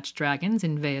newly hatched dragons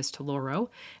in Vaes Toloro,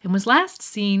 and was last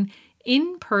seen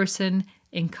in person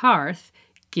in Qarth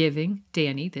giving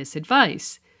Dany this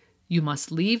advice. You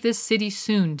must leave this city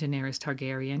soon, Daenerys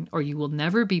Targaryen, or you will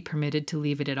never be permitted to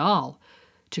leave it at all.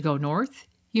 To go north,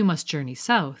 you must journey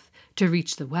south. To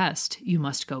reach the west, you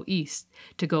must go east.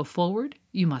 To go forward,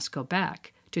 you must go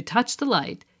back. To touch the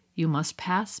light, you must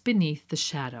pass beneath the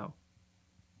shadow.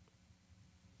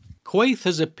 Quaithe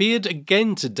has appeared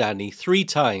again to Dany 3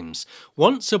 times,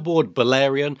 once aboard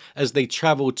Balerion as they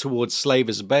travel towards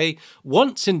Slaver's Bay,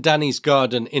 once in Dany's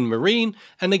garden in Meereen,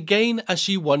 and again as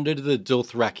she wandered the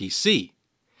Dothraki Sea.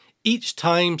 Each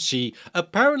time she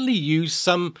apparently used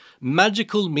some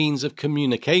magical means of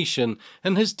communication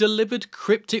and has delivered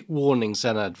cryptic warnings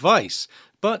and advice,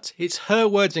 but it's her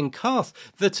words in Qarth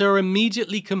that are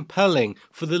immediately compelling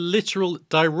for the literal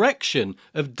direction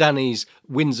of Dany's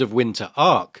Winds of Winter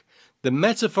arc. The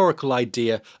metaphorical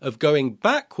idea of going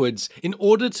backwards in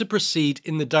order to proceed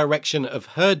in the direction of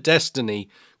her destiny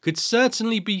could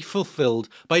certainly be fulfilled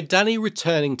by Dany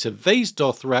returning to Vaes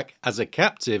Dothrak as a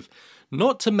captive,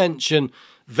 not to mention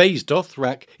Vaes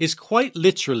Dothrak is quite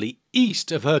literally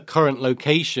east of her current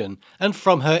location and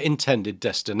from her intended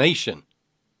destination.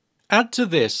 Add to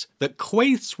this that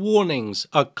Quaithe's warnings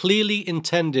are clearly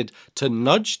intended to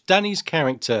nudge Dany's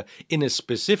character in a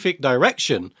specific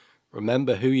direction,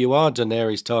 remember who you are,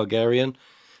 Daenerys Targaryen,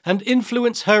 and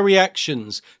influence her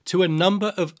reactions to a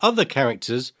number of other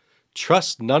characters,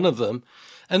 trust none of them,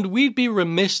 and we'd be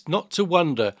remiss not to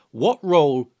wonder what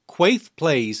role Quaithe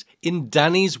plays in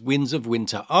Dany's Winds of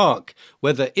Winter arc,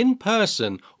 whether in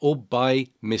person or by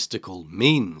mystical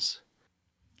means.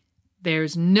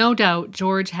 There's no doubt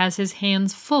George has his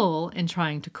hands full in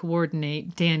trying to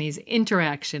coordinate Dany's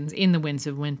interactions in the Winds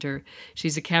of Winter.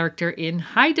 She's a character in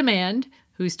high demand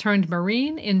who's turned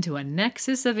Meereen into a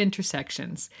nexus of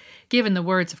intersections. Given the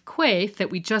words of Quaithe that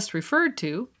we just referred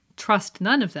to, trust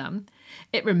none of them,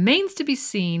 it remains to be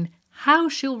seen how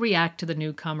she'll react to the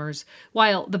newcomers,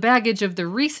 while the baggage of the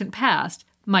recent past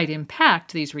might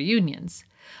impact these reunions.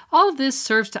 All of this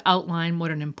serves to outline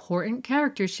what an important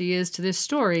character she is to this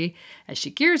story as she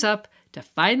gears up to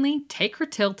finally take her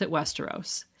tilt at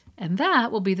Westeros. And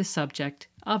that will be the subject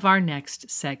of our next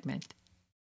segment.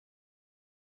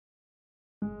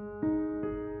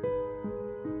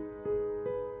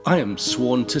 I am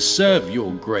sworn to serve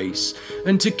your grace,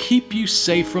 and to keep you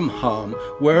safe from harm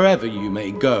wherever you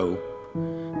may go.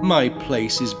 My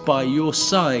place is by your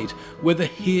side, whether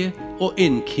here or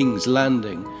in King's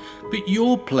Landing, but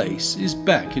your place is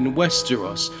back in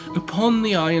Westeros, upon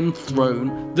the Iron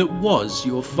Throne that was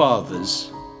your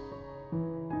father's.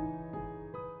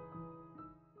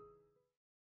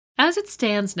 As it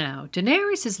stands now,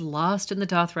 Daenerys is lost in the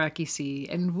Dothraki Sea,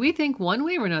 and we think one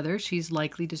way or another she's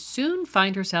likely to soon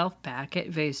find herself back at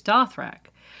Vaes Dothrak.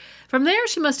 From there,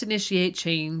 she must initiate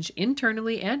change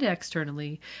internally and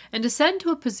externally, and ascend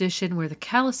to a position where the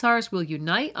Khalasars will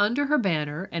unite under her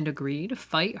banner and agree to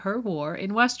fight her war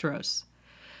in Westeros.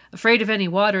 Afraid of any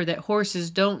water that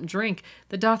horses don't drink,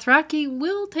 the Dothraki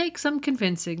will take some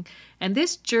convincing, and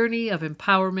this journey of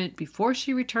empowerment before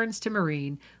she returns to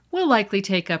Meereen will likely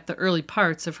take up the early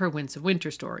parts of her Winds of Winter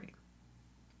story.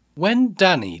 When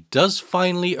Dany does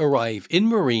finally arrive in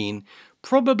Meereen,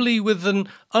 probably with an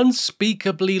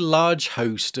unspeakably large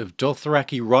host of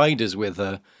Dothraki riders with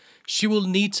her, she will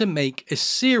need to make a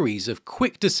series of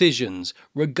quick decisions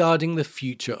regarding the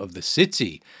future of the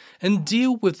city and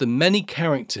deal with the many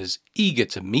characters eager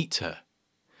to meet her.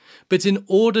 But in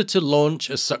order to launch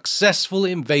a successful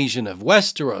invasion of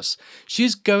Westeros, she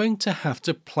is going to have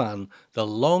to plan the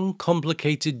long,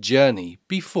 complicated journey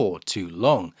before too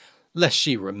long, lest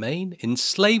she remain in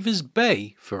Slaver's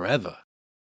Bay forever.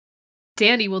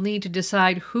 Dany will need to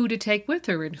decide who to take with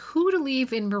her and who to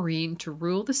leave in Meereen to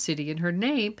rule the city in her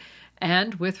name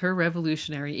and with her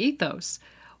revolutionary ethos.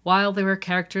 While there are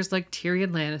characters like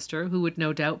Tyrion Lannister who would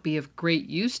no doubt be of great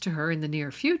use to her in the near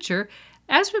future,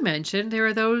 as we mentioned, there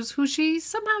are those who she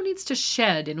somehow needs to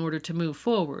shed in order to move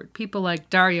forward, people like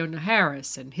Daario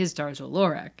Naharis and Hizdahr zo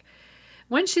Loraq.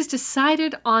 When she's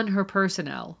decided on her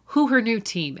personnel, who her new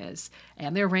team is,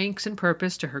 and their ranks and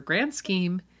purpose to her grand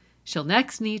scheme, she'll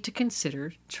next need to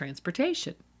consider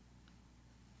transportation.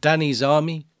 Dany's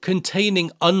army,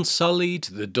 containing Unsullied,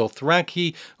 the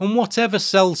Dothraki, and whatever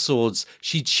sellswords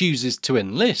she chooses to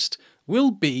enlist,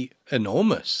 will be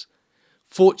enormous.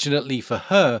 Fortunately for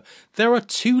her, there are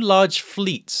 2 large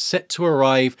fleets set to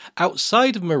arrive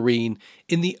outside of Meereen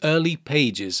in the early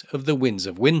pages of the Winds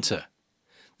of Winter.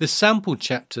 The sample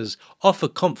chapters offer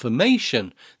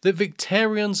confirmation that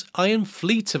Victarion's Iron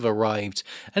Fleet have arrived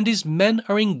and his men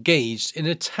are engaged in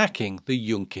attacking the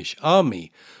Yunkish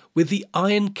army, with the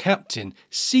Iron Captain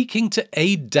seeking to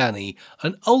aid Dany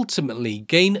and ultimately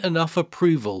gain enough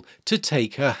approval to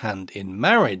take her hand in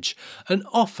marriage, an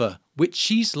offer which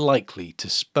she's likely to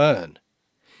spurn.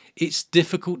 It's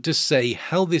difficult to say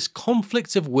how this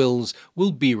conflict of wills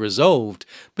will be resolved,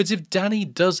 but if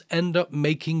Dany does end up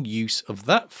making use of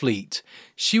that fleet,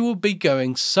 she will be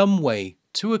going some way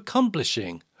to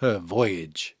accomplishing her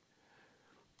voyage.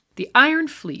 The Iron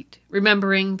Fleet,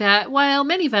 remembering that while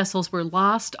many vessels were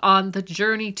lost on the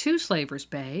journey to Slaver's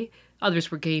Bay, others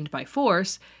were gained by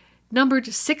force, numbered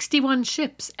 61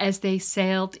 ships as they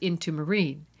sailed into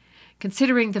Meereen.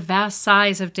 Considering the vast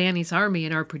size of Dany's army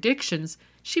and our predictions,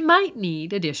 she might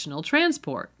need additional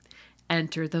transport.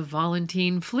 Enter the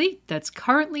Volantene fleet that's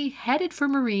currently headed for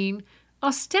Meereen,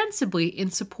 ostensibly in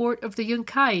support of the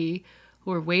Yunkai,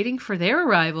 who are waiting for their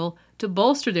arrival to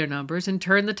bolster their numbers and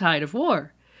turn the tide of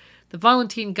war. The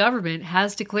Volantene government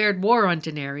has declared war on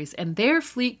Daenerys, and their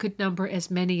fleet could number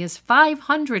as many as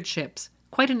 500 ships,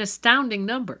 quite an astounding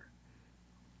number.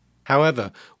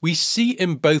 However, we see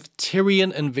in both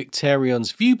Tyrion and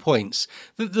Victarion's viewpoints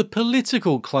that the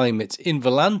political climate in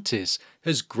Volantis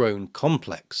has grown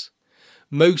complex.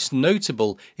 Most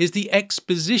notable is the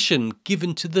exposition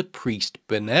given to the priest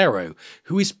Benero,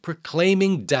 who is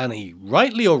proclaiming Dany,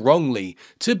 rightly or wrongly,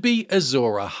 to be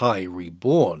Azor Ahai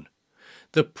reborn.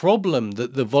 The problem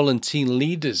that the Volantene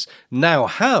leaders now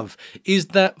have is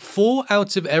that 4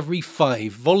 out of every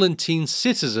 5 Volantene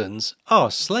citizens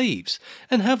are slaves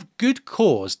and have good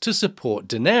cause to support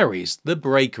Daenerys, the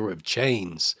breaker of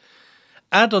chains.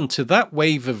 Add on to that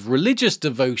wave of religious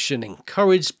devotion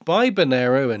encouraged by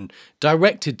Benero and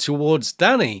directed towards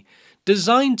Dany,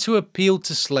 designed to appeal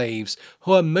to slaves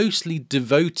who are mostly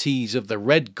devotees of the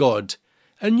Red God,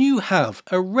 and you have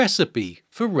a recipe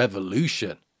for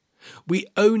revolution. We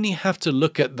only have to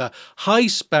look at the High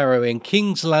Sparrow in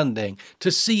King's Landing to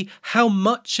see how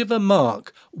much of a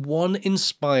mark one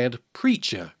inspired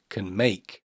preacher can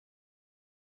make.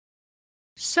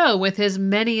 So, with as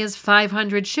many as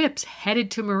 500 ships headed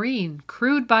to Meereen,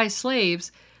 crewed by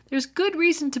slaves, there's good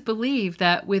reason to believe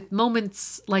that with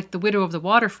moments like the Widow of the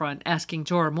Waterfront asking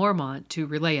Jorah Mormont to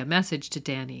relay a message to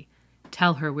Dany,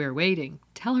 tell her we're waiting,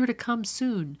 tell her to come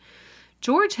soon,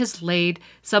 George has laid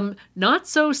some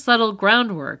not-so-subtle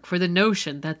groundwork for the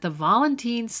notion that the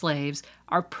Volantene slaves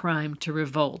are primed to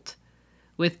revolt.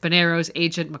 With Benero's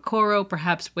agent Makoro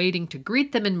perhaps waiting to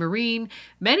greet them in Meereen,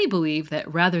 many believe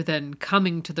that rather than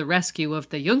coming to the rescue of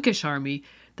the Yunkish army,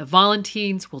 the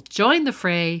Volantenes will join the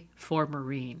fray for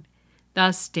Meereen.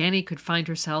 Thus, Dany could find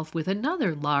herself with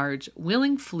another large,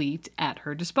 willing fleet at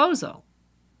her disposal.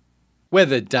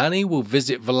 Whether Dany will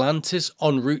visit Volantis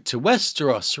en route to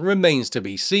Westeros remains to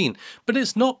be seen, but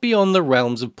it's not beyond the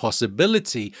realms of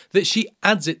possibility that she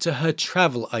adds it to her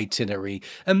travel itinerary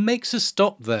and makes a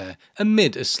stop there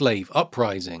amid a slave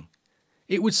uprising.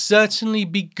 It would certainly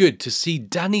be good to see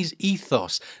Dany's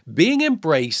ethos being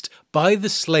embraced by the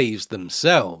slaves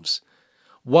themselves.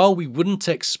 While we wouldn't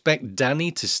expect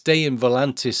Dany to stay in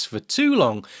Volantis for too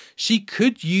long, she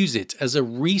could use it as a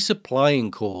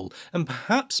resupplying call and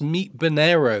perhaps meet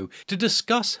Benero to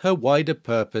discuss her wider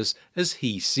purpose as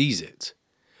he sees it.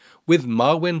 With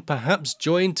Marwyn perhaps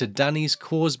joined to Dany's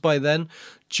cause by then,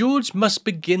 George must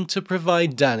begin to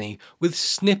provide Dany with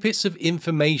snippets of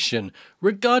information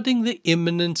regarding the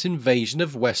imminent invasion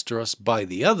of Westeros by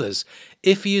the others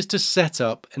if he is to set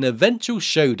up an eventual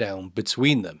showdown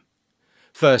between them.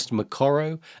 First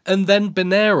Makoro and then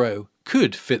Benero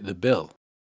could fit the bill.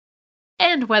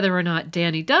 And whether or not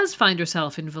Dany does find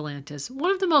herself in Volantis,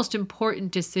 one of the most important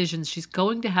decisions she's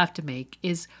going to have to make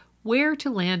is where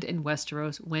to land in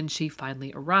Westeros when she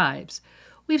finally arrives.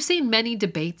 We've seen many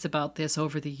debates about this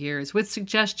over the years, with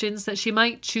suggestions that she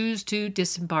might choose to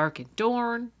disembark in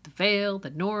Dorne, the Vale,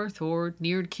 the North, or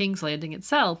near King's Landing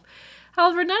itself.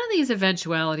 However, none of these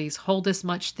eventualities hold as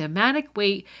much thematic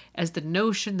weight as the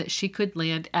notion that she could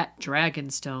land at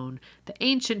Dragonstone, the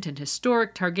ancient and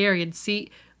historic Targaryen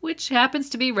seat, which happens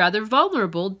to be rather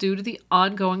vulnerable due to the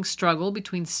ongoing struggle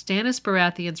between Stannis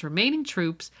Baratheon's remaining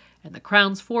troops and the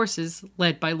Crown's forces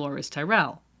led by Loras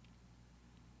Tyrell.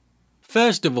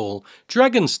 First of all,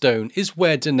 Dragonstone is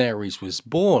where Daenerys was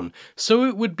born, so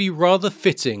it would be rather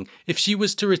fitting if she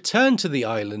was to return to the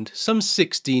island some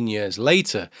 16 years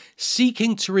later,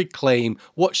 seeking to reclaim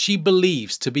what she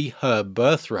believes to be her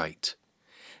birthright.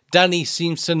 Dany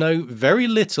seems to know very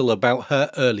little about her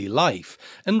early life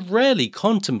and rarely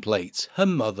contemplates her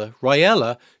mother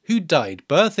Rhaella, who died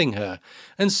birthing her,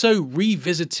 and so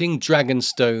revisiting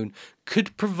Dragonstone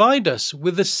could provide us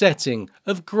with a setting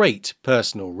of great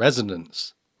personal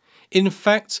resonance. In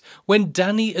fact, when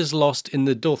Dany is lost in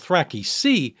the Dothraki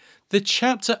Sea, the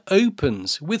chapter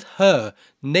opens with her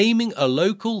naming a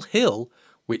local hill,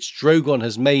 which Drogon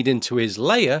has made into his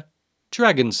lair,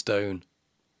 Dragonstone.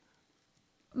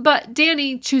 But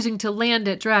Dany choosing to land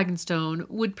at Dragonstone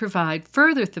would provide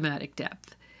further thematic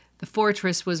depth. The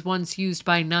fortress was once used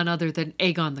by none other than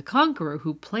Aegon the Conqueror,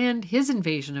 who planned his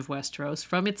invasion of Westeros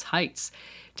from its heights.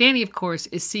 Dany, of course,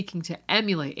 is seeking to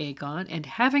emulate Aegon, and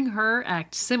having her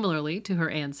act similarly to her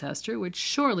ancestor would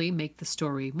surely make the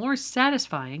story more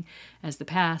satisfying as the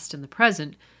past and the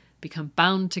present become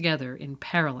bound together in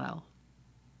parallel.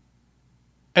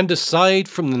 And aside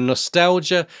from the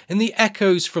nostalgia and the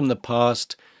echoes from the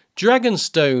past,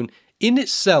 Dragonstone in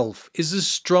itself is a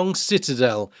strong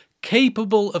citadel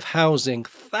capable of housing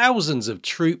thousands of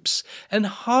troops and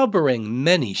harbouring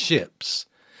many ships.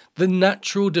 The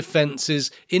natural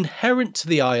defences inherent to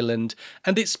the island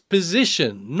and its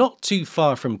position not too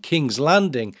far from King's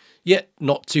Landing, yet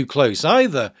not too close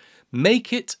either,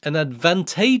 make it an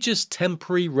advantageous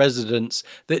temporary residence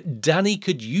that Dany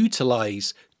could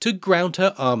utilise to ground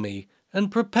her army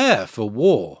and prepare for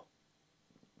war.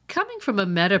 Coming from a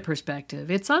meta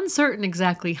perspective, it's uncertain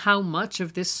exactly how much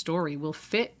of this story will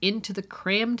fit into the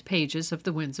crammed pages of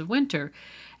The Winds of Winter,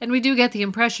 and we do get the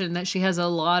impression that she has a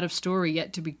lot of story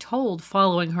yet to be told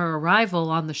following her arrival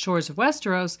on the shores of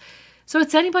Westeros, so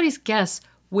it's anybody's guess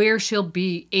where she'll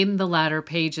be in the latter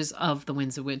pages of The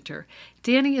Winds of Winter.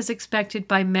 Dany is expected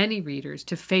by many readers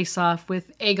to face off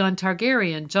with Aegon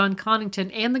Targaryen, Jon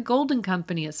Connington, and the Golden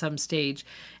Company at some stage,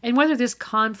 and whether this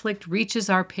conflict reaches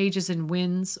our pages in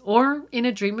Winds or in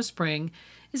A Dream of Spring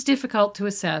is difficult to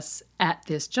assess at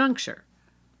this juncture.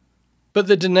 But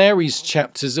the Daenerys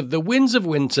chapters of The Winds of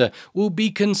Winter will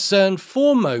be concerned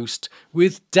foremost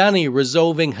with Dany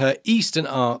resolving her eastern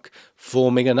arc,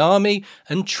 forming an army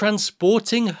and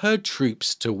transporting her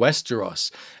troops to Westeros,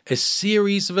 a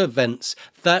series of events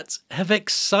that have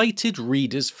excited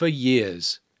readers for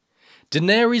years.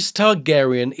 Daenerys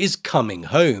Targaryen is coming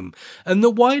home, and the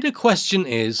wider question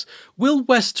is, will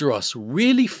Westeros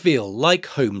really feel like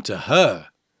home to her?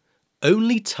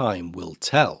 Only time will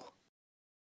tell.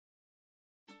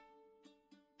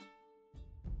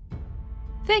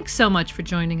 Thanks so much for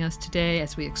joining us today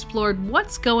as we explored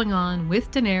what's going on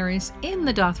with Daenerys in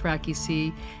the Dothraki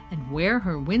Sea and where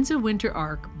her Winds of Winter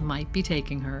arc might be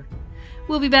taking her.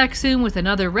 We'll be back soon with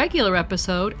another regular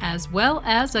episode as well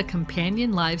as a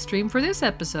companion live stream for this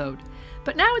episode.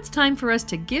 But now it's time for us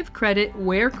to give credit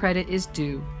where credit is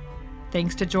due.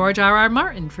 Thanks to George R.R.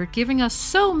 Martin for giving us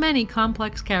so many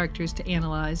complex characters to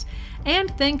analyze,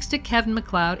 and thanks to Kevin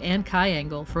MacLeod and Kai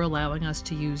Engel for allowing us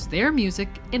to use their music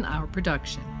in our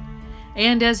production.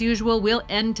 And as usual, we'll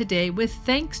end today with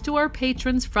thanks to our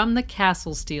patrons from the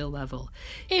Castle Steel level.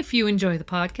 If you enjoy the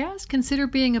podcast, consider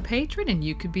being a patron and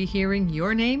you could be hearing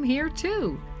your name here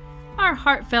too. Our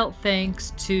heartfelt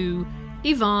thanks to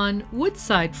Yvonne,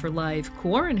 Woodside for Life,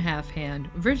 Quarren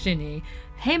Halfhand, Virginie,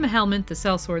 Hema Helmont, the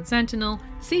Sellsword Sentinel,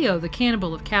 Theo, the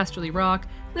Cannibal of Casterly Rock,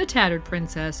 the Tattered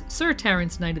Princess, Sir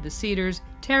Terence, Knight of the Cedars,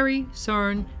 Terry,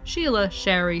 Cern, Sheila,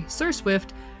 Sherry, Sir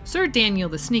Swift, Sir Daniel,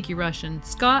 the Sneaky Russian,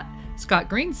 Scott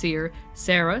Greenseer,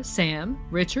 Sarah, Sam,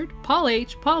 Richard, Paul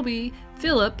H., Paul B.,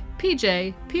 Philip,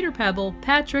 PJ, Peter Pebble,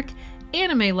 Patrick,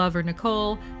 Anime Lover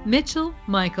Nicole, Mitchell,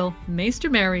 Michael, Maester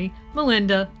Mary,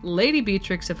 Melinda, Lady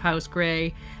Beatrix of House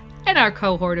Grey, and our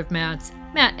cohort of Matts,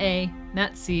 Matt A.,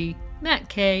 Matt C., Matt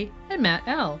K., and Matt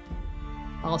L.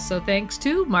 Also thanks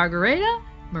to Margareta,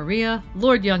 Maria,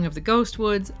 Lord Young of the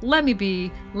Ghostwoods, Lemmy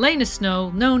B, Lena Snow,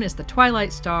 known as the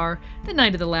Twilight Star, the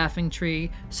Knight of the Laughing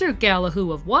Tree, Sir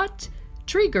Galahoo of What?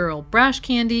 Tree Girl, Brash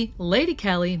Candy, Lady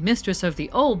Kelly, Mistress of the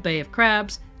Old Bay of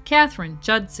Crabs, Catherine,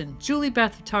 Judson, Julie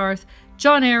Beth of Tarth,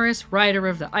 John Aris, Rider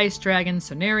of the Ice Dragon,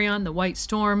 Sonarion, the White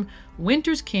Storm,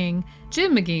 Winter's King,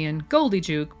 Jim McGeehan, Goldie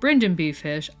Juke, Brendan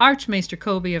Beefish, Archmaester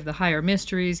Kobe of the Higher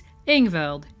Mysteries,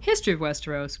 Ingveld, History of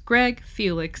Westeros, Greg,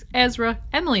 Felix, Ezra,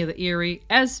 Emily of the Eyrie,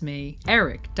 Esme,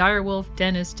 Eric, Direwolf,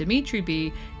 Dennis, Dimitri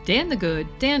B, Dan the Good,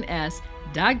 Dan S,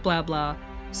 Dag Blah Blah,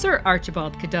 Sir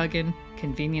Archibald Cadogan,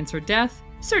 Convenience or Death,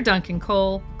 Sir Duncan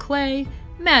Cole, Clay,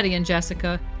 Maddie and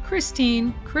Jessica,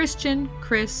 Christine, Christian,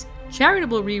 Chris,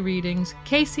 Charitable Rereadings,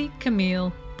 Casey,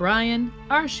 Camille, Brian,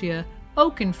 Arshia,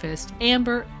 Oakenfist,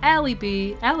 Amber, Allie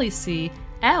B, Allie C,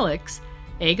 Alex,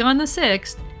 Aegon the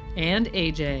Sixth, and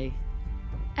AJ.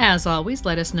 As always,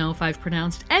 let us know if I've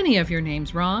pronounced any of your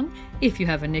names wrong, if you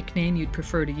have a nickname you'd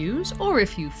prefer to use, or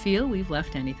if you feel we've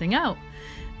left anything out.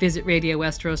 Visit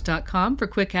RadioWesteros.com for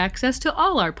quick access to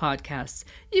all our podcasts.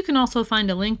 You can also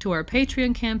find a link to our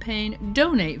Patreon campaign,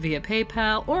 donate via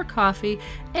PayPal or Ko-fi,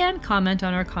 and comment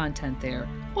on our content there.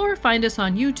 Or find us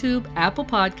on YouTube, Apple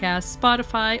Podcasts,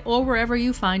 Spotify, or wherever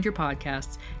you find your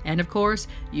podcasts. And of course,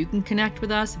 you can connect with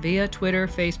us via Twitter,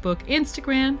 Facebook,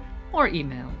 Instagram, or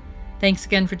email. Thanks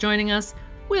again for joining us.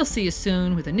 We'll see you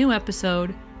soon with a new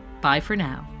episode. Bye for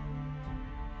now.